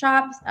his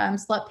shop,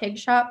 Slut Pig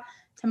Shop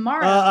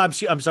tomorrow.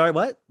 I'm sorry,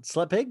 what?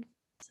 Slut Pig?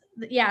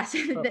 Yes.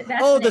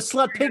 The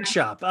Slut Pig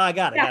Shop. I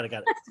got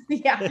it.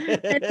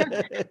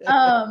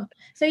 Yeah.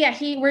 So yeah,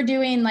 we're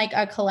doing like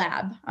a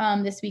collab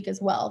this week as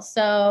well.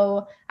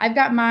 So I've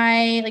got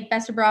my like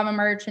Best of Bravo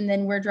merch, and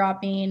then we're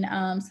dropping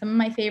some of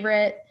my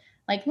favorite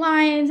like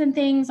lines and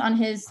things on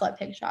his Slut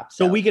Pig Shop.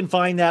 So we can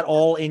find that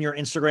all in your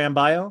Instagram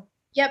bio?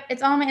 Yep,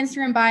 it's on my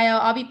Instagram bio.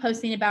 I'll be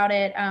posting about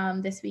it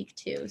this week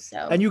too.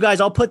 So, and you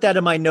guys, I'll put that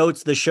in my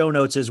notes, the show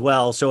notes as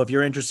well. So if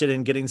you're interested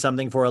in getting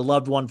something for a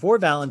loved one for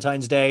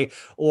Valentine's Day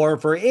or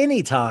for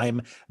any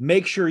time,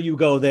 make sure you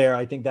go there.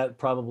 I think that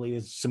probably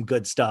is some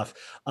good stuff.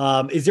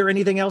 Is there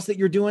anything else that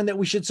you're doing that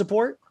we should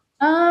support?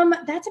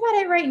 That's about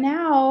it right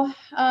now.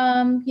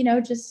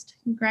 Just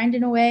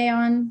grinding away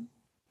on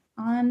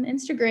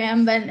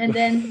Instagram, and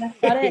then that's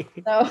about it.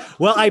 So,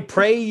 well, I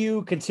pray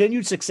you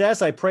continued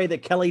success. I pray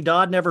that Kelley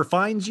Dodd never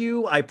finds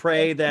you. I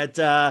pray that,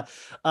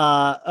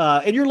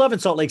 and you're loving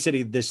Salt Lake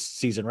City this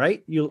season,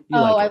 right?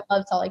 I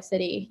love Salt Lake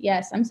City.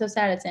 Yes. I'm so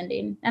sad it's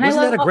ending. And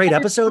wasn't that a great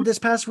episode this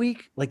past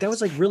week? Like that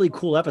was like really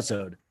cool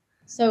episode.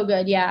 So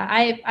good. Yeah.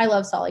 I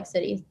love Salt Lake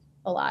City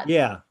a lot.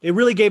 Yeah. It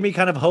really gave me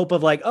kind of hope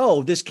of like,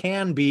 oh, this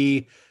can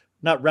be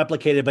not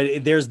replicated,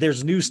 but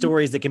there's new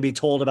stories that can be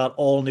told about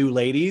all new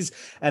ladies.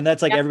 And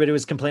that's like, everybody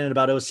was complaining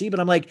about OC, but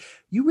I'm like,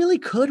 you really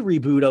could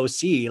reboot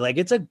OC. Like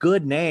it's a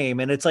good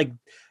name. And it's like,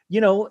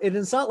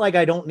 it's not like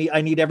I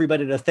need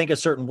everybody to think a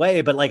certain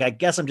way, but like, I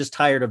guess I'm just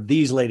tired of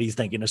these ladies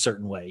thinking a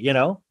certain way,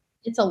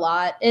 It's a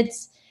lot.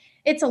 It's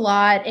a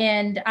lot.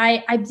 And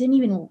I didn't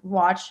even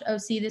watch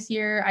OC this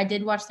year. I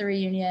did watch the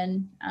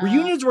reunion.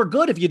 Reunions were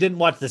good if you didn't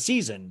watch the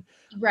season.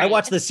 Right. I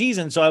watched the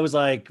season, so I was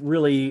like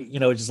really,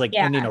 just like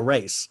ending a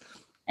race.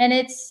 And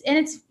it's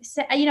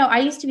I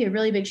used to be a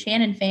really big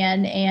Shannon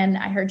fan, and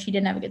I heard she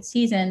didn't have a good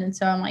season, and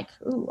so I'm like,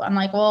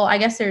 well, I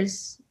guess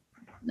there's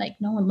like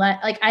no one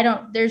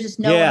there's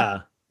just no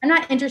one. I'm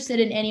not interested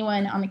in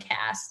anyone on the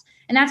cast,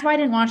 and that's why I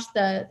didn't watch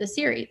the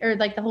series or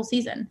like the whole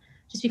season,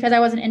 just because I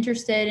wasn't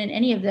interested in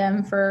any of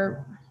them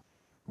for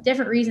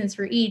different reasons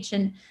for each.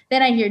 And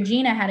then I hear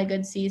Gina had a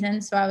good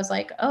season, so I was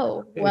like,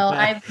 oh well,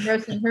 I've been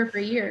roasting her for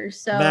years.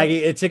 So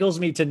Maggie, it tickles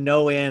me to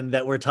no end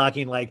that we're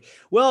talking like,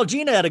 well,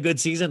 Gina had a good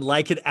season,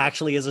 like it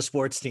actually is a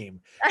sports team,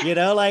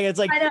 like it's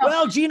like,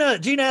 well, Gina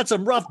had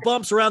some rough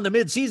bumps around the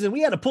mid-season,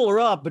 we had to pull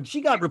her up, but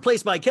she got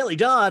replaced by Kelley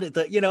Dodd at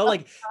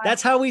the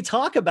that's how we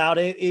talk about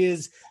it.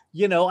 Is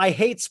I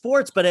hate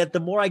sports, but the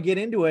more I get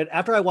into it,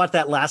 after I watched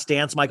that Last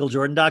Dance Michael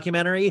Jordan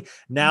documentary,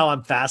 now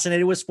I'm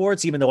fascinated with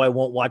sports, even though I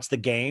won't watch the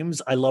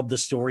games. I love the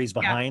stories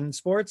behind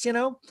sports,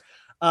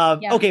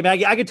 Okay,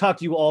 Maggie, I could talk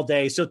to you all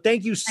day. So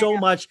thank you so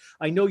much.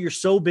 I know you're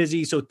so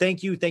busy. So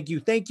thank you.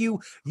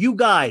 You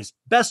guys,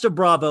 Best of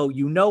Bravo.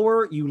 You know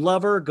her, you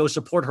love her. Go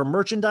support her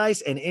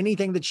merchandise and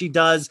anything that she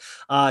does.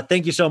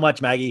 Thank you so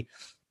much, Maggie.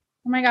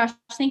 Oh my gosh.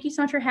 Thank you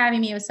so much for having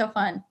me. It was so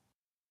fun.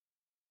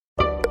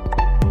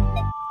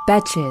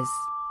 Betches.